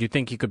 Do you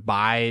think he could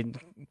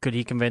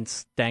he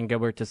convince Dan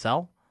Gilbert to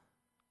sell?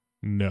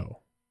 No.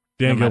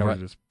 Dan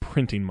Gilbert is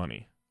printing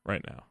money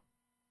right now.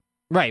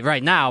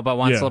 Right now, but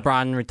once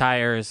LeBron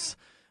retires,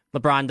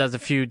 LeBron does a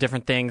few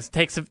different things,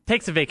 takes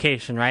a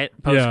vacation, right?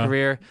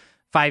 Post-career.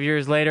 5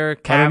 years later,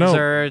 Cavs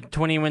are a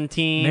 20-win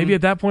team. Maybe at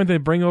that point they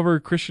bring over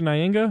Christian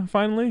Nyenga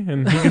finally,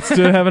 and he gets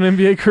to have an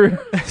NBA career.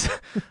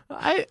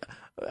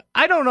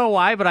 I don't know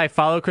why, but I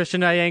follow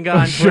Christian Nyenga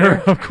on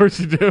Twitter. Sure, of course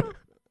you do.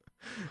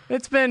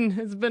 It's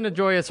been a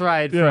joyous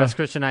ride for us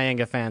Christian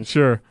Nyenga fans.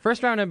 Sure.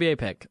 First round NBA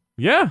pick.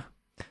 Yeah.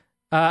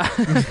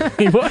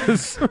 He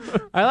was.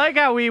 I like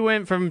how we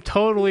went from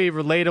totally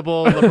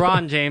relatable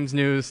LeBron James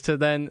news to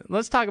then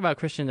let's talk about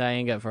Christian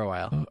Nyenga for a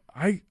while.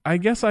 I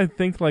guess I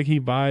think like he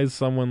buys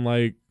someone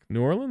like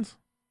New Orleans.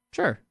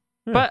 Sure.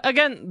 Yeah. But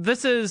again,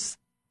 this is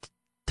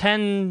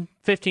 10,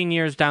 15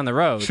 years down the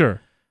road. Sure.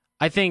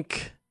 I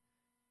think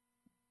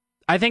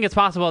it's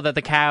possible that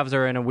the Cavs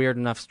are in a weird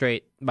enough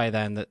strait by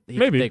then that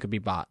they could be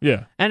bought.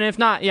 Yeah. And if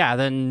not,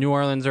 then New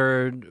Orleans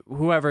or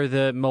whoever,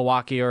 the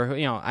Milwaukee or,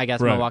 I guess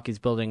Milwaukee's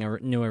building a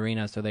new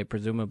arena, so they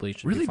presumably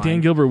should be fine.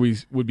 Dan Gilbert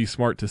would be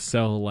smart to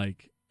sell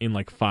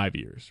in 5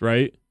 years,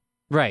 right?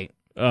 Right.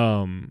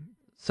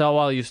 So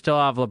while you still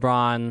have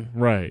LeBron.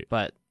 Right.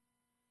 But.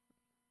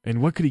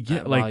 And what could he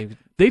get?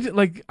 They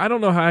did, I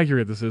don't know how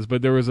accurate this is,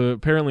 but there was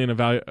apparently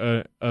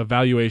an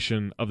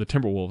evaluation of the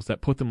Timberwolves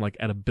that put them at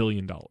 $1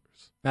 billion.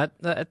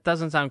 That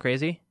doesn't sound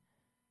crazy.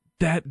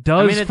 That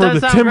does for the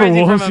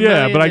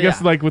Timberwolves, but I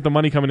guess with the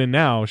money coming in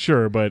now,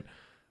 sure, but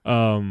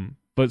so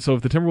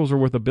if the Timberwolves are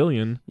worth $1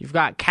 billion, you've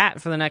got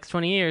Cat for the next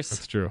 20 years.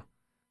 That's true.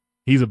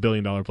 He's $1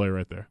 billion player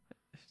right there.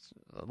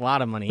 A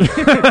lot of money.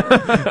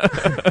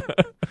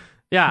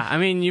 Yeah, I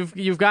mean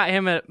you've got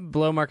him at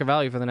below market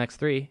value for the next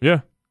 3.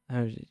 Yeah,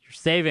 you're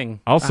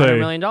saving. I'll say $100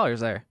 million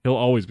there. He'll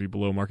always be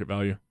below market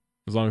value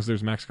as long as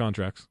there's max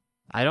contracts.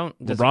 I don't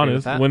disagree LeBron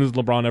with that. When has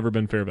LeBron ever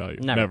been fair value?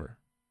 Never.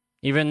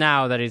 Even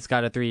now that he's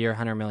got a 3-year,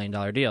 $100 million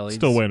deal, he's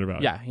still way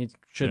undervalued. Yeah, he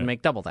should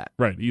make double that.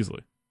 Right,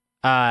 easily.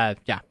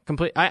 Yeah,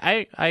 complete.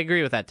 I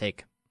agree with that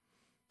take.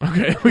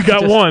 Okay, we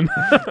got one.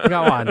 We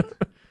got one.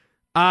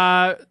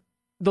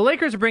 The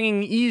Lakers are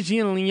bringing Yi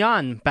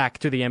Jianlian back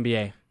to the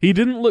NBA. He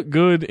didn't look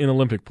good in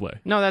Olympic play.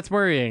 No, that's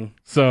worrying.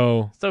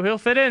 So he'll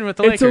fit in with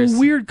the Lakers. It's a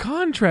weird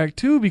contract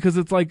too because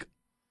it's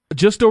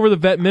just over the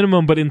vet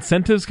minimum, but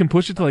incentives can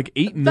push it to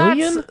 $8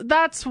 million.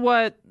 That's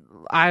what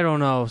I don't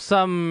know.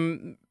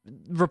 Some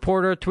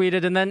reporter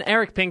tweeted, and then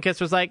Eric Pincus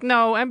was like,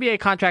 "No, NBA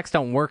contracts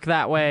don't work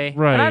that way."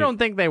 Right. And I don't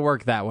think they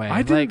work that way.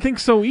 I didn't think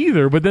so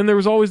either. But then there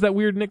was always that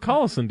weird Nick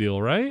Collison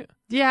deal, right?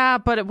 Yeah,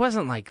 but it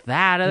wasn't like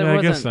that.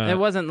 I guess not. It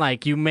wasn't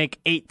like you make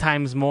 8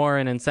 times more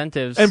in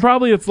incentives. And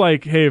probably it's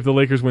hey, if the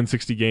Lakers win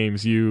 60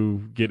 games,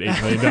 you get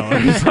 $8 million.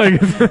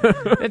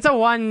 It's a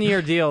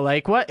 1-year deal.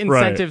 What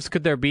incentives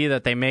could there be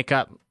that they make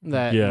up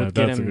that would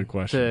get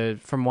him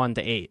from 1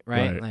 to 8,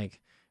 right? Like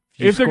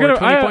if they're going to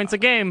 20 points a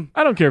game,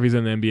 I don't care if he's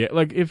in the NBA.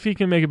 Like if he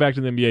can make it back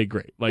to the NBA,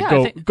 great.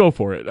 Like go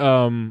for it.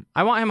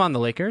 I want him on the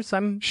Lakers.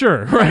 I'm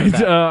sure, right?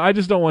 I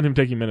just don't want him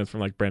taking minutes from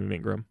like Brandon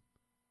Ingram.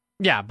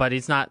 Yeah, but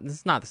it's not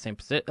the same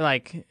position.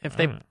 Like if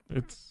they,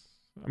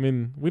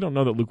 we don't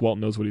know that Luke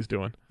Walton knows what he's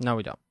doing. No,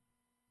 we don't.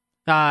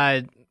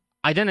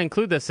 I didn't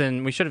include this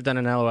in. We should have done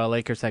an LOL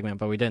Lakers segment,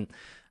 but we didn't.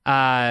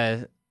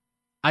 I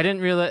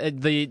didn't realize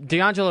the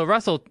D'Angelo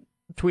Russell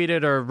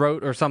tweeted or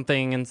wrote or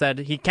something and said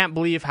he can't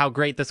believe how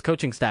great this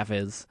coaching staff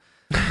is,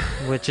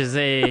 which is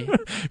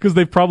because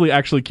they've probably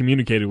actually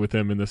communicated with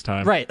him in this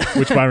time, right?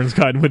 Which Byron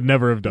Scott would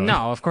never have done.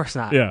 No, of course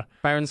not. Yeah,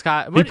 Byron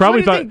Scott. What do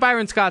you think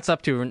Byron Scott's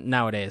up to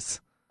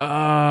nowadays?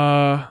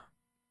 I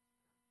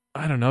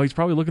don't know. He's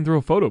probably looking through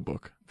a photo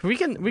book. We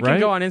can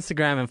go on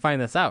Instagram and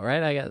find this out,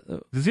 right? I guess.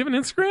 Does he have an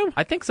Instagram?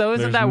 I think so.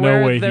 Isn't that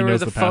where there were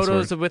the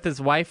photos with his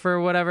wife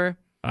or whatever?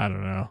 I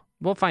don't know.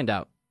 We'll find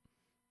out.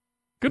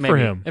 Good for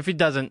him. If he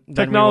doesn't,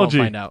 then technology.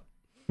 We won't find out.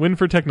 Win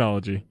for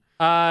technology.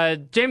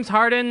 James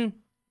Harden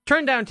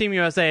turned down Team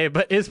USA,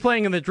 but is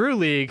playing in the Drew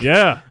League.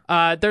 Yeah.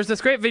 There's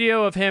this great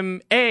video of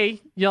him,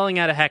 A, yelling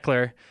at a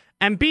heckler,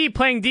 and B,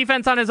 playing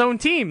defense on his own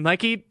team.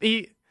 Like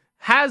he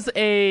has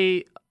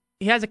a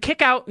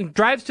kick out and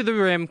drives to the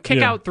rim,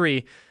 kick out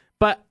three.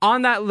 But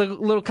on that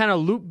little kind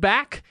of loop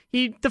back,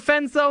 he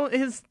defends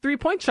his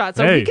 3-point shot,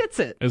 so he gets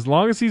it. As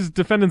long as he's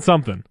defending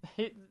something.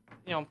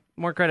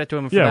 More credit to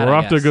him for that. Yeah, we're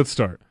off to a good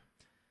start.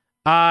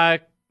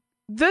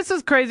 This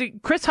is crazy.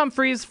 Chris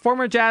Humphries,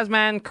 former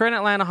Jazzman, current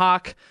Atlanta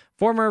Hawk,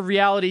 former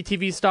reality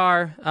TV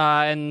star,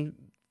 and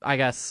I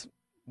guess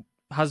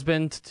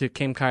husband to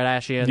Kim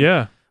Kardashian.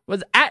 Yeah.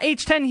 Was at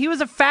age 10, he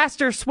was a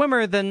faster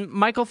swimmer than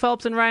Michael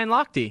Phelps and Ryan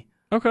Lochte.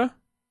 Okay.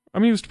 I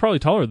mean, he was probably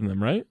taller than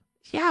them, right?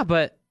 Yeah,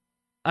 but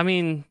I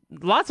mean,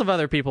 lots of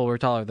other people were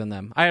taller than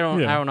them. I don't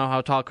know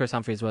how tall Chris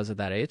Humphries was at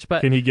that age,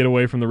 but can he get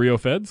away from the Rio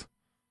Feds?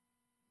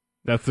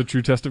 That's the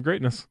true test of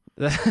greatness.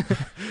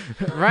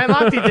 Ryan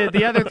Lochte did.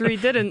 The other three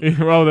didn't.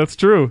 Oh, that's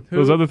true.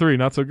 Those other three,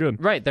 not so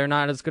good. Right, they're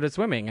not as good at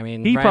swimming. I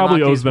mean, he Ryan probably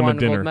Lochte's owes them a won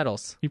dinner. Gold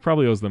medals. He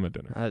probably owes them a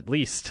dinner. At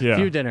least a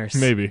few dinners.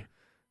 Maybe.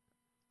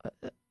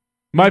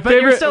 But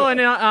you're still in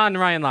on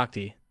Ryan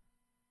Lochte.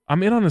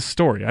 I'm in on his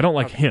story. I don't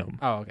like him.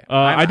 Oh, okay.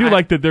 I do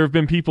like that there have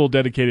been people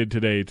dedicated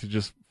today to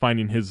just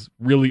finding his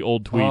really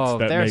old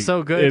tweets. They're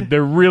so good.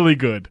 They're really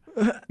good.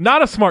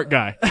 Not a smart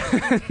guy.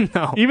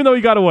 No. Even though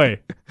he got away.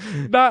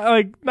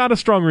 Not a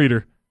strong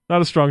reader.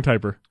 Not a strong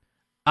typer.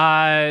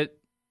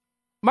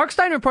 Mark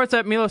Stein reports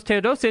that Milos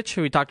Teodosic,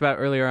 who we talked about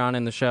earlier on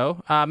in the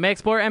show, may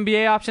explore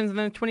NBA options in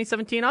the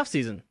 2017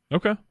 offseason.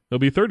 Okay. He'll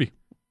be 30.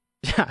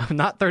 Yeah,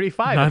 not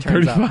 35, not it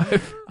turns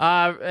 35.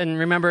 out. And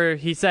remember,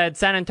 he said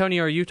San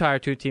Antonio or Utah are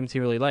two teams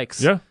he really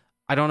likes. Yeah.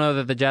 I don't know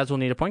that the Jazz will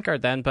need a point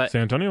guard then, but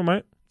San Antonio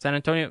might. San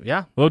Antonio,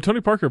 yeah. Well, Tony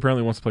Parker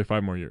apparently wants to play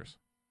 5 more years.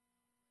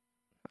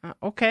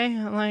 Okay,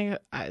 not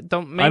on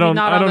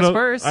the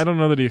Spurs. I don't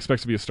know that he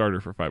expects to be a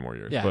starter for 5 more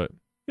years, but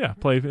yeah,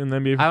 play in the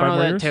NBA for 5 more years. I don't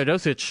know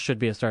that Teodosic should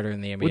be a starter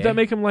in the NBA. Would that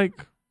make him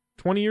like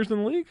 20 years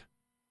in the league?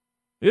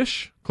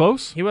 Ish?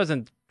 Close? He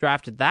wasn't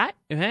drafted that.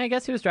 I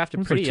guess he was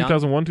drafted pretty young.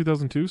 2001,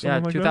 2002,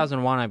 something like that?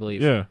 2001, I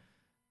believe. Yeah.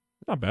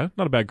 Not bad.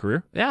 Not a bad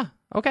career. Yeah,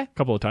 okay.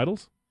 Couple of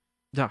titles.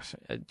 Gosh,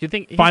 do you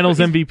think Finals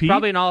MVP?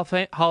 Probably an Hall of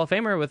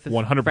Famer with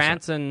 100%.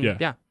 France and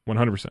 100%. Yeah.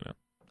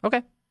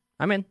 Okay,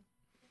 I'm in.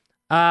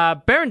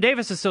 Baron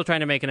Davis is still trying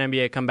to make an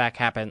NBA comeback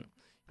happen.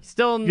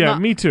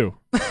 Me too.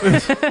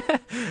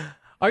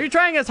 Are you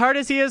trying as hard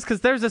as he is?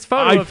 Because there's this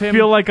photo of him. I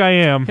feel like I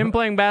am. Him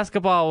playing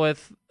basketball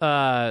with,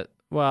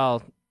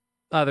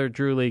 other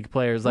Drew League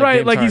players. Like right,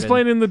 James like Harden. he's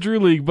playing in the Drew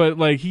League, but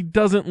like he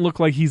doesn't look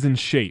like he's in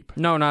shape.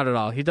 No, not at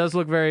all. He does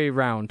look very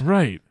round.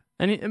 Right.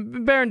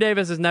 And Baron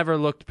Davis has never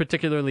looked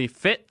particularly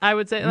fit, I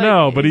would say.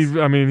 No, but I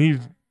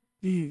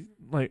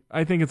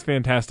think it's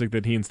fantastic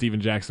that he and Steven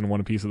Jackson won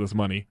a piece of this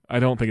money. I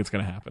don't think it's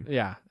going to happen.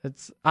 Yeah,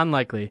 it's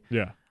unlikely.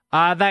 Yeah.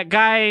 That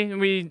guy,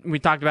 we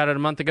talked about it a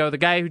month ago, the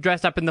guy who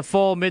dressed up in the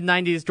full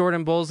mid-90s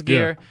Jordan Bulls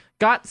gear,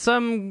 got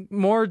some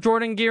more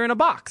Jordan gear in a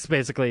box,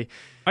 basically.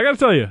 I got to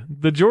tell you,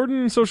 the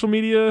Jordan social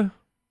media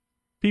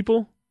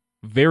people,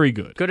 very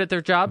good. Good at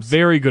their jobs?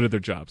 Very good at their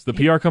jobs. The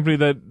PR company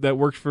that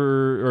works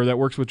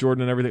with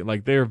Jordan and everything,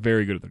 like they're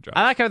very good at their jobs.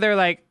 I like how they're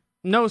like,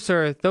 no,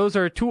 sir, those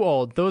are too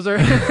old. Those are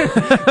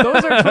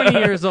 20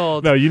 years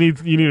old. No, you need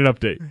an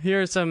update.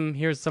 Here's some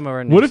of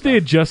our new What if stuff. they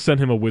had just sent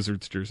him a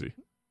Wizards jersey?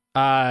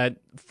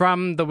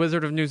 From the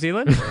Wizard of New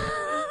Zealand?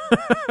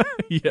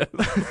 Yes.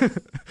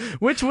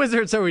 Which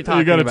Wizards are we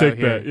talking about? You gotta take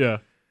here?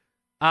 That,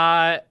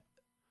 yeah.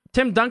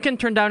 Tim Duncan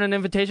turned down an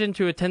invitation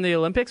to attend the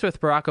Olympics with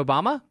Barack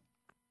Obama.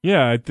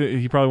 Yeah,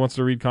 he probably wants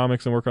to read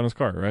comics and work on his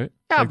car, right?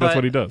 Yeah, that's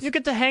what he does. You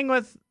get to hang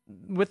with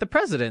the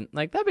president.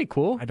 Like, that'd be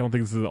cool. I don't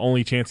think this is the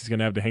only chance he's going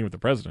to have to hang with the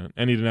president,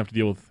 and he didn't have to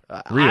deal with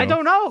Rio. I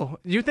don't know.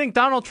 You think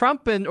Donald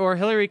Trump or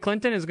Hillary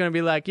Clinton is going to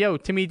be like, yo,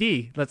 Timmy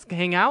D, let's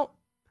hang out?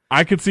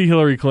 I could see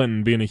Hillary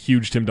Clinton being a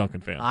huge Tim Duncan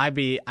fan. I'd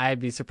be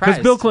surprised.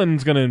 Because Bill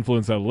Clinton's going to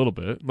influence that a little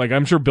bit. Like,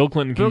 I'm sure Bill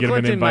Clinton can get him an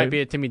invite. Bill Clinton might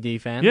be a Timmy D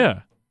fan.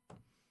 Yeah.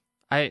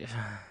 I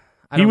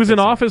He was in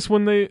office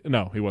when they...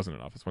 No, he wasn't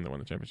in office when they won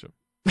the championship.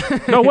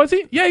 No, was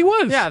he? Yeah, he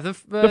was. Yeah,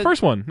 the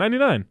first one,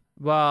 99.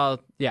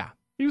 Well, yeah.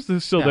 He was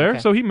still there,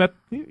 so he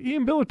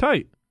and Bill are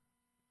tight.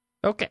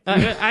 Okay.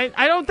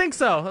 I don't think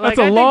so. That's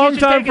a long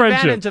time friendship.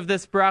 Take advantage of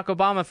this Barack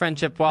Obama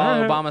friendship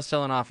while Obama's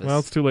still in office. Well,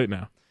 it's too late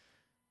now.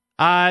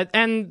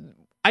 And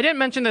I didn't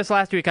mention this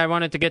last week. I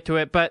wanted to get to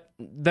it, but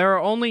there are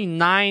only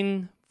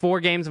 9 4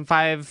 games and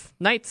 5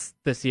 nights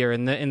this year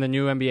in the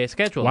new NBA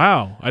schedule.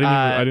 Wow, I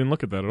didn't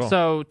look at that at all.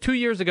 So 2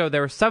 years ago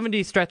there were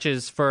 70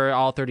 stretches for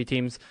all 30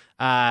 teams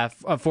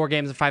of 4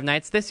 games and 5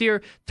 nights. This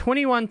year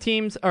 9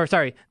 teams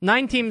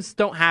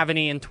don't have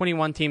any, and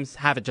 21 teams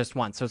have it just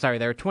once. So sorry,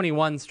 there are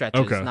 21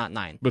 stretches, not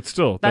 9. But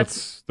still,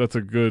 that's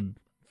a good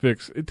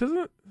fix. It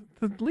doesn't.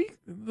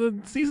 The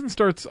season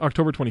starts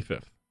October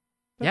 25th.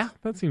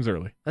 That seems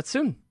early. That's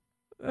soon.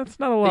 That's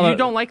not a lot. You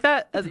don't like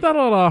that? It's not a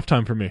lot of off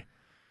time for me.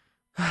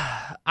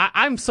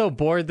 I'm so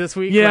bored this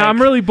week. Yeah,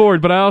 I'm really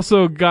bored, but I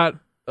also got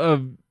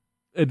a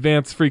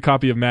advanced free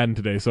copy of Madden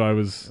today, so I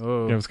was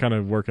kind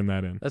of working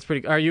that in. That's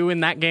pretty. Are you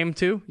in that game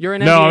too? You're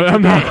in. No,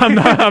 I'm not.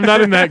 I'm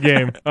not in that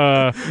game.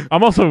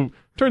 I'm also.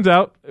 Turns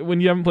out, when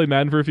you haven't played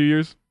Madden for a few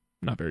years,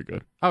 not very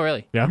good. Oh,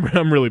 really? Yeah,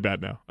 I'm really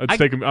bad now.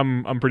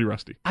 I'm pretty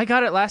rusty. I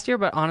got it last year,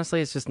 but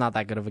honestly, it's just not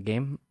that good of a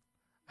game.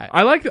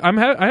 I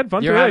had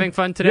fun. You're today. having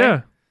fun today.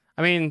 Yeah.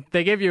 I mean,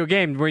 they gave you a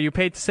game. Were you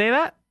paid to say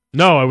that?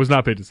 No, I was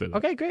not paid to say that.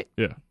 Okay, great.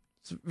 Yeah.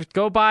 So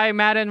go buy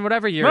Madden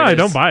whatever year. No, it is. I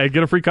don't buy it.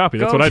 Get a free copy.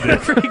 That's what I did.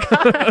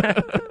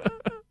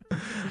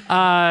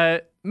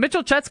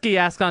 Mitchell Chetsky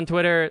asked on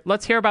Twitter,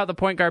 let's hear about the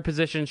point guard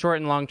position, short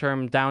and long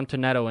term, down to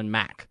Neto and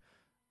Mac.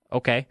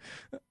 Okay.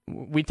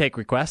 We take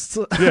requests.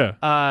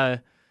 Yeah.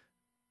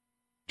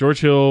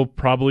 George Hill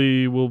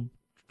probably will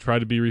try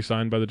to be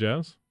re-signed by the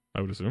Jazz,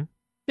 I would assume.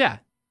 Yeah.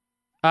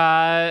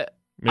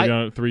 Maybe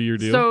on a 3-year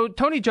deal. So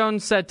Tony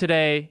Jones said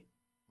today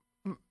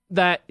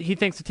that he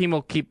thinks the team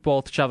will keep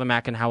both Shelvin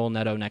Mack and Howell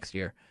Neto next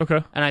year.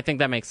 Okay. And I think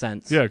that makes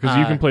sense. Yeah, because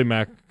you can play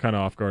Mack kind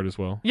of off guard as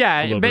well.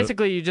 Yeah,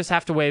 basically you just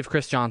have to waive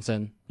Chris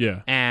Johnson.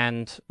 Yeah.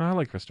 And I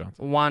like Chris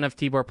Johnson. One of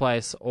Tibor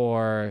Pleiss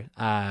or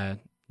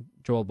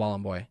Joel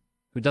Bollenboy,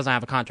 who doesn't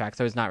have a contract,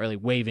 so he's not really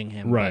waiving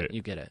him. Right. But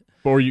you get it.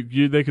 Or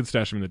they could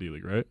stash him in the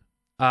D-League, right?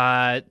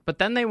 But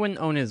then they wouldn't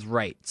own his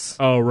rights.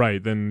 Oh,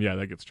 right. Then, yeah,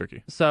 that gets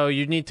tricky. So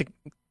you need to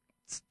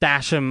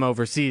stash him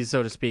overseas,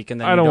 so to speak.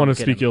 And then I don't want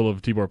to speak ill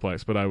of Tibor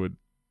Pleiss, but I would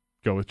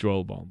go with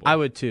Joel Bollenboy. I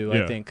would too,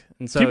 yeah. I think.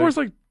 And so Tibor's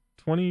like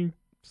 26?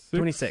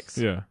 26.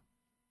 Yeah.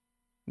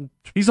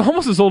 He's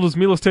almost as old as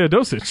Milos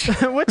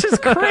Teodosic. Which is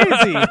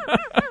crazy.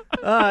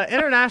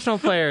 International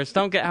players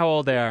don't get how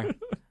old they are.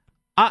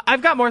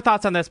 I've got more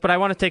thoughts on this, but I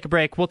want to take a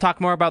break. We'll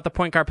talk more about the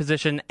point guard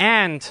position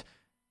and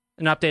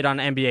an update on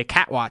NBA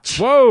Catwatch.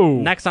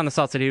 Whoa! Next on the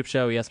Salt City Hoop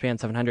Show, ESPN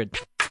 700.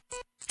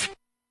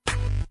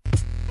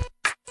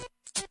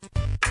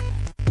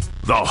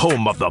 The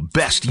home of the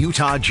best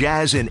Utah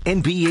Jazz and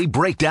NBA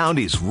breakdown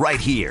is right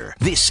here.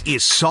 This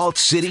is Salt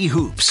City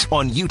Hoops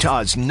on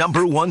Utah's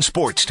 #1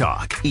 sports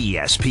talk,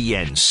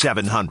 ESPN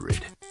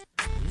 700.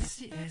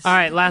 All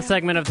right, last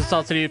segment of the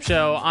Salt City Hoop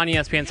Show on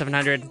ESPN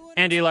 700.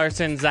 Andy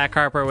Larsen, Zach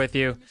Harper with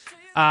you.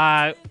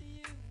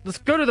 Let's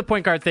go to the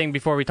point guard thing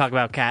before we talk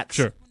about Cats.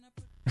 Sure.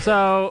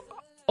 So,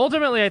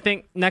 ultimately, I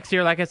think next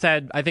year, like I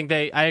said, I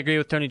agree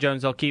with Tony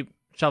Jones. They'll keep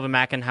Shelvin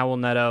Mack and Howell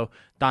Neto,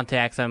 Dante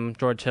Exum,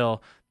 George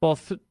Hill.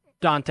 Both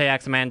Dante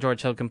Exum and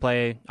George Hill can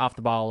play off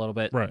the ball a little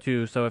bit,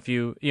 too. So if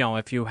you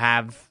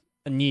have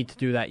a need to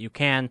do that, you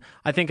can.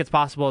 I think it's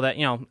possible that,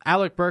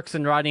 Alec Burks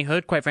and Rodney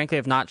Hood, quite frankly,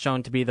 have not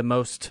shown to be the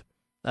most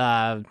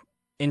not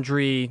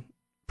injury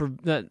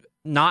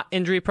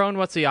prone.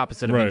 What's the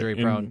opposite of injury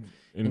prone?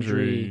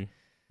 Injury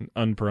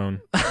unprone.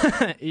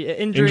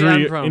 Injury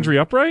unprone. Injury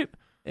upright?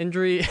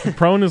 Injury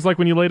prone is like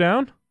when you lay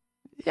down?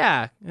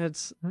 Yeah,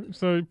 it's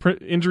so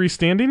injury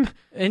standing.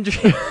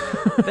 Injury.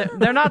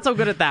 They're not so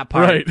good at that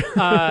part.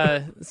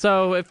 Right.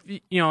 So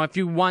if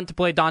you want to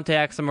play Dante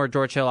Exum or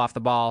George Hill off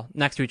the ball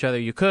next to each other,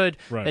 you could.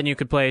 Right. Then you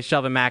could play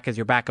Shelvin Mack as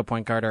your backup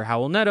point guard, or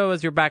Howell Neto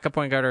as your backup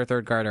point guard or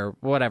third guard, or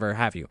whatever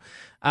have you.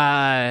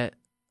 I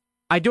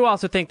do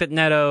also think that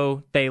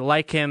Neto, they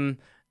like him.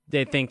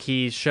 They think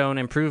he's shown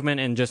improvement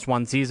in just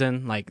one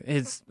season, like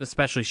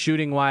especially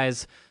shooting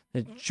wise.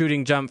 The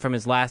shooting jump from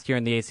his last year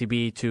in the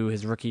ACB to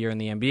his rookie year in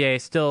the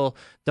NBA still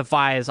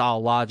defies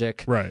all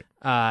logic. Right.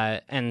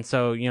 And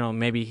so,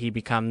 maybe he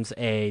becomes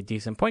a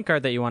decent point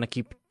guard that you want to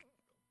keep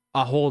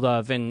a hold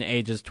of in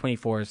ages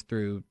 24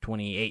 through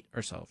 28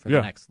 or so for the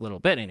next little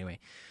bit anyway.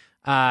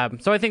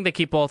 So I think they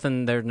keep both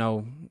and there's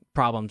no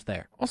problems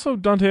there. Also,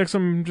 Dante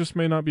Exum just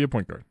may not be a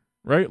point guard.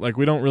 Right? Like,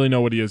 we don't really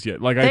know what he is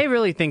yet. Like, they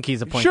really think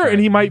he's a point guard. Sure, and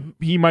he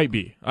might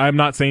be. I'm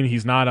not saying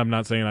he's not. I'm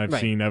not saying I've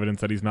seen evidence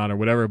that he's not or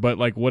whatever. But,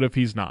 like, what if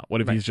he's not? What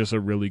if he's just a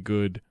really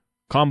good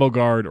combo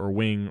guard or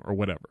wing or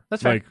whatever?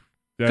 That's right.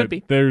 Could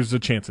be. There's a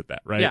chance at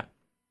that, right? Yeah.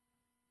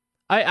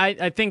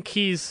 I think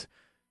he's...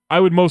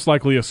 I would most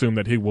likely assume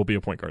that he will be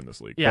a point guard in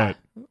this league. Yeah.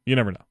 But you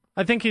never know.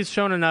 I think he's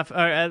shown enough.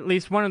 At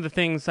least one of the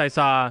things I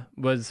saw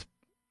was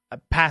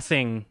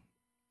passing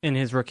in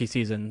his rookie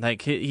season.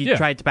 Like he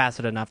tried to pass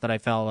it enough that I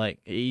felt like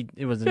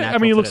it was a natural. I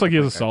mean, he looks fit like at he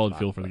the has a point guard solid spot.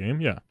 feel for the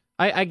game. Yeah.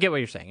 I get what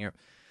you're saying here.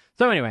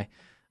 So anyway,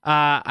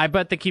 I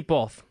bet they keep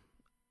both.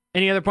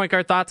 Any other point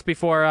guard thoughts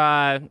before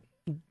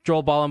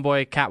Joel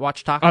Bollenboy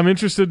Catwatch talk? I'm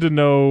interested to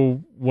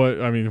know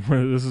what, I mean,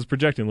 this is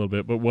projecting a little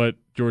bit, but what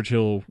George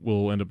Hill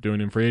will end up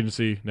doing in free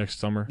agency next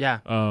summer. Yeah.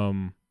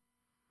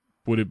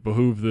 Would it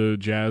behoove the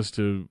Jazz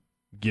to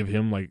give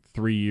him like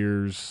 3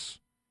 years,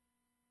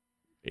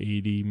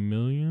 $80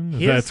 million?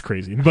 That's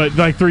crazy. But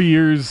like 3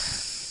 years,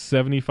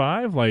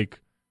 75? Like,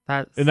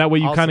 and that way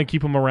you kind of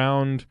keep him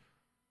around.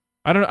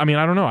 I don't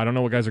know. I don't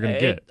know what guys are going to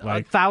get.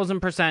 Like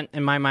 1,000%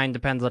 in my mind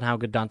depends on how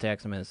good Dante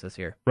Exum is this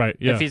year. Right.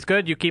 Yeah. If he's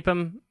good, you keep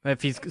him.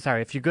 If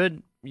you're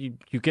good, you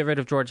get rid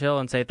of George Hill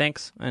and say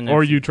thanks.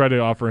 Or you try to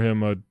offer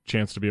him a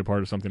chance to be a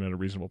part of something at a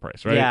reasonable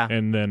price, right? Yeah.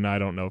 And then I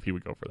don't know if he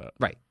would go for that.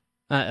 Right.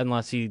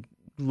 Unless he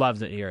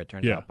loves it here, it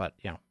turns out. But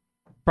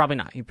probably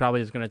not. He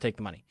probably is going to take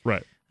the money.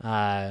 Right.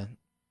 I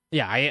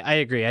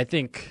agree. I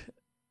think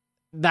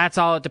that's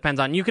all it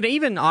depends on. You could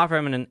even offer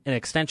him an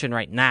extension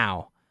right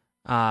now.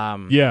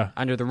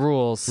 Under the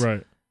rules,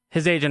 right?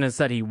 His agent has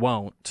said he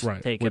won't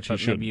take it,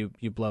 but maybe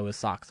you blow his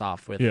socks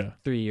off with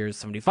 3 years,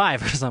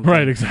 75 or something.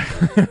 Right,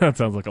 exactly. That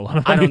sounds like a lot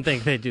of money. I don't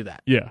think they do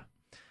that. Yeah.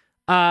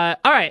 All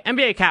right,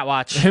 NBA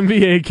Catwatch.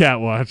 NBA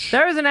Catwatch.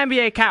 There is an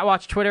NBA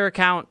Catwatch Twitter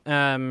account,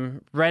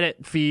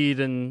 Reddit feed,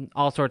 and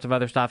all sorts of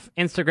other stuff.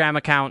 Instagram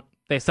account.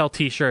 They sell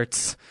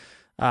T-shirts,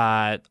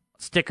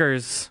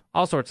 stickers,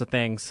 all sorts of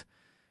things.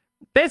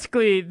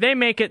 Basically, they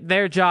make it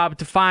their job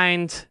to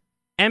find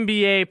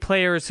NBA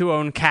players who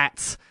own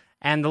cats,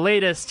 and the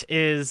latest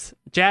is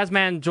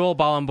Jazzman Joel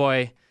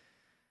Bollenboy.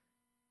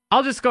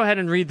 I'll just go ahead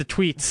and read the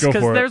tweets,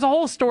 because there's a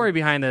whole story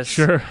behind this.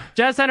 Sure.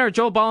 Jazz center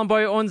Joel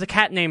Bollenboy owns a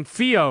cat named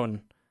Fiona.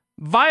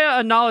 Via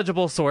a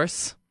knowledgeable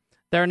source,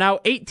 there are now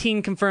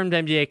 18 confirmed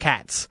NBA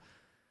cats.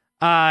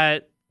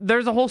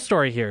 There's a whole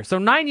story here. So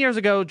 9 years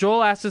ago,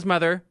 Joel asked his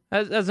mother,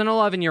 as an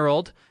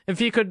 11-year-old, if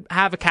he could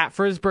have a cat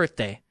for his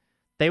birthday.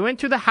 They went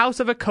to the house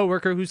of a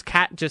coworker whose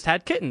cat just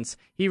had kittens.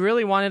 He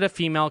really wanted a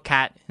female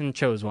cat and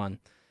chose one.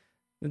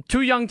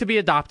 Too young to be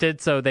adopted,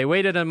 so they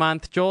waited a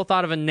month. Joel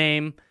thought of a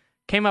name,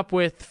 came up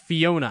with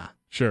Fiona.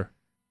 Sure.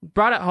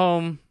 Brought it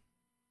home.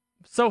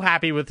 So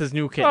happy with his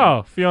new kitten.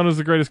 Oh, Fiona's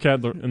the greatest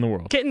cat in the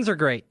world. Kittens are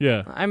great.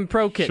 Yeah. I'm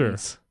pro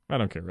kittens. Sure. I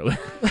don't care, really.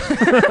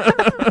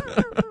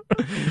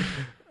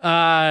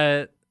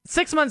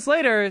 6 months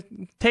later,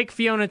 take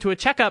Fiona to a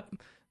checkup.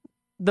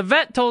 The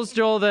vet tells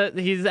Joel that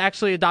he's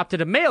actually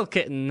adopted a male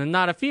kitten and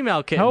not a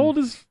female kitten. How old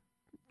is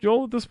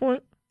Joel at this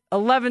point?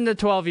 11 to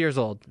 12 years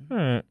old. All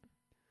right.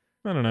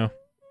 I don't know.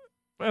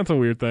 That's a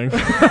weird thing.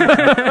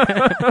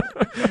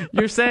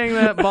 You're saying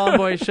that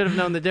Bollenboy should have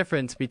known the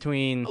difference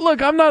between...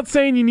 Look, I'm not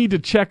saying you need to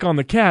check on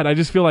the cat. I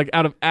just feel like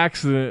out of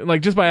accident,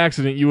 like just by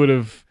accident, you would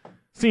have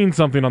seen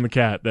something on the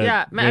cat.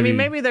 That I mean,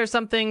 maybe there's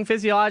something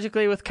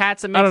physiologically with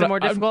cats that makes it more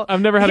difficult.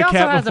 I've never had a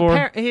cat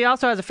before. He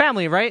also has a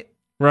family, right?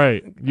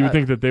 Right. You would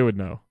think that they would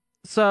know.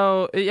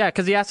 So,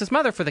 because he asked his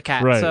mother for the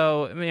cat. Right.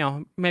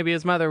 So, maybe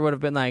his mother would have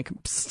been like,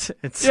 psst,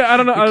 I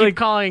don't know. I keep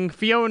calling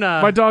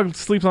Fiona. My dog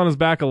sleeps on his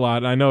back a lot,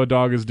 and I know a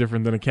dog is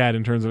different than a cat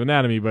in terms of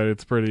anatomy, but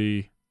it's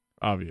pretty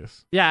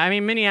obvious. Yeah, I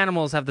mean, many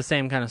animals have the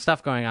same kind of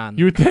stuff going on.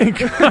 You would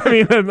think. I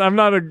mean, I'm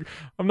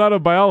not a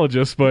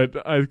biologist,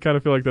 but I kind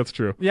of feel like that's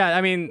true. Yeah,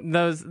 I mean,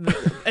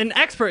 an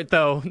expert,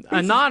 though,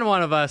 a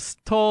non-one of us,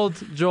 told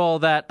Joel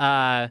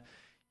that...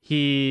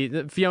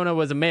 Fiona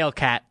was a male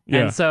cat,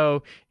 and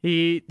so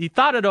he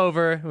thought it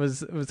over,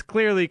 was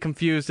clearly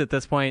confused at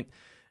this point,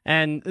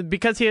 and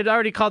because he had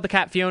already called the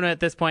cat Fiona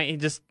at this point, he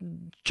just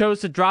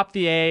chose to drop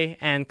the A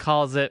and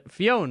calls it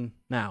Fiona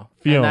now.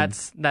 Fiona.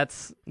 And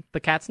that's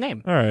the cat's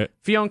name. All right.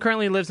 Fiona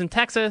currently lives in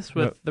Texas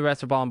with the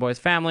rest of Bollenboy's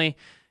family.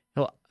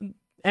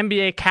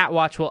 NBA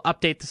Catwatch will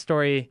update the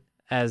story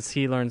as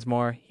he learns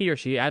more, he or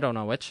she, I don't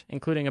know which,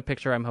 including a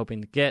picture I'm hoping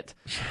to get.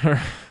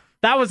 Sure.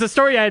 That was a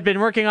story I had been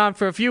working on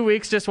for a few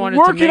weeks. Just wanted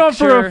to make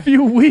sure for a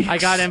few weeks. I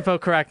got info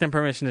correct and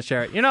permission to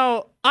share it.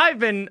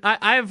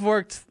 I've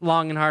worked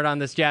long and hard on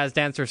this jazz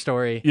dancer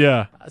story.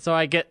 Yeah. So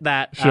I get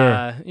that.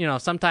 Sure.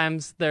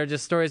 Sometimes there are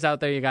just stories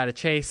out there you got to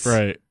chase.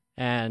 Right.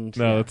 And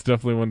it's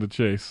definitely one to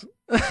chase.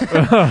 He's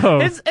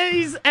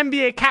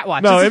NBA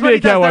Catwatch. No, NBA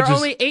Catwatch. There are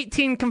only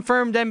 18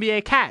 confirmed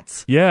NBA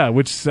cats. Yeah,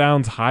 which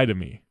sounds high to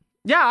me.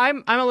 Yeah,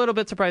 I'm a little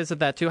bit surprised at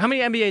that too. How many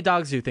NBA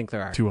dogs do you think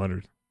there are?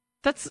 200.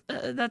 That's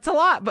a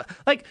lot, but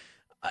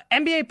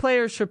NBA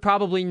players should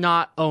probably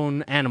not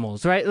own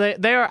animals, right?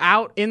 They are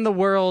out in the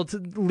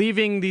world,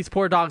 leaving these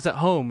poor dogs at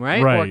home,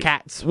 right? Or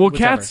cats. Well,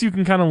 whichever. cats you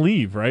can kind of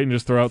leave, right, and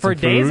just throw out for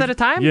some days food. At a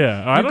time.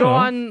 Yeah, I don't know. You go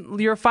on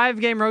your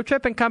 5-game road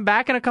trip and come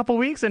back in a couple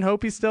weeks and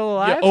hope he's still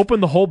alive. Yeah,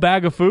 open the whole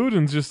bag of food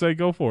and just say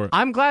go for it.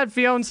 I'm glad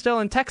Fiona's still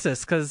in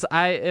Texas because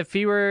if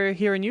he were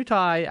here in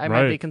Utah, I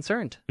might be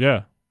concerned.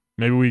 Yeah,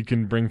 maybe we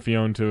can bring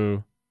Fiona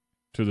to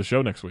the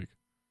show next week.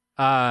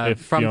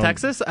 From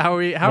Texas? How are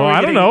we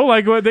I don't know.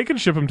 Like, they can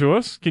ship them to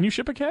us. Can you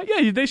ship a cat?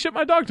 Yeah, they shipped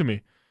my dog to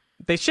me.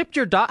 They shipped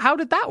your dog? How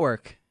did that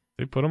work?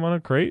 They put him on a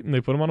crate and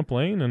they put him on a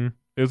plane, and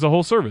it was a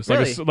whole service.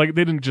 Really? Like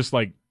they didn't just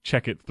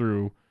check it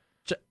through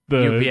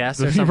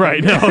UPS or something.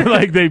 Right, no,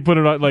 like they put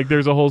it on, like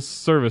there's a whole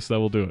service that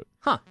will do it.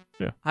 Huh.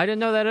 Yeah. I didn't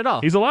know that at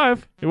all. He's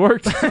alive. It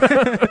worked.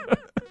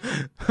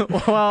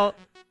 Well,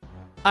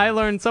 I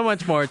learned so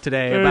much more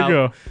today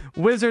about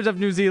Wizards of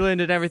New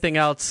Zealand and everything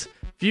else.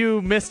 If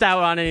you missed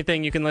out on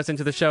anything, you can listen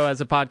to the show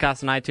as a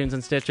podcast on iTunes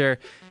and Stitcher.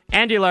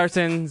 Andy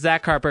Larsen,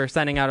 Zach Harper,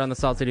 signing out on the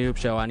Salt City Hoop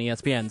Show on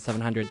ESPN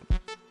 700.